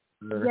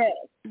 Yes.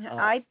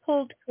 I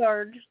pulled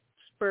cards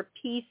for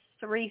Peace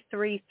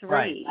 333.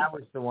 Right, that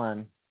was the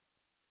one.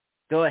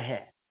 Go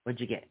ahead.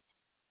 What'd you get?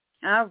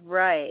 All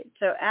right.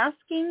 So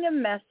asking a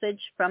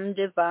message from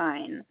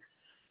Divine.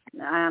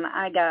 And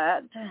I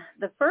got,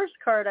 the first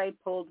card I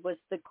pulled was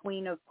the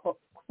Queen of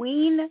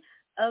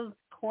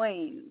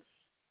Coins.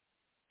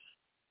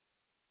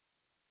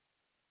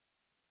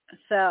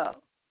 So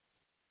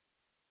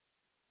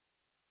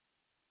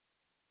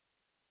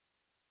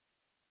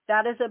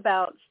that is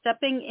about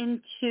stepping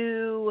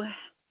into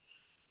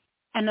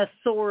an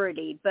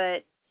authority,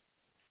 but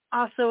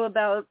also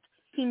about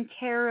taking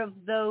care of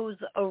those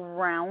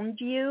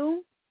around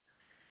you.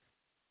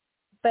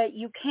 But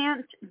you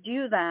can't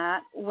do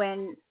that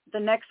when the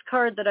next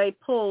card that I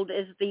pulled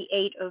is the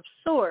Eight of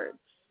Swords.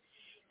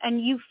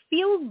 And you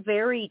feel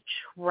very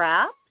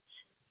trapped.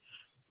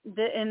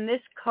 In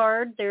this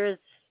card, there's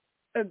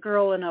a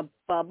girl in a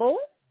bubble.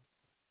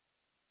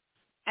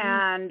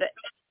 And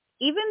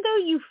even though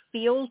you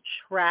feel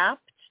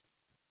trapped,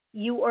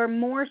 you are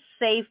more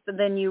safe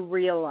than you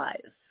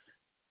realize.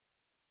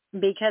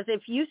 Because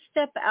if you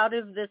step out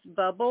of this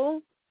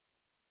bubble,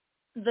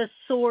 the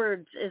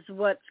swords is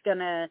what's going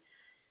to,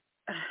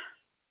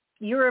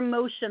 you're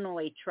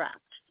emotionally trapped.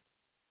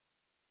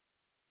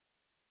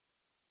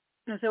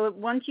 And so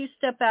once you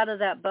step out of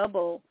that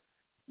bubble,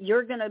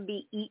 you're going to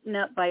be eaten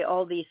up by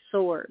all these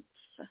swords.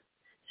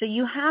 So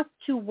you have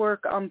to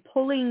work on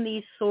pulling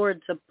these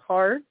swords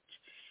apart,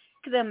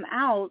 take them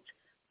out,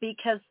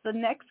 because the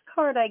next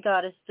card I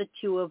got is the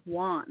Two of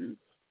Wands,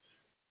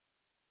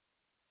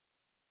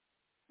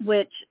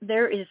 which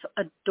there is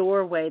a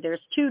doorway. There's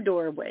two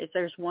doorways.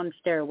 There's one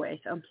stairway.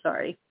 I'm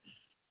sorry.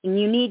 And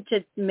you need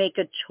to make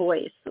a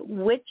choice.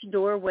 Which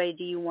doorway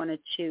do you want to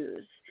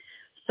choose?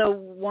 So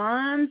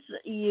once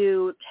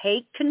you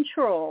take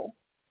control,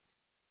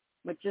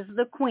 which is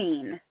the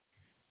Queen,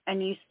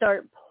 and you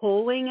start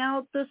pulling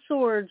out the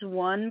swords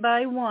one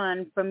by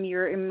one from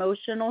your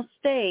emotional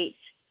state,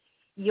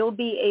 you'll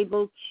be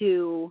able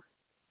to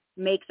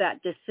make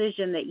that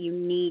decision that you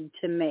need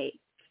to make.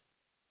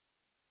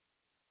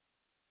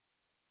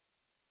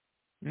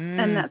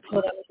 And that's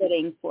what I'm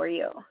getting for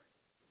you.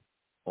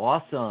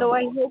 Awesome. So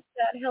I hope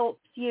that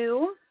helps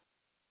you.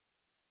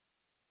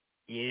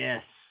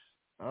 Yes.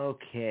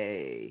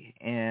 Okay.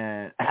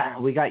 And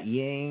we got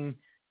Yang,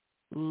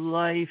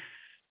 life,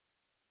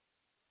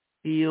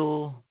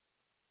 feel.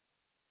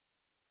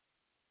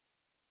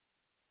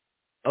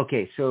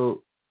 Okay,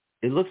 so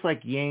it looks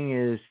like Yang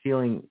is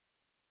feeling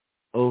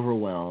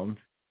overwhelmed.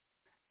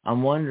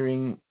 I'm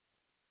wondering,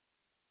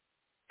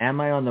 am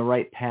I on the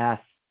right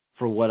path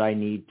for what I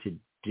need to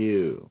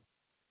do?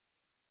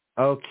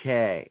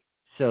 Okay,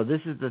 so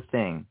this is the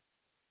thing.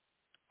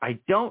 I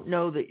don't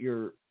know that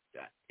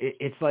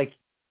it's like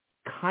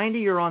kind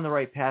of you're on the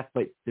right path,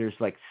 but there's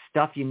like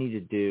stuff you need to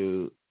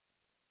do.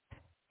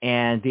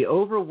 And the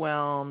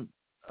overwhelm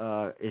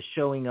is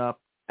showing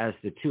up as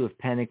the Two of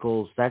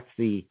Pentacles. That's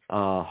the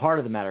Heart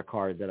of the Matter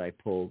card that I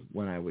pulled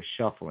when I was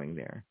shuffling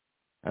there.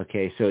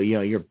 Okay, so,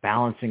 you're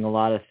balancing a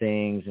lot of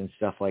things and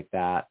stuff like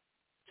that.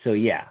 So,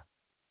 yeah,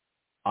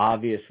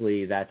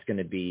 obviously that's going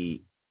to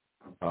be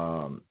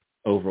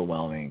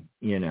overwhelming,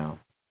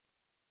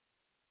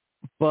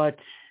 But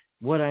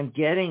what I'm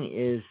getting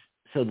is,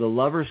 so the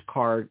Lover's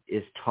card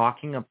is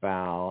talking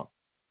about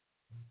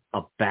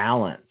a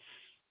balance.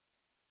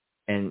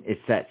 And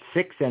it's that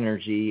 6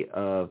 energy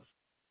of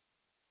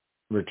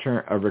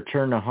a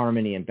return to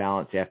harmony and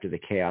balance after the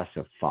chaos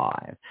of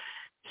 5.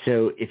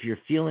 So if you're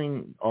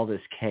feeling all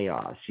this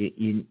chaos,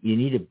 you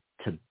need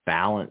to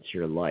balance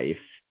your life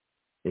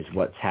is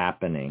what's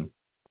happening.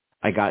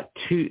 I got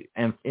 2,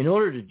 and in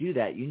order to do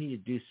that, you need to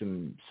do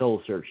some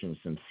soul searching,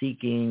 some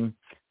seeking,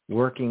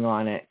 working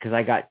on it, because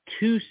I got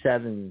 2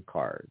 7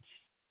 cards.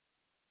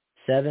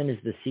 7 is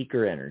the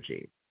seeker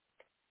energy.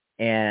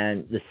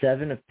 And the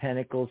 7 of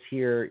Pentacles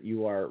here,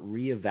 you are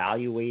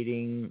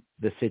reevaluating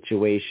the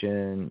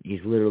situation.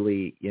 He's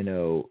literally,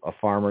 a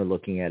farmer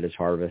looking at his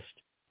harvest.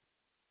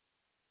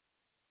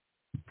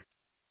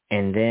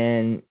 And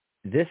then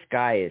this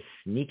guy is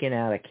sneaking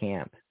out of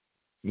camp.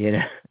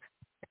 You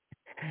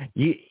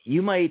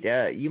might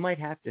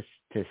have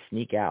to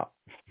sneak out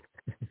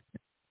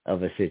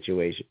of a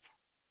situation.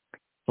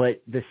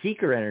 But the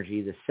seeker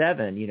energy, the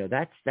 7,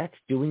 that's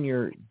doing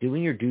your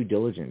due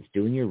diligence,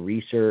 doing your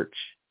research,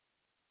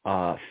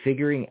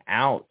 figuring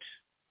out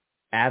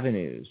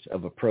avenues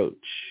of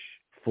approach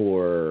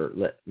for,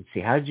 let's see,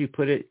 how did you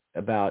put it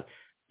about,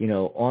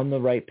 on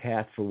the right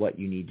path for what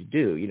you need to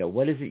do?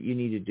 What is it you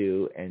need to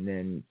do? And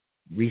then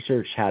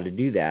research how to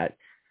do that.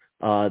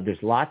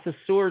 There's lots of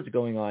swords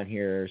going on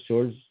here.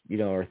 Swords,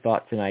 are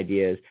thoughts and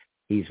ideas.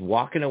 He's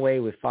walking away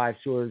with 5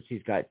 swords.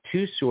 He's got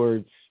 2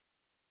 swords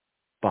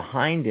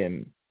behind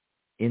him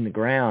in the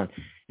ground,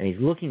 and he's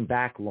looking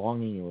back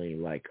longingly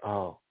like,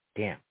 oh,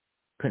 damn,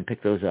 couldn't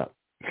pick those up.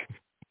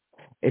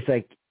 It's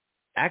like,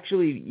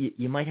 actually,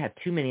 you might have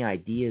too many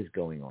ideas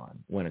going on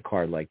when a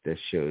card like this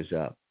shows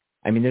up.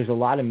 I mean, there's a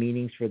lot of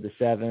meanings for the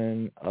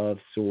 7 of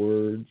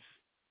Swords,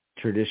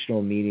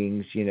 traditional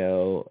meanings,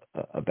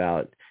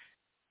 about,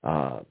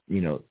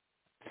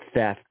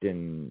 theft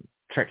and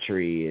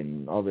treachery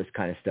and all this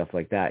kind of stuff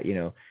like that,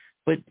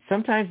 But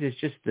sometimes it's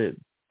just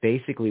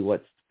basically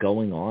what's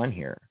going on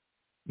here,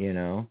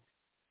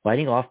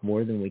 biting off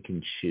more than we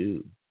can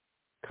chew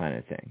kind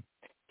of thing.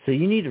 So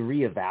you need to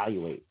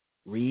reevaluate.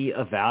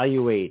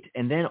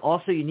 And then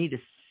also you need to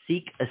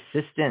seek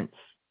assistance.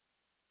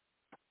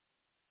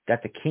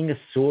 Got the King of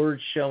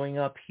Swords showing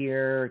up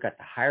here. Got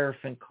the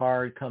Hierophant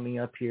card coming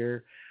up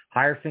here.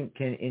 Hierophant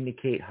can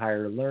indicate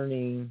higher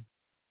learning.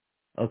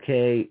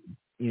 Okay,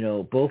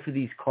 both of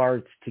these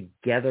cards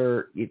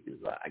together,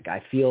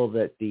 I feel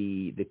that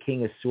the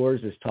King of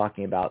Swords is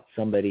talking about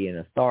somebody in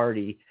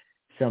authority,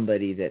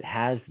 somebody that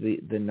has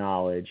the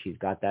knowledge. He's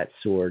got that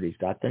sword. He's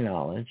got the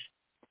knowledge.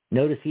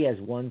 Notice he has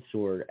 1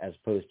 sword as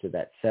opposed to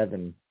that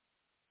 7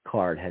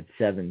 card had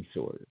 7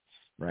 swords,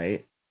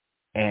 right?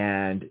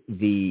 And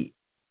the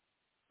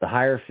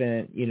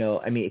Hierophant,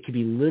 it could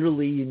be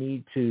literally you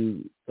need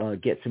to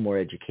get some more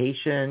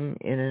education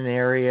in an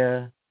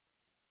area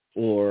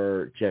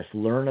or just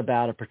learn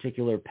about a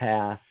particular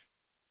path,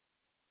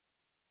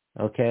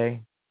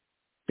 okay?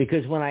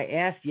 Because when I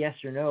asked yes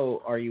or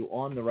no, are you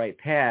on the right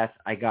path,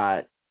 I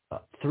got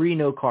 3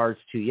 no cards,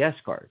 2 yes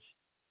cards.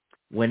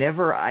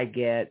 Whenever I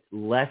get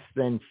less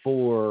than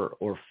 4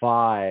 or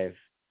 5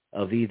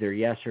 of either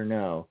yes or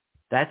no,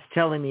 that's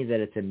telling me that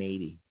it's a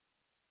maybe.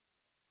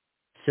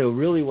 So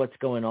really what's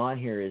going on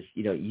here is,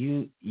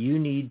 you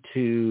need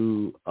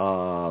to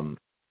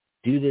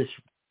do this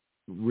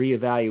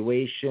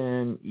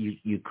reevaluation.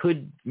 You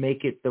could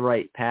make it the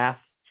right path.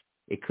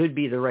 It could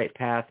be the right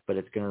path, but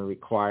it's going to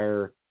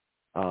require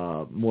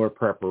more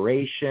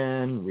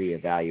preparation,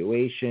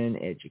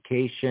 reevaluation,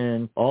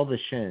 education, all the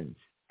shins.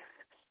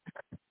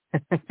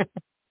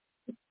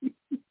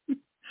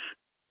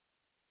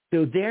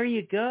 So there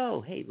you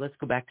go. Hey, let's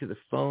go back to the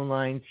phone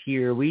lines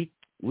here. We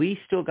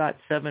still got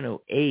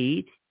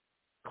 708.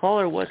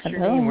 Caller, what's your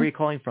name? Where are you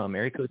calling from?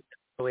 Area code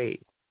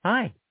 708.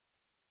 Hi.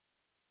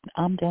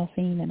 I'm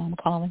Delphine, and I'm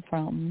calling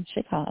from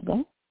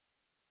Chicago.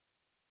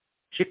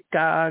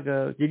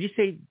 Chicago. Did you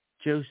say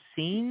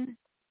Josine?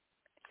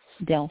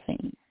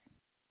 Delphine.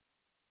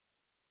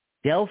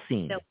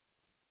 Delphine.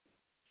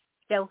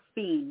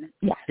 Delphine.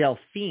 Yeah.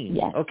 Delphine.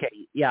 Yes.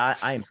 Okay. Yeah,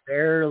 I'm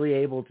barely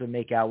able to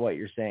make out what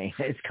you're saying.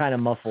 It's kind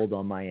of muffled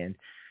on my end.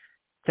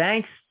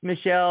 Thanks,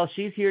 Michelle.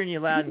 She's hearing you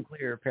loud and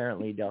clear,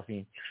 apparently,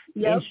 Delphine.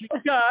 Yep. In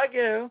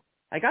Chicago.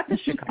 I got the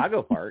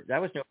Chicago part.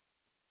 That was no...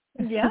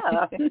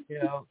 Yeah.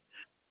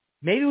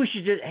 Maybe we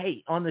should just,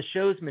 on the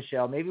shows,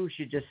 Michelle, maybe we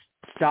should just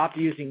stop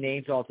using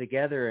names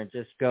altogether and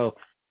just go,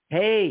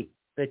 hey,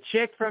 the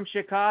chick from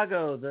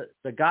Chicago,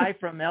 the guy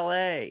from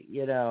L.A.,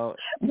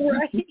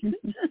 Right.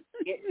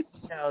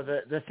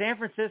 The San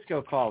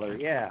Francisco caller,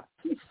 yeah.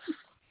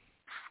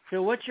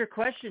 So what's your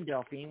question,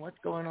 Delphine? What's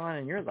going on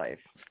in your life?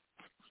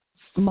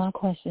 My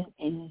question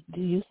is,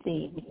 do you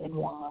see me and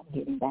Juan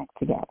getting back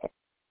together?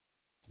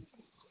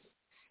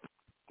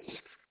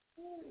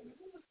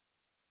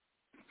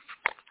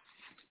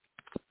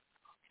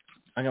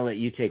 I'm going to let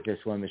you take this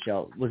one,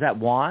 Michelle. Was that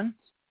Juan?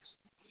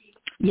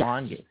 Yes.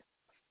 Juan.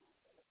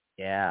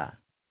 Yeah.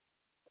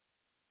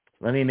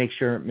 Let me make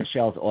sure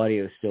Michelle's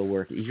audio is still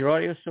working. Is your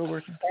audio still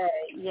working?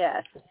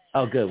 Yes.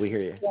 Oh, good. We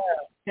hear you.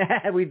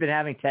 Yeah. We've been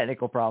having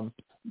technical problems.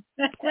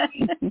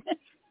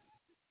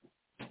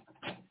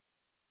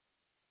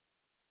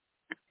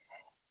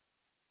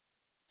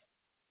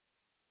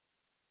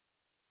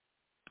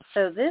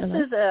 So this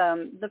is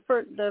the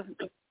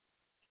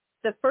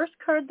first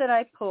card that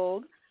I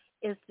pulled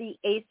is the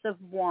Ace of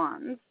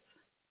Wands.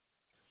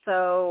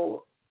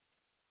 So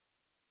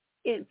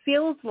it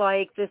feels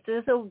like this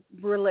is a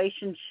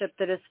relationship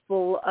that is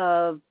full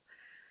of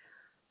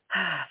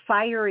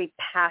fiery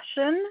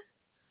passion.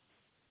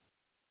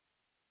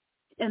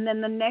 And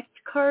then the next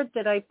card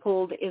that I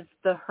pulled is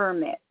the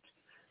Hermit.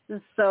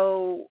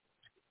 So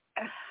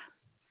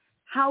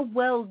how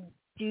well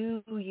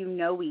do you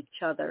know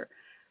each other?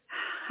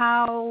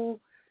 How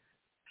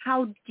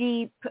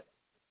deep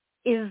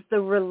is the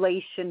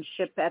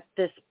relationship at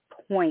this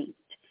point?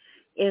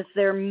 Is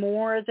there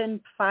more than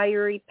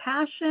fiery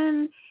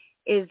passion?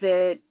 Is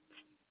it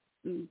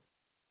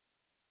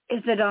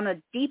on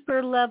a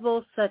deeper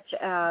level, such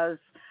as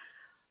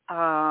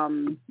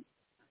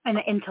an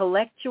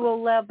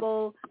intellectual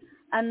level.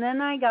 And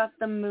then I got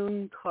the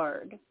Moon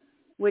card,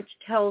 which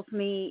tells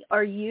me,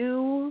 are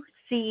you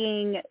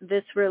seeing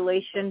this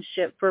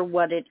relationship for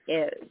what it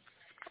is?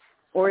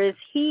 Or is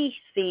he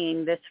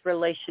seeing this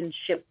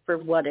relationship for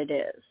what it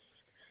is?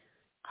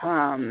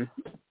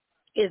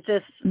 Is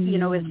this,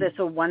 is this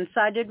a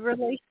one-sided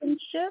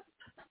relationship?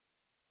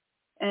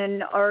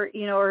 And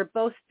are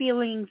both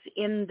feelings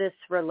in this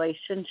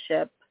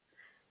relationship?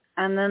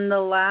 And then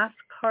the last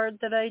card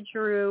that I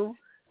drew,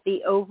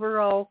 the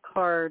overall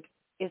card,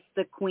 is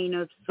the Queen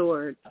of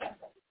Swords.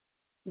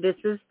 This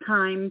is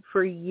time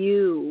for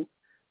you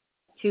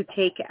to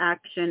take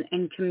action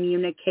and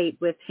communicate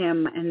with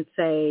him and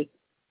say,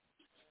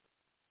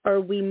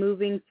 are we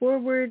moving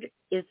forward?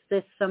 Is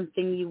this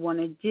something you want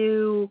to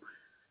do?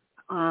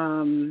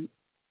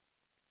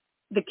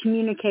 The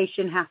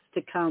communication has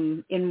to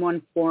come in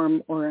one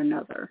form or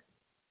another.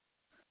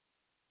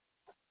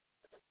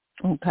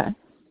 Okay.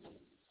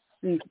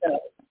 And so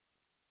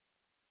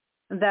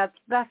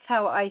that's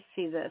how I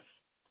see this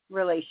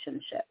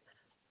relationship.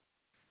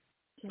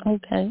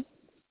 Okay.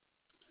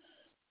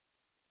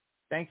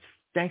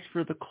 Thanks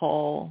for the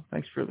call.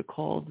 Thank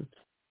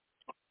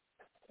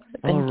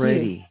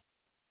Alrighty. you.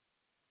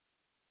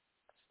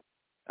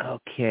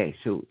 Okay,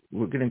 so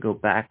we're going to go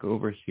back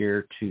over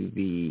here to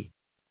the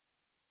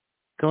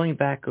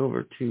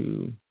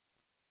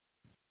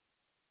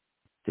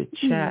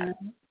chat,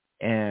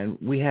 and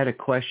we had a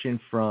question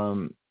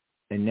from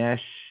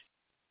Inesh.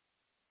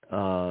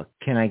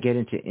 Can I get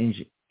into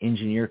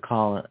engineering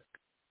college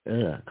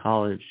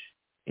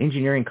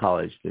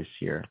this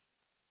year?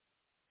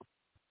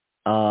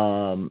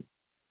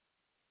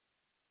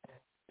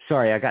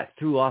 Sorry, I got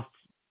threw off.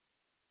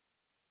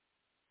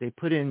 They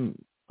put in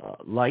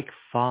like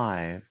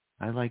 5.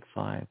 I like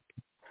 5.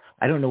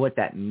 I don't know what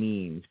that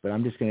means, but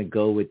I'm just going to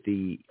go with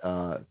the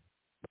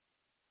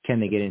can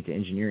they get into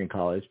engineering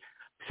college?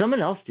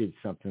 Someone else did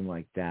something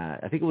like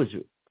that. I think it was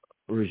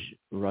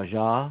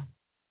Raja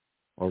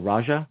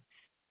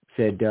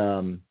said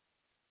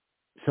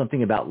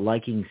something about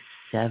liking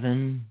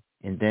 7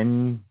 and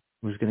then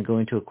was going to go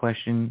into a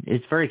question.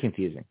 It's very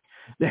confusing.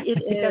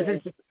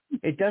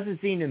 It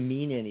doesn't seem to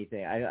mean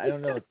anything. I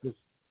don't know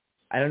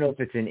if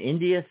it's an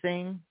India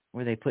thing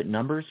where they put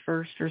numbers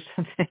first or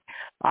something.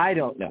 I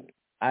don't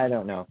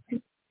know.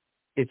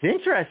 It's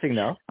interesting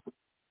though.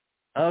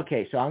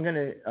 Okay, so I'm going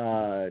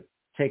to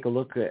take a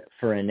look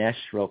for Inesh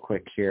real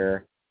quick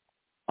here.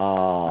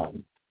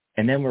 And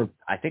then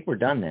I think we're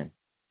done then.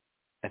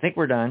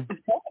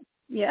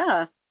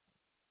 Yeah.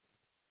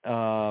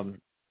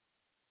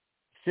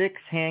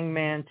 6,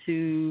 Hangman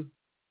 2,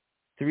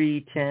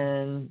 3,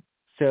 10.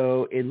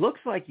 So it looks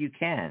like you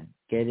can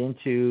get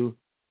into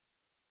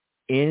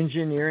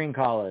engineering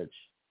college.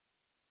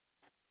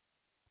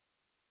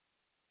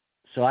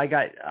 So I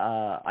got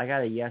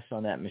a yes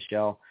on that,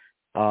 Michelle.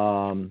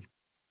 The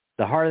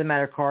Heart of the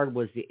Matter card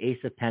was the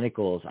Ace of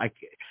Pentacles.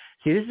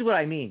 See, this is what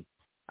I mean.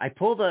 I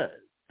pull the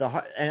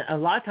heart, and a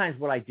lot of times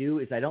what I do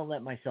is I don't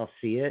let myself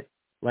see it.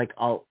 Like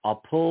I'll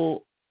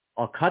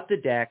cut the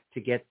deck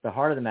to get the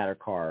Heart of the Matter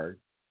card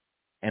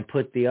and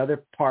put the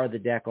other part of the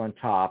deck on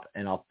top,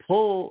 and I'll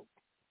pull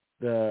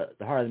the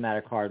Heart of the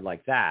Matter card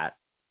like that,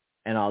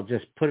 and I'll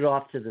just put it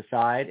off to the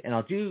side, and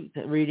I'll do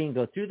the reading,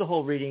 go through the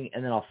whole reading,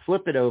 and then I'll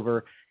flip it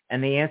over,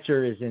 and the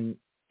answer is in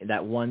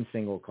that one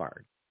single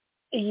card.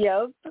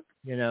 Yep.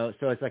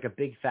 So it's like a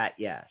big fat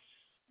yes.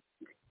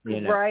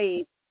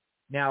 Right.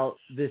 Now,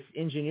 this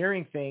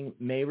engineering thing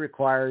may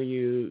require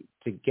you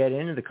to get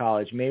into the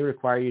college, may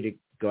require you to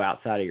go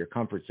outside of your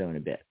comfort zone a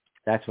bit.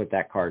 That's what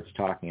that card's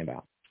talking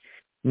about.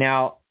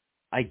 Now,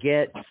 I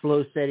get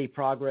slow, steady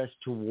progress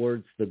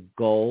towards the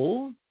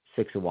goal,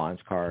 6 of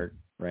Wands card,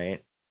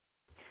 right?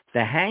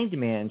 The Hanged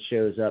Man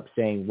shows up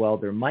saying, well,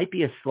 there might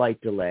be a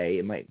slight delay.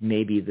 It might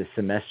maybe the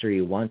semester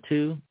you want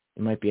to.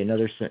 It might be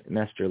another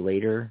semester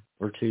later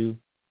or two,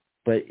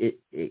 but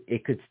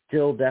it could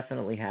still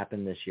definitely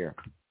happen this year.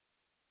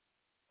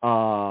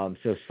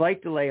 So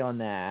slight delay on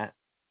that.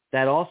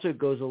 That also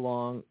goes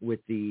along with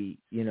the,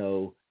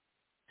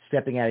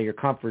 stepping out of your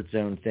comfort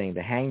zone thing.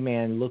 The Hanged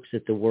Man looks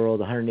at the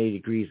world 180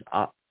 degrees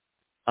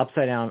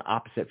upside down,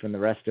 opposite from the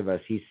rest of us.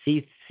 He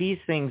sees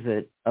things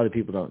that other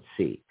people don't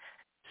see.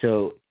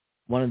 So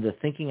one of the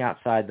thinking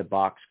outside the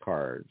box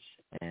cards,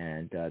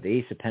 and the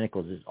Ace of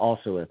Pentacles is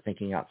also a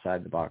thinking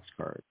outside the box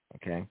card.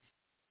 Okay,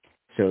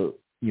 so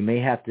you may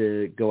have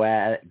to go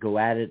at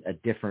it a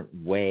different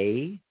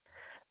way.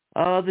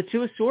 The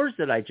 2 of Swords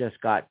that I just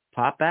got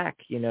pop back.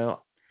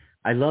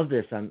 I love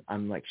this.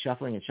 I'm like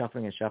shuffling and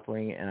shuffling and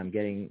shuffling, and I'm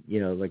getting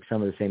like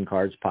some of the same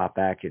cards pop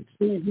back. It's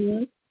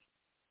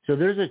so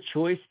there's a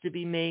choice to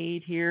be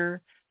made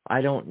here.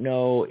 I don't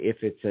know if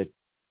it's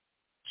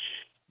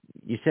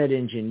you said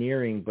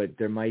engineering, but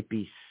there might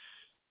be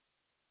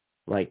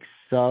like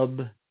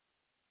sub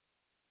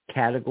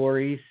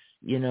categories,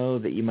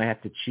 that you might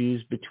have to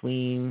choose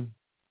between.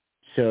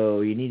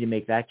 So you need to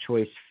make that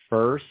choice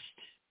first.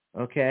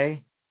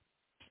 Okay.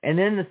 And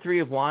then the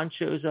 3 of Wands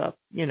shows up,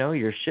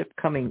 your ship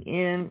coming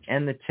in,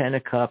 and the 10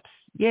 of Cups,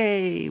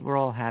 Yay, we're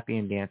all happy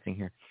and dancing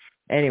here.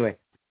 Anyway,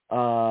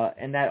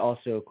 and that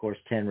also, of course,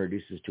 10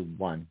 reduces to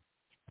 1.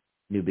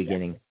 New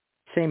beginning.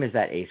 Same as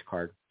that ace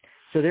card.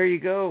 So there you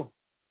go.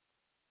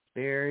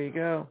 There you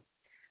go.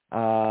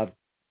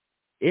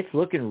 It's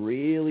looking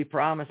really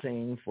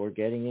promising for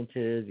getting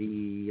into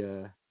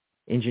the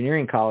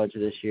engineering college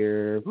this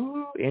year.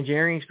 Woo,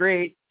 engineering's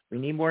great. We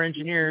need more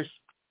engineers.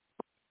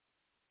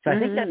 So I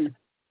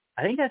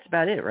think that's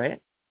about it,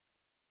 right?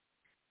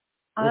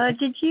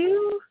 Did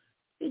you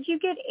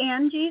get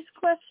Angie's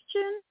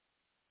question?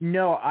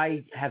 No,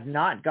 I have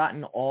not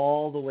gotten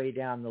all the way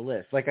down the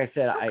list. Like I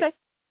said, Okay.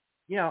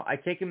 I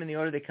take them in the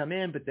order they come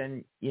in, but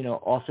then,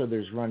 also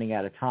there's running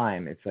out of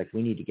time. It's like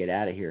we need to get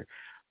out of here.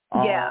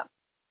 Yeah.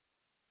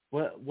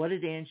 What was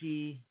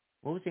Angie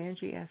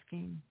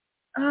asking?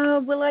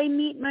 Will I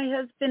meet my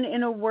husband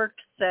in a work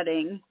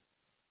setting?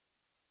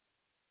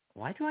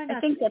 Why do I not?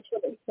 I think that's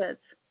what it says.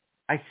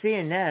 I see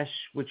an Nesh,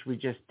 which we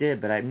just did,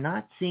 but I'm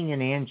not seeing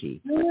an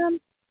Angie.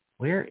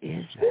 Where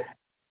is that?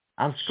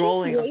 I'm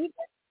scrolling.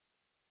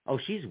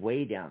 She's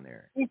way down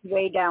there. She's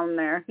way down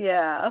there,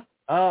 yeah.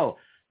 Oh,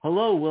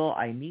 hello, will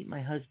I meet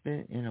my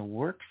husband in a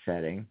work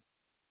setting?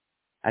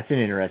 That's an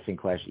interesting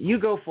question. You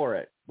go for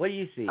it. What do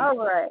you see? All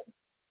right.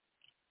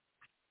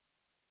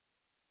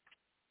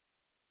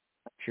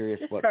 I'm curious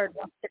this what card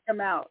wants to come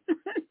out.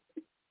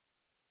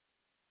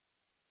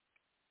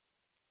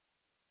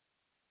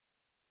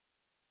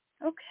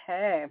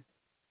 Okay.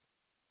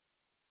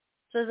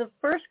 So the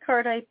first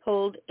card I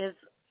pulled is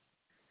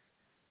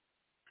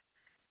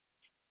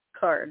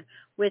card,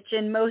 which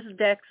in most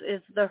decks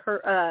is the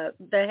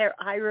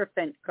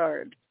Hierophant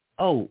card.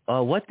 Oh,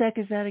 what deck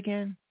is that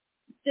again?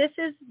 This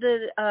is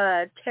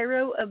the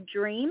Tarot of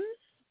Dreams.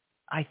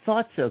 I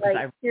thought so.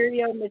 By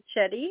Curio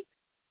Machete.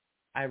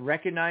 I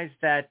recognize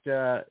that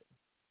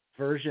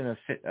version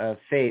of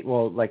Fate,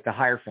 well, like the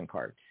Hierophant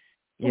card.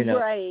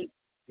 Right.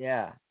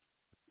 Yeah.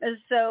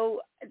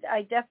 So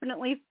I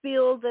definitely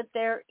feel that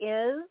there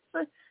is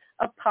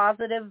a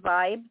positive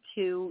vibe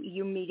to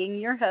you meeting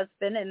your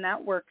husband in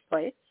that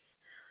workplace.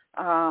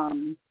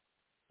 The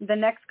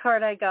next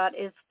card I got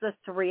is the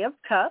Three of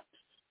Cups,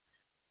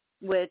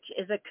 which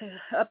is a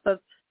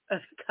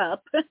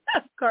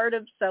card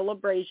of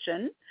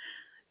celebration.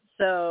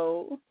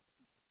 So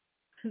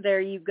there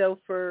you go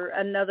for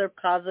another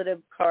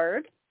positive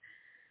card.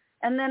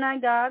 And then I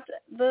got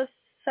the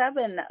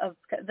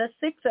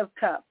Six of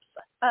Cups,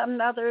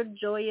 another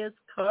joyous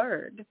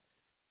card.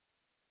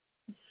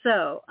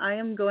 So I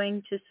am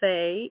going to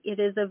say it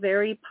is a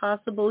very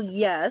possible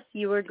yes,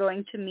 you are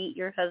going to meet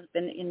your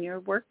husband in your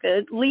work,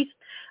 at least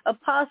a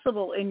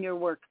possible in your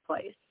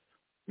workplace.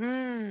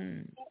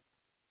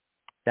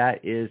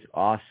 That is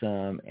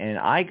awesome. And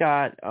I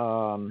got,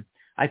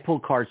 I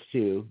pulled cards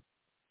too,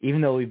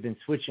 even though we've been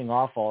switching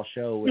off all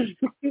show. Which,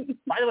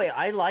 by the way,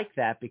 I like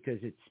that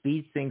because it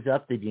speeds things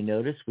up. Did you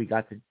notice we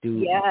got to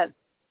do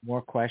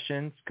more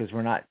questions because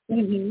we're not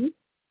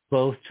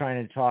both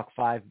trying to talk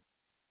 5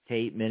 to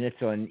 8 minutes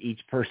on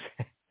each person?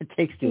 It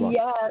takes too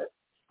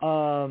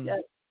long. Yes.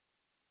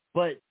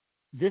 But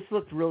this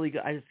looked really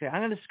good. I'm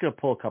just going to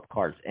pull a couple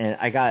cards, and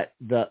I got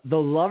the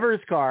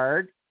Lover's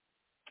card,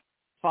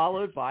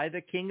 followed by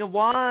the King of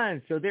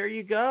Wands. So there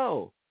you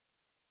go.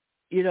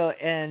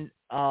 And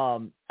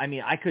I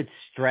mean, I could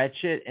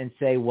stretch it and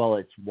say, well,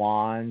 it's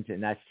Wands,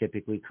 and that's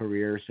typically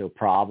career, so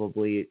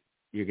probably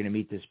you're going to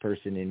meet this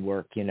person in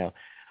work,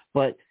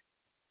 But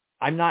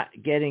I'm not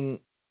getting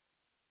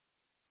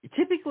 –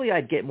 typically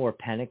I'd get more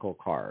Pentacle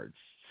cards,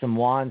 some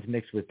Wands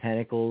mixed with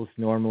Pentacles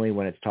normally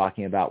when it's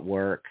talking about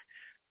work.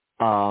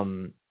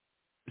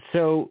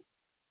 So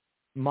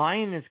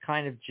mine is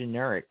kind of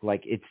generic,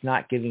 like it's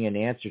not giving an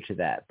answer to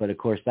that. But, of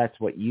course, that's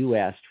what you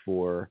asked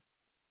for,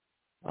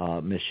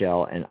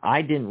 Michelle, and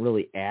I didn't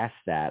really ask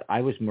that.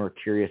 I was more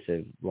curious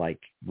of, like,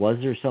 was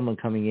there someone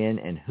coming in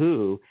and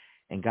who,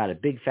 and got a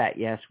big fat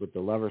yes with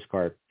the Lover's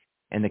card.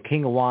 And the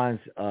King of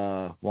Wands,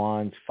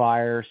 Wands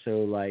fire,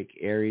 so like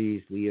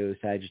Aries, Leo,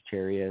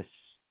 Sagittarius,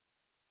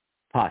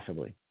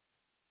 possibly.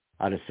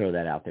 I'll just throw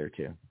that out there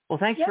too. Well,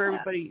 thanks for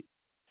everybody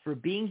for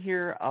being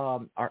here.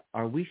 Are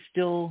we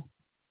still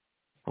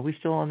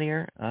on the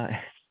air?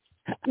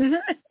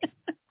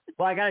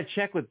 Well, I got to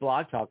check with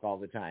Blog Talk all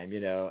the time.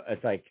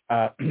 It's like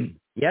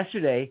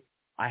yesterday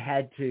I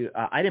had to.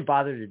 I didn't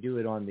bother to do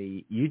it on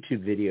the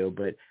YouTube video,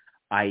 but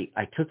I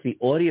took the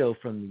audio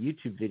from the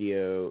YouTube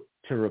video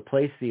to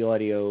replace the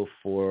audio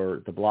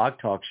for the Blog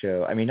Talk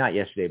show. I mean, not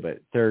yesterday,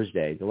 but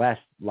Thursday, the last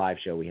live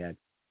show we had.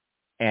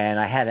 And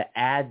I had to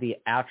add the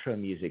outro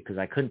music because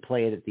I couldn't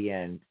play it at the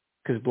end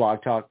because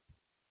Blog Talk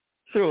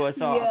threw us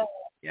off.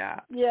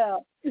 Yeah.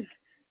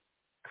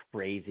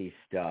 Crazy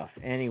stuff.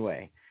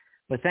 Anyway,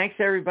 but thanks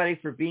everybody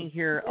for being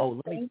here.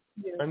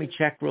 Let me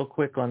check real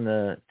quick on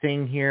the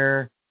thing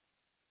here.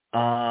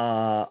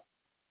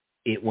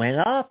 It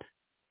went up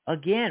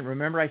again.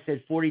 Remember I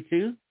said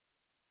 42?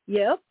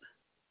 Yep.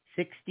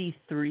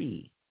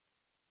 63.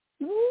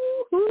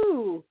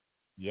 Woohoo!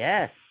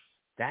 Yes,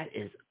 that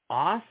is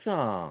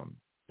awesome.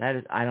 That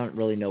is, I don't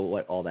really know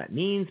what all that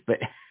means, but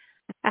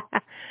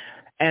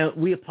And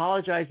we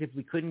apologize if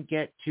we couldn't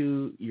get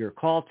to your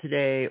call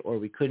today or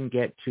we couldn't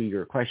get to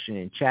your question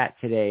in chat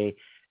today.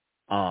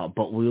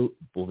 But we'll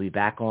be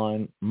back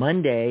on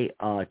Monday.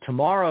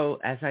 Tomorrow,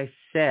 as I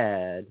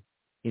said,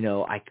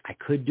 I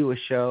could do a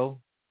show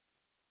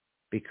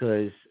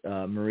because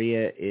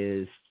Maria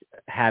is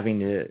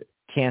having to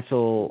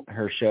cancel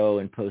her show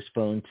and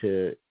postpone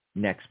to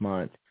next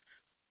month,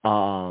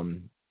 the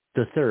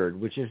 3rd,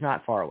 which is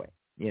not far away.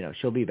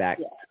 She'll be back.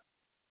 Yeah.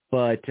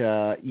 But,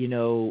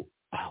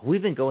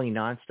 we've been going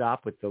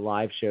nonstop with the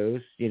live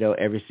shows,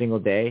 every single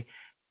day.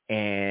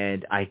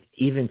 And I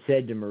even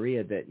said to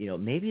Maria that,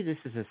 maybe this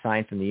is a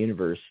sign from the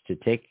universe to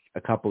take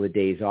a couple of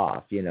days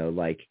off.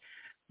 Like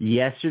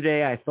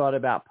yesterday I thought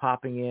about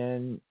popping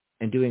in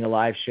and doing a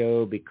live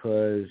show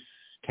because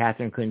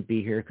Catherine couldn't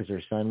be here because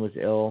her son was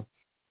ill.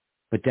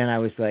 But then I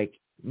was like,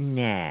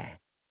 nah,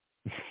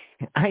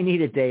 I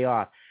need a day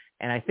off.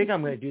 And I think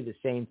I'm going to do the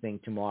same thing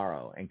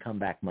tomorrow and come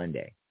back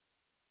Monday.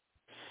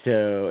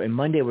 So, and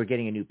Monday we're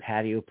getting a new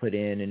patio put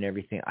in and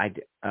everything.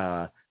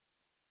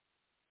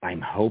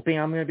 I'm hoping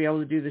I'm going to be able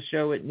to do the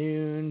show at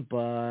noon,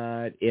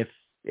 but if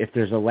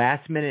there's a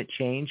last minute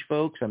change,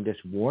 folks, I'm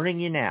just warning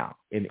you now.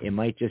 It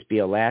might just be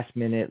a last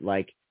minute,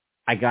 like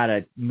I got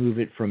to move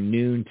it from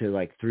noon to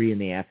like 3 in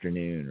the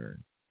afternoon or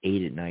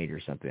 8 at night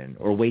or something,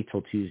 or wait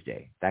till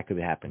Tuesday. That could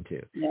happen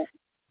too. Yeah.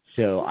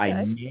 So okay.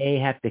 I may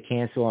have to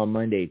cancel on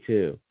Monday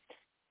too,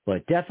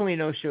 but definitely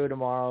no show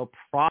tomorrow.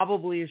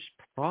 Probably a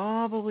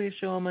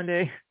show on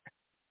Monday.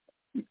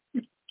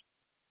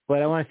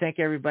 But I want to thank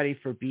everybody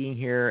for being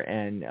here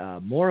and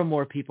more and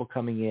more people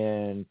coming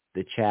in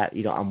the chat.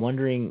 I'm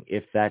wondering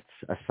if that's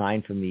a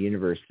sign from the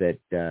universe that,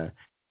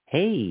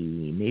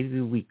 hey, maybe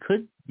we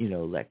could,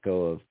 let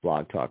go of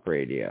Blog Talk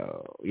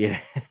Radio. Yeah.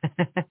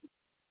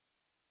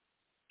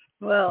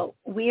 Well,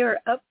 we are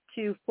up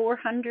to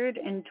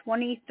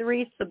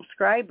 423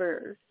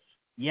 subscribers.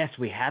 Yes,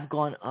 we have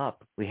gone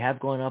up. We have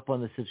gone up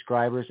on the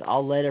subscribers.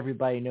 I'll let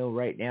everybody know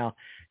right now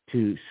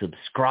to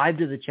subscribe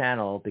to the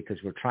channel because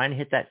we're trying to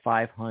hit that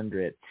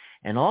 500.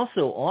 And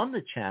also on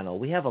the channel,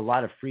 we have a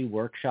lot of free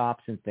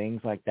workshops and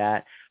things like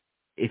that.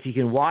 If you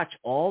can watch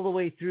all the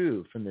way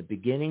through from the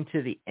beginning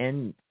to the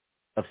end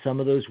of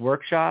some of those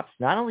workshops,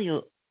 not only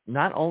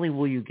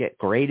will you get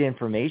great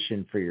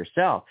information for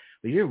yourself,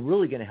 but you're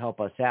really going to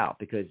help us out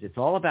because it's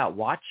all about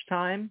watch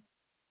time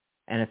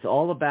and it's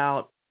all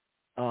about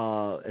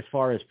as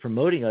far as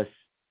promoting us,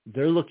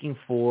 they're looking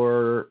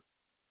for,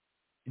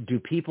 do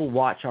people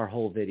watch our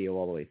whole video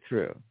all the way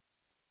through?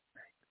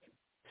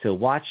 So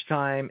watch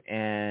time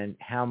and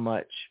how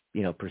much,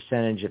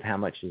 percentage of how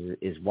much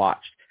is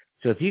watched.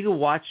 So if you can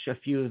watch a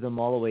few of them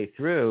all the way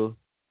through,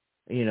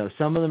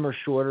 some of them are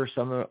shorter,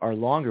 some are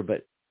longer,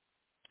 but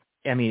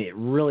I mean, it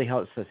really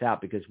helps us out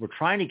because we're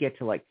trying to get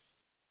to like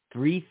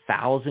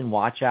 3,000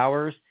 watch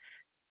hours,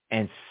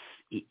 and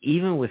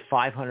even with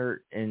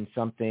 500 and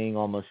something,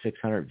 almost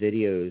 600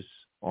 videos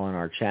on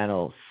our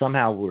channel,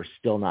 somehow we're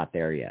still not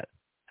there yet.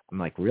 I'm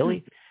like,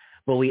 really?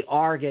 But we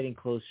are getting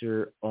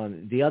closer.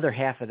 On the other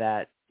half of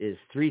that is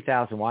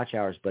 3,000 watch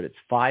hours, but it's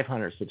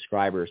 500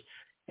 subscribers.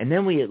 And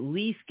then we at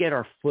least get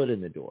our foot in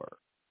the door.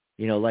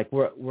 Like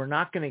we're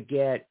not going to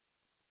get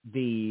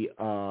the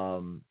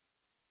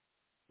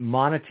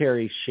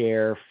monetary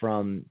share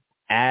from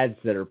ads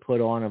that are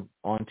put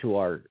onto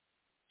our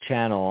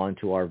channel,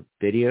 onto our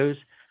videos.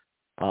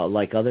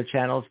 Like other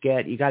channels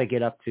get. You got to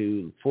get up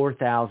to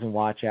 4,000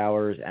 watch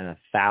hours and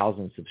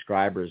 1,000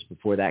 subscribers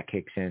before that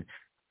kicks in.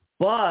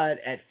 But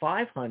at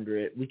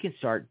 500, we can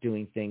start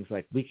doing things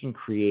like we can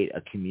create a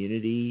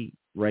community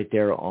right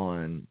there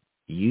on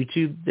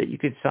YouTube that you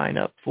could sign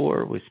up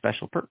for with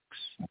special perks.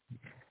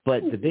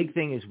 But the big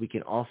thing is we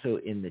can also,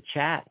 in the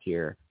chat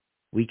here,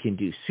 we can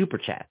do super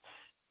chats.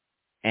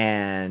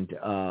 And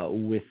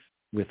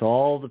with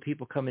all the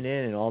people coming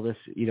in and all this,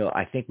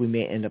 I think we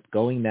may end up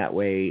going that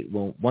way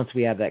once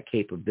we have that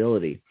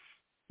capability.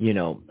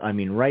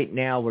 Right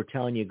now we're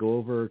telling you go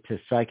over to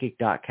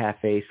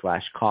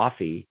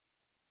psychic.cafe/coffee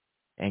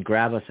and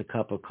grab us a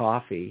cup of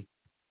coffee.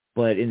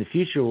 But in the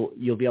future,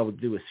 you'll be able to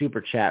do a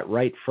super chat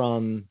right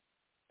from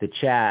the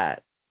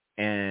chat,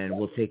 and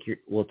we'll take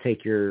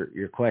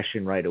your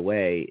question right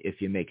away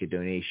if you make a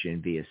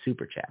donation via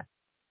super chat.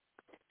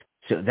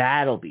 So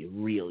that'll be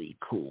really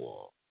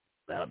cool.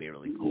 That'll be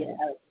really cool.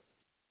 Yeah.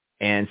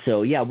 And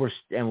so,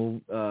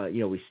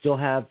 we still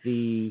have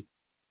the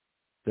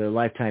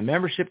lifetime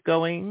membership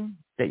going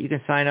that you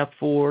can sign up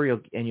for.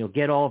 You'll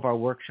get all of our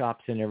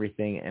workshops and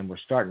everything. And we're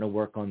starting to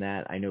work on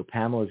that. I know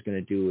Pamela is going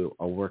to do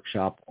a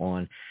workshop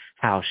on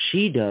how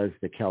she does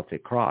the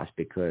Celtic cross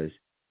because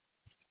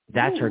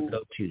that's her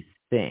go-to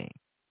thing.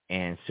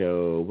 And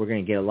so we're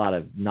going to get a lot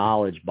of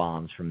knowledge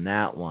bombs from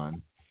that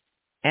one.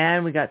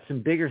 And we got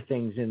some bigger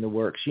things in the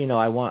works.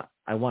 I want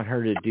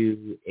her to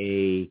do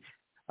a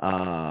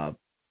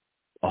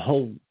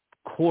whole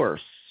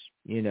course,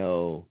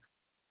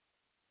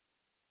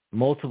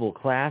 multiple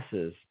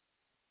classes,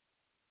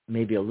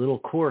 maybe a little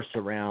course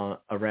around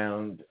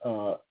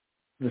the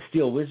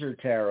Steel Wizard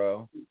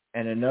Tarot,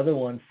 and another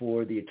one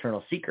for the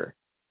Eternal Seeker.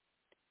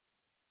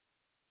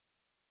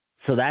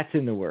 So that's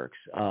in the works.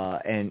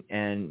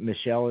 And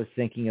Michelle is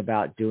thinking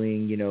about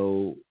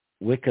doing,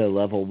 Wicca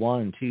level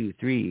 1, 2,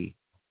 3.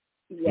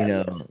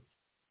 Yes.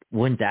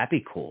 Wouldn't that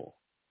be cool?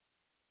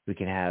 We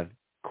can have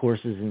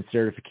courses and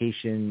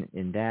certification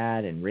in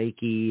that, and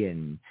Reiki,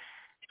 and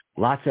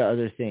lots of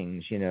other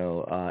things.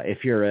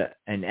 If you're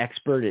an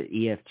expert at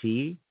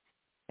EFT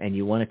and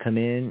you want to come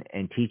in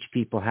and teach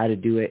people how to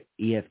do it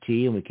EFT,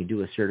 and we can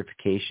do a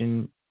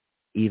certification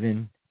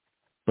even.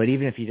 But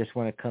even if you just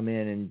want to come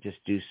in and just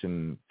do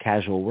some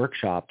casual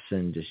workshops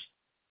and just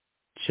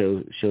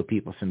show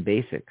people some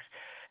basics,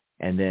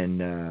 and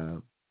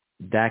then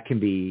that can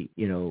be,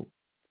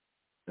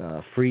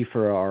 free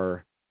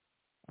for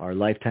our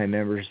lifetime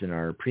members and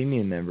our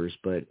premium members,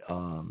 but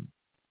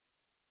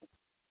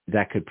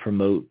that could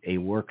promote a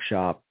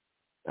workshop.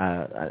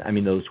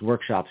 Those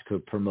workshops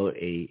could promote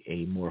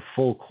a more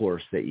full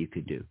course that you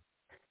could do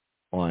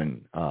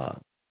on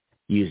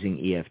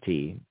using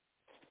EFT.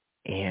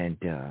 And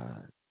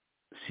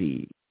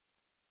see,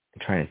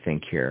 I'm trying to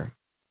think here.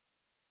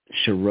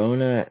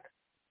 Sharona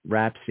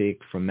Rapsik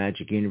from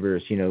Magic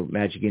Universe.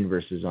 Magic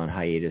Universe is on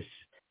hiatus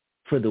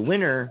for the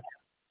winter,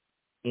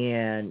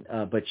 and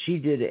but she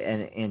did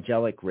an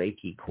angelic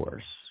Reiki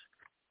course.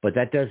 But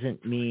that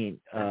doesn't mean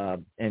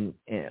and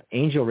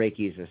angel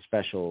Reiki is a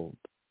special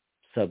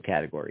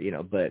subcategory,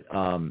 but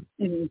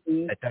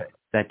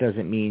that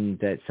doesn't mean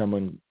that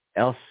someone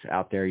else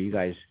out there, you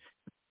guys,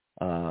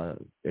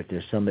 if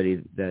there's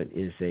somebody that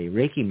is a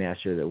Reiki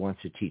master that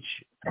wants to teach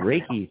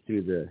Reiki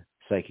through the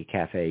Psychic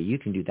Cafe, you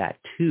can do that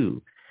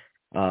too.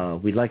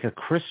 We'd like a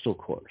crystal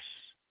course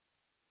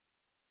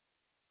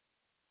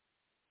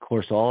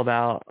all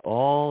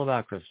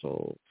about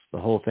crystals, the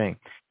whole thing.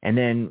 And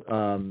then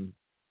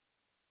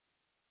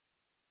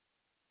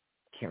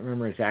can't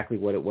remember exactly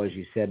what it was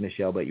you said,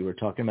 Michelle, but you were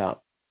talking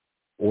about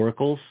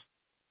oracles.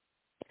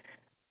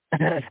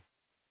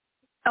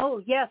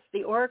 Oh yes,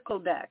 the oracle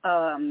deck.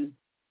 And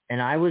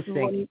I was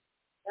thinking,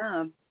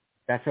 yeah.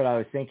 That's what I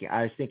was thinking.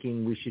 I was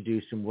thinking we should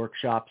do some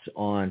workshops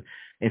on.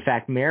 In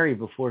fact, Mary,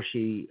 before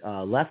she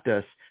left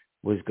us,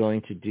 was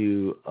going to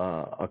do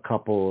a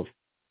couple of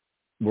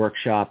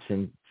workshops,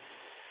 and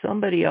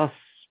somebody on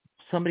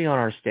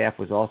our staff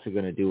was also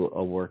going to do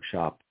a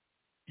workshop.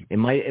 It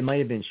might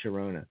have been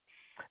Sharona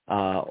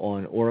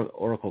on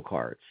oracle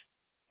cards.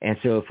 And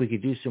so if we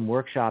could do some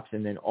workshops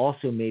and then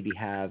also maybe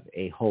have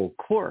a whole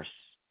course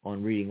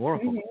on reading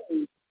oracle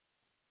cards.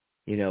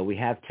 We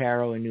have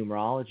tarot and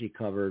numerology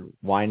covered.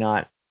 Why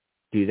not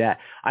do that?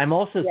 I'm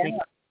also thinking,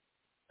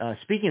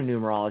 speaking of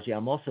numerology,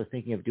 I'm also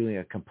thinking of doing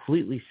a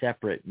completely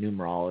separate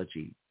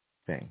numerology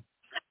thing.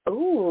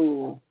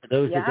 Ooh, for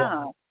those that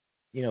don't,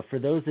 for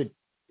those that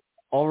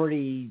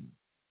already,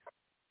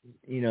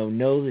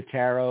 know the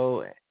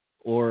tarot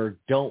or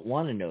don't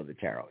want to know the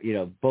tarot,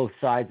 both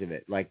sides of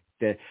it. Like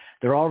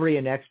they're already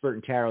an expert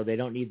in tarot. They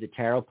don't need the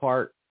tarot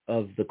part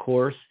of the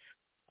course.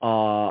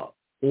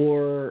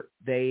 Or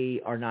they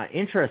are not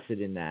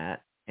interested in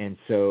that. And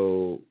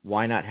so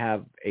why not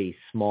have a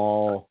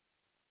small,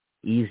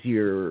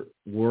 easier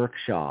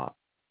workshop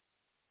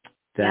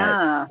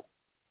that,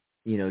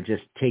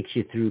 just takes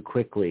you through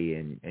quickly,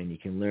 and you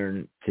can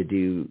learn to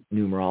do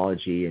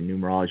numerology and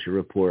numerology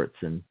reports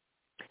and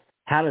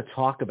how to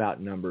talk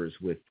about numbers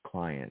with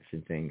clients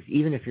and things,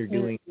 even if you're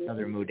doing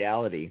another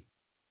modality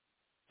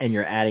and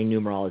you're adding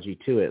numerology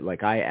to it.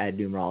 Like I add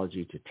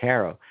numerology to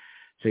tarot.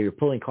 So you're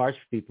pulling cards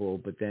for people,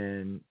 but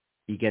then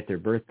you get their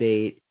birth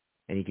date,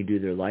 and you can do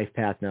their life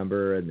path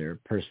number and their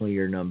personal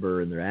year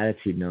number and their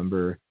attitude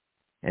number.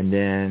 And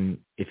then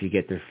if you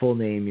get their full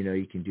name,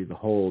 you can do the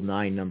whole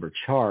 9-number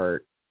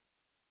chart,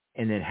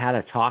 and then how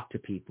to talk to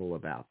people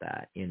about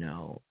that,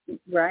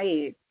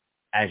 Right.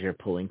 as you're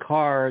pulling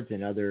cards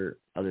and other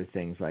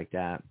things like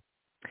that.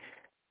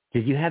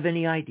 Did you have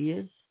any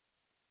ideas?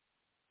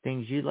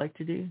 Things you'd like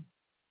to do?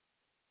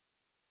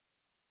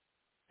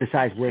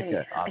 Besides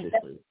Wicca,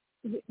 obviously.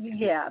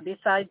 Yeah,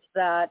 besides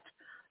that,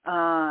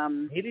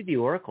 maybe the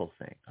oracle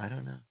thing. I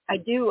don't know. I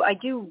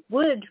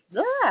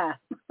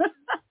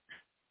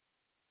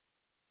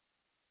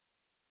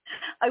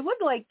would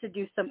like to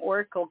do some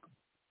oracle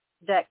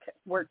deck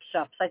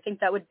workshops. I think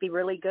that would be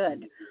really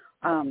good.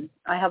 I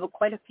have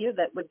quite a few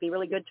that would be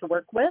really good to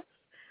work with.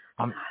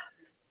 I'm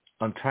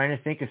trying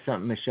to think of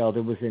something, Michelle.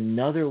 There was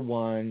another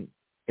one.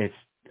 It's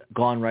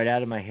gone right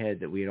out of my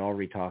head that we had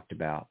already talked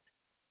about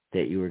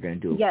that you were going to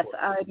do. Yes.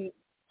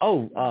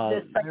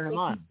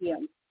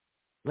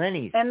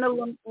 Lenny's. And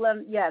the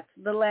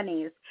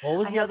Lenny's. What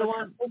was the other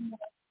one?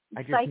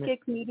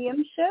 Psychic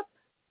mediumship.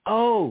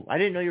 Oh, I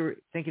didn't know you were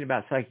thinking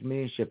about psychic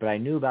mediumship, but I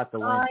knew about the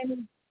Lenny's.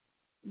 I'm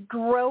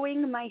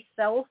growing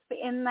myself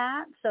in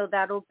that, so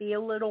that'll be a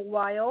little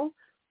while.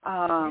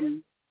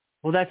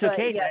 Well, that's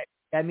okay. Yeah.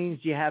 That means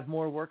you have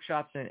more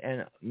workshops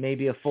and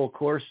maybe a full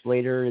course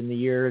later in the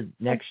year,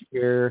 next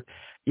year.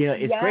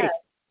 It's great.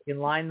 You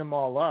can line them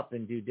all up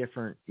and do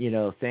different,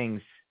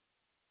 things.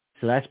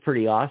 So that's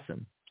pretty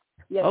awesome.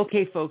 Yes.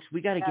 Okay, folks, we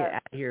got to get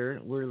out of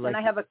here. And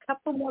I have a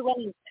couple more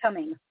Lenny's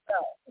coming.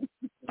 So.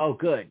 Oh,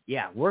 good.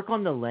 Yeah, work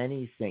on the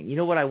Lenny's thing. You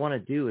know what I want to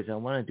do is I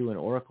want to do an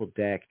Oracle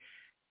deck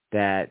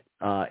that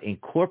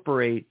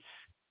incorporates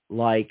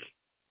like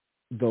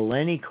the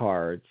Lenny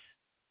cards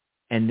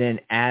and then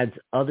adds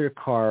other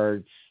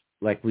cards.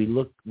 Like we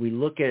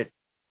look at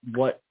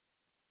what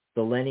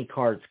the Lenny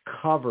cards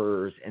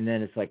covers, and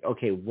then it's like,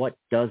 okay, what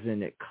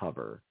doesn't it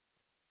cover,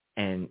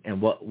 and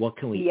what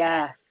can we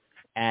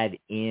add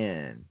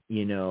in?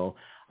 You know,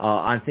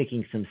 I'm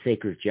thinking some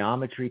sacred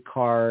geometry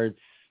cards,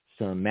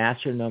 some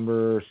master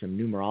number, some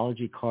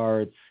numerology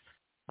cards,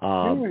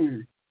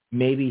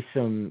 maybe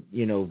some,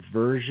 you know,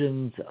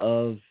 versions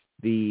of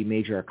the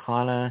major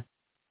arcana,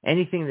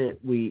 anything that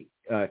we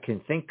can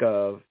think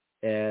of,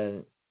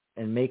 and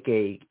make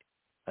a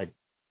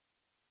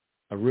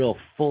real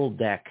full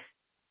deck.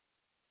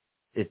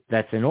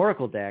 That's an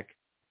Oracle deck,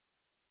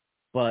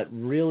 but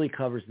really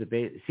covers the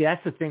base. See,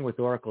 that's the thing with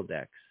Oracle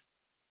decks,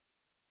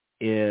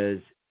 is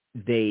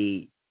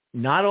they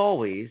not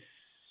always,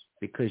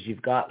 because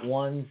you've got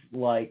ones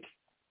like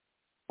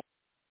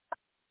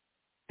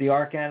the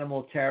Arc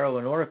Animal Tarot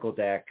and Oracle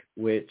deck,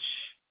 which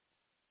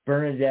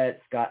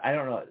Bernadette's got, I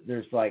don't know,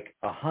 there's like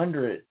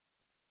 100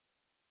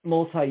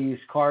 multi-use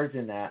cards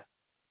in that.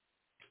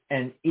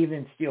 And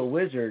even Steel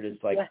Wizard is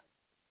like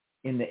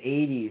in the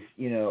 80s,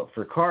 you know,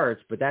 for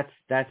cards, but that's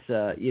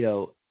you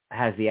know,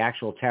 has the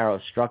actual tarot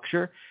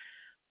structure.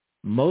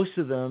 Most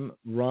of them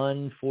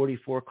run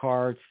 44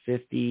 cards,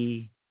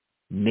 50,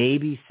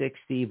 maybe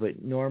 60,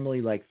 but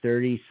normally like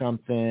 30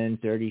 something,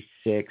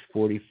 36,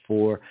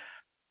 44.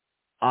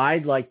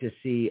 I'd like to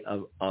see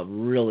a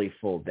really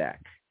full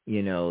deck,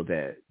 you know,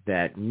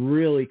 that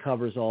really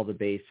covers all the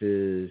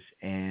bases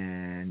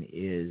and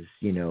is,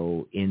 you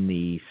know, in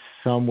the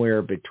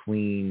somewhere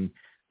between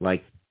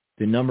like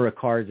the number of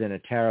cards in a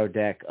tarot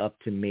deck up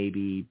to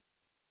maybe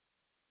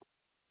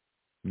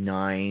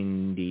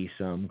 90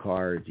 some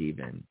cards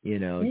even, you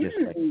know, just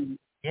like,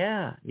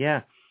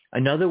 yeah.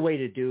 Another way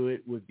to do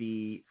it would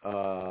be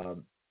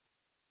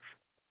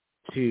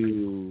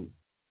to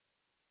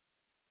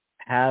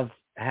have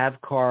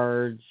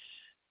cards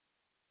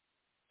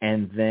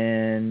and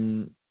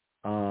then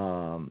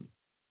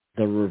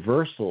the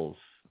reversals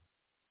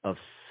of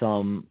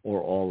some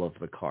or all of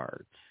the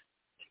cards,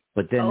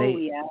 but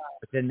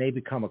then they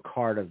become a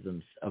card of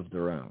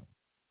their own.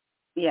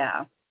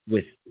 Yeah.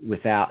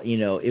 Without, you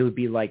know, it would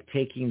be like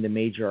taking the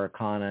major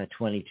arcana,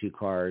 22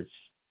 cards,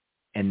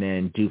 and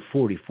then do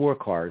 44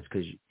 cards,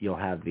 because you'll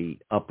have the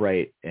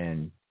upright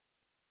and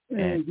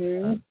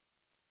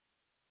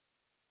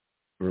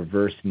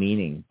reverse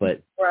meaning,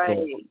 but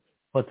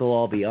they'll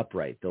all be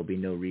upright. There'll be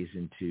no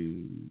reason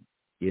to,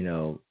 you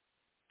know,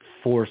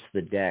 force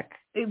the deck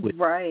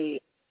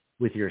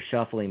with your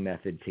shuffling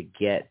method to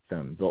get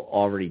them. They'll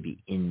already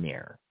be in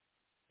there,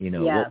 you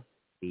know.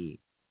 Yeah.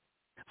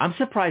 I'm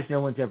surprised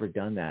no one's ever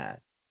done that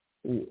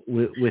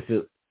with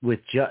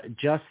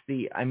just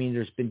the. I mean,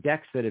 there's been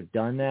decks that have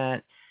done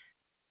that,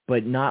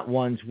 but not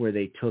ones where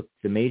they took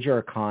the major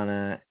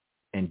arcana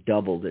and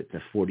doubled it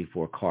to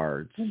 44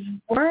 cards.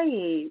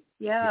 Right.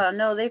 Yeah.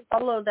 No, they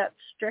follow that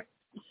strict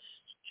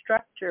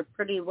structure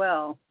pretty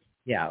well.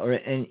 Yeah. Or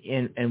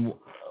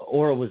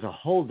it was a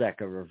whole deck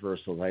of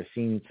reversals. I've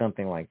seen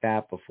something like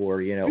that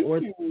before, you know,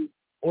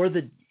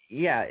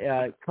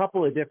 a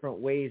couple of different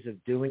ways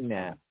of doing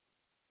that.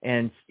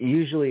 And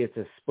usually it's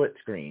a split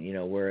screen, you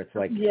know, where it's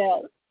like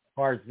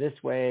cards this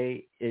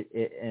way,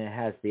 it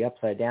has the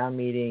upside down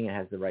meaning, it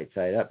has the right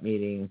side up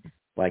meaning,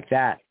 like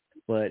that.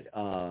 But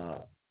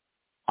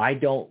I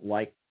don't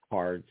like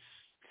cards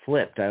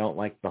flipped. I don't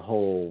like the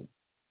whole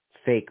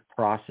fake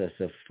process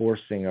of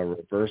forcing a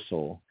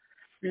reversal.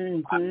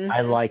 I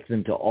like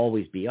them to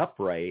always be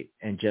upright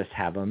and just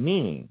have a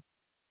meaning.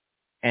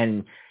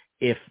 And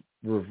if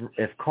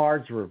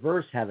cards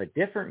reverse have a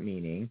different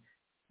meaning,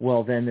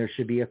 well, then there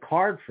should be a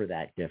card for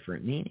that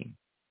different meaning.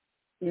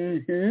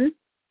 It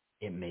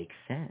makes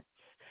sense.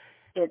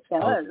 It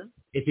does.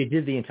 If you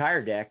did the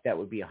entire deck, that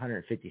would be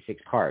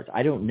 156 cards.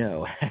 I don't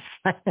know.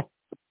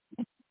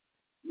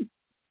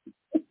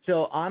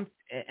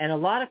 And a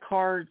lot of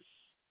cards,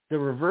 the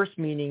reverse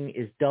meaning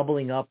is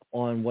doubling up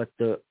on what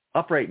the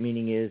upright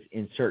meaning is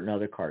in certain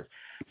other cards.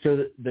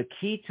 So the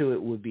key to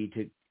it would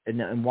be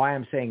and why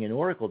I'm saying an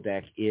Oracle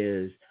deck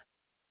is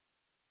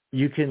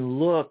you can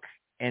look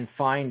and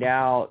find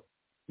out,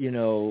 you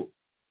know,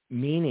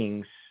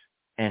 meanings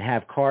and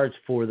have cards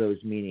for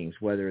those meanings,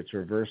 whether it's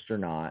reversed or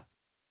not.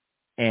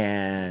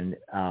 And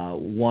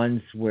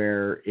ones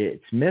where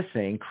it's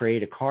missing,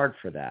 create a card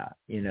for that,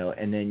 you know,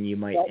 and then you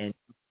might end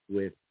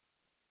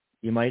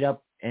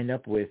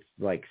up with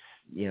like,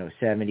 you know,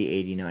 70,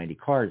 80, 90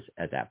 cards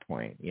at that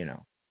point, you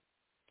know,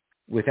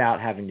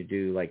 without having to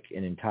do like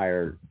an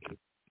entire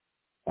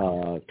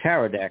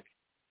tarot deck,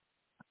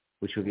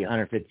 which would be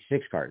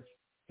 156 cards.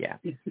 Yeah.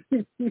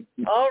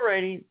 All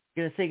righty.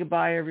 Gonna say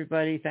goodbye,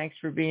 everybody. Thanks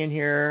for being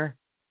here.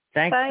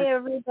 Bye,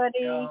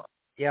 everybody.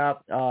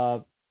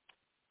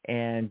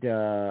 And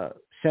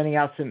sending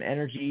out some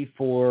energy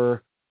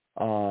for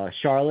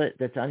Charlotte,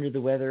 that's under the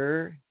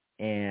weather,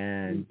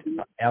 and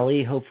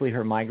Ellie. Hopefully,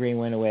 her migraine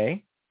went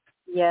away.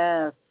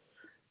 Yes.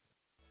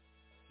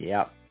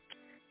 Yep.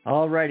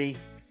 Alrighty.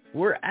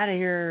 We're out of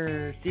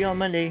here. See you on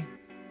Monday.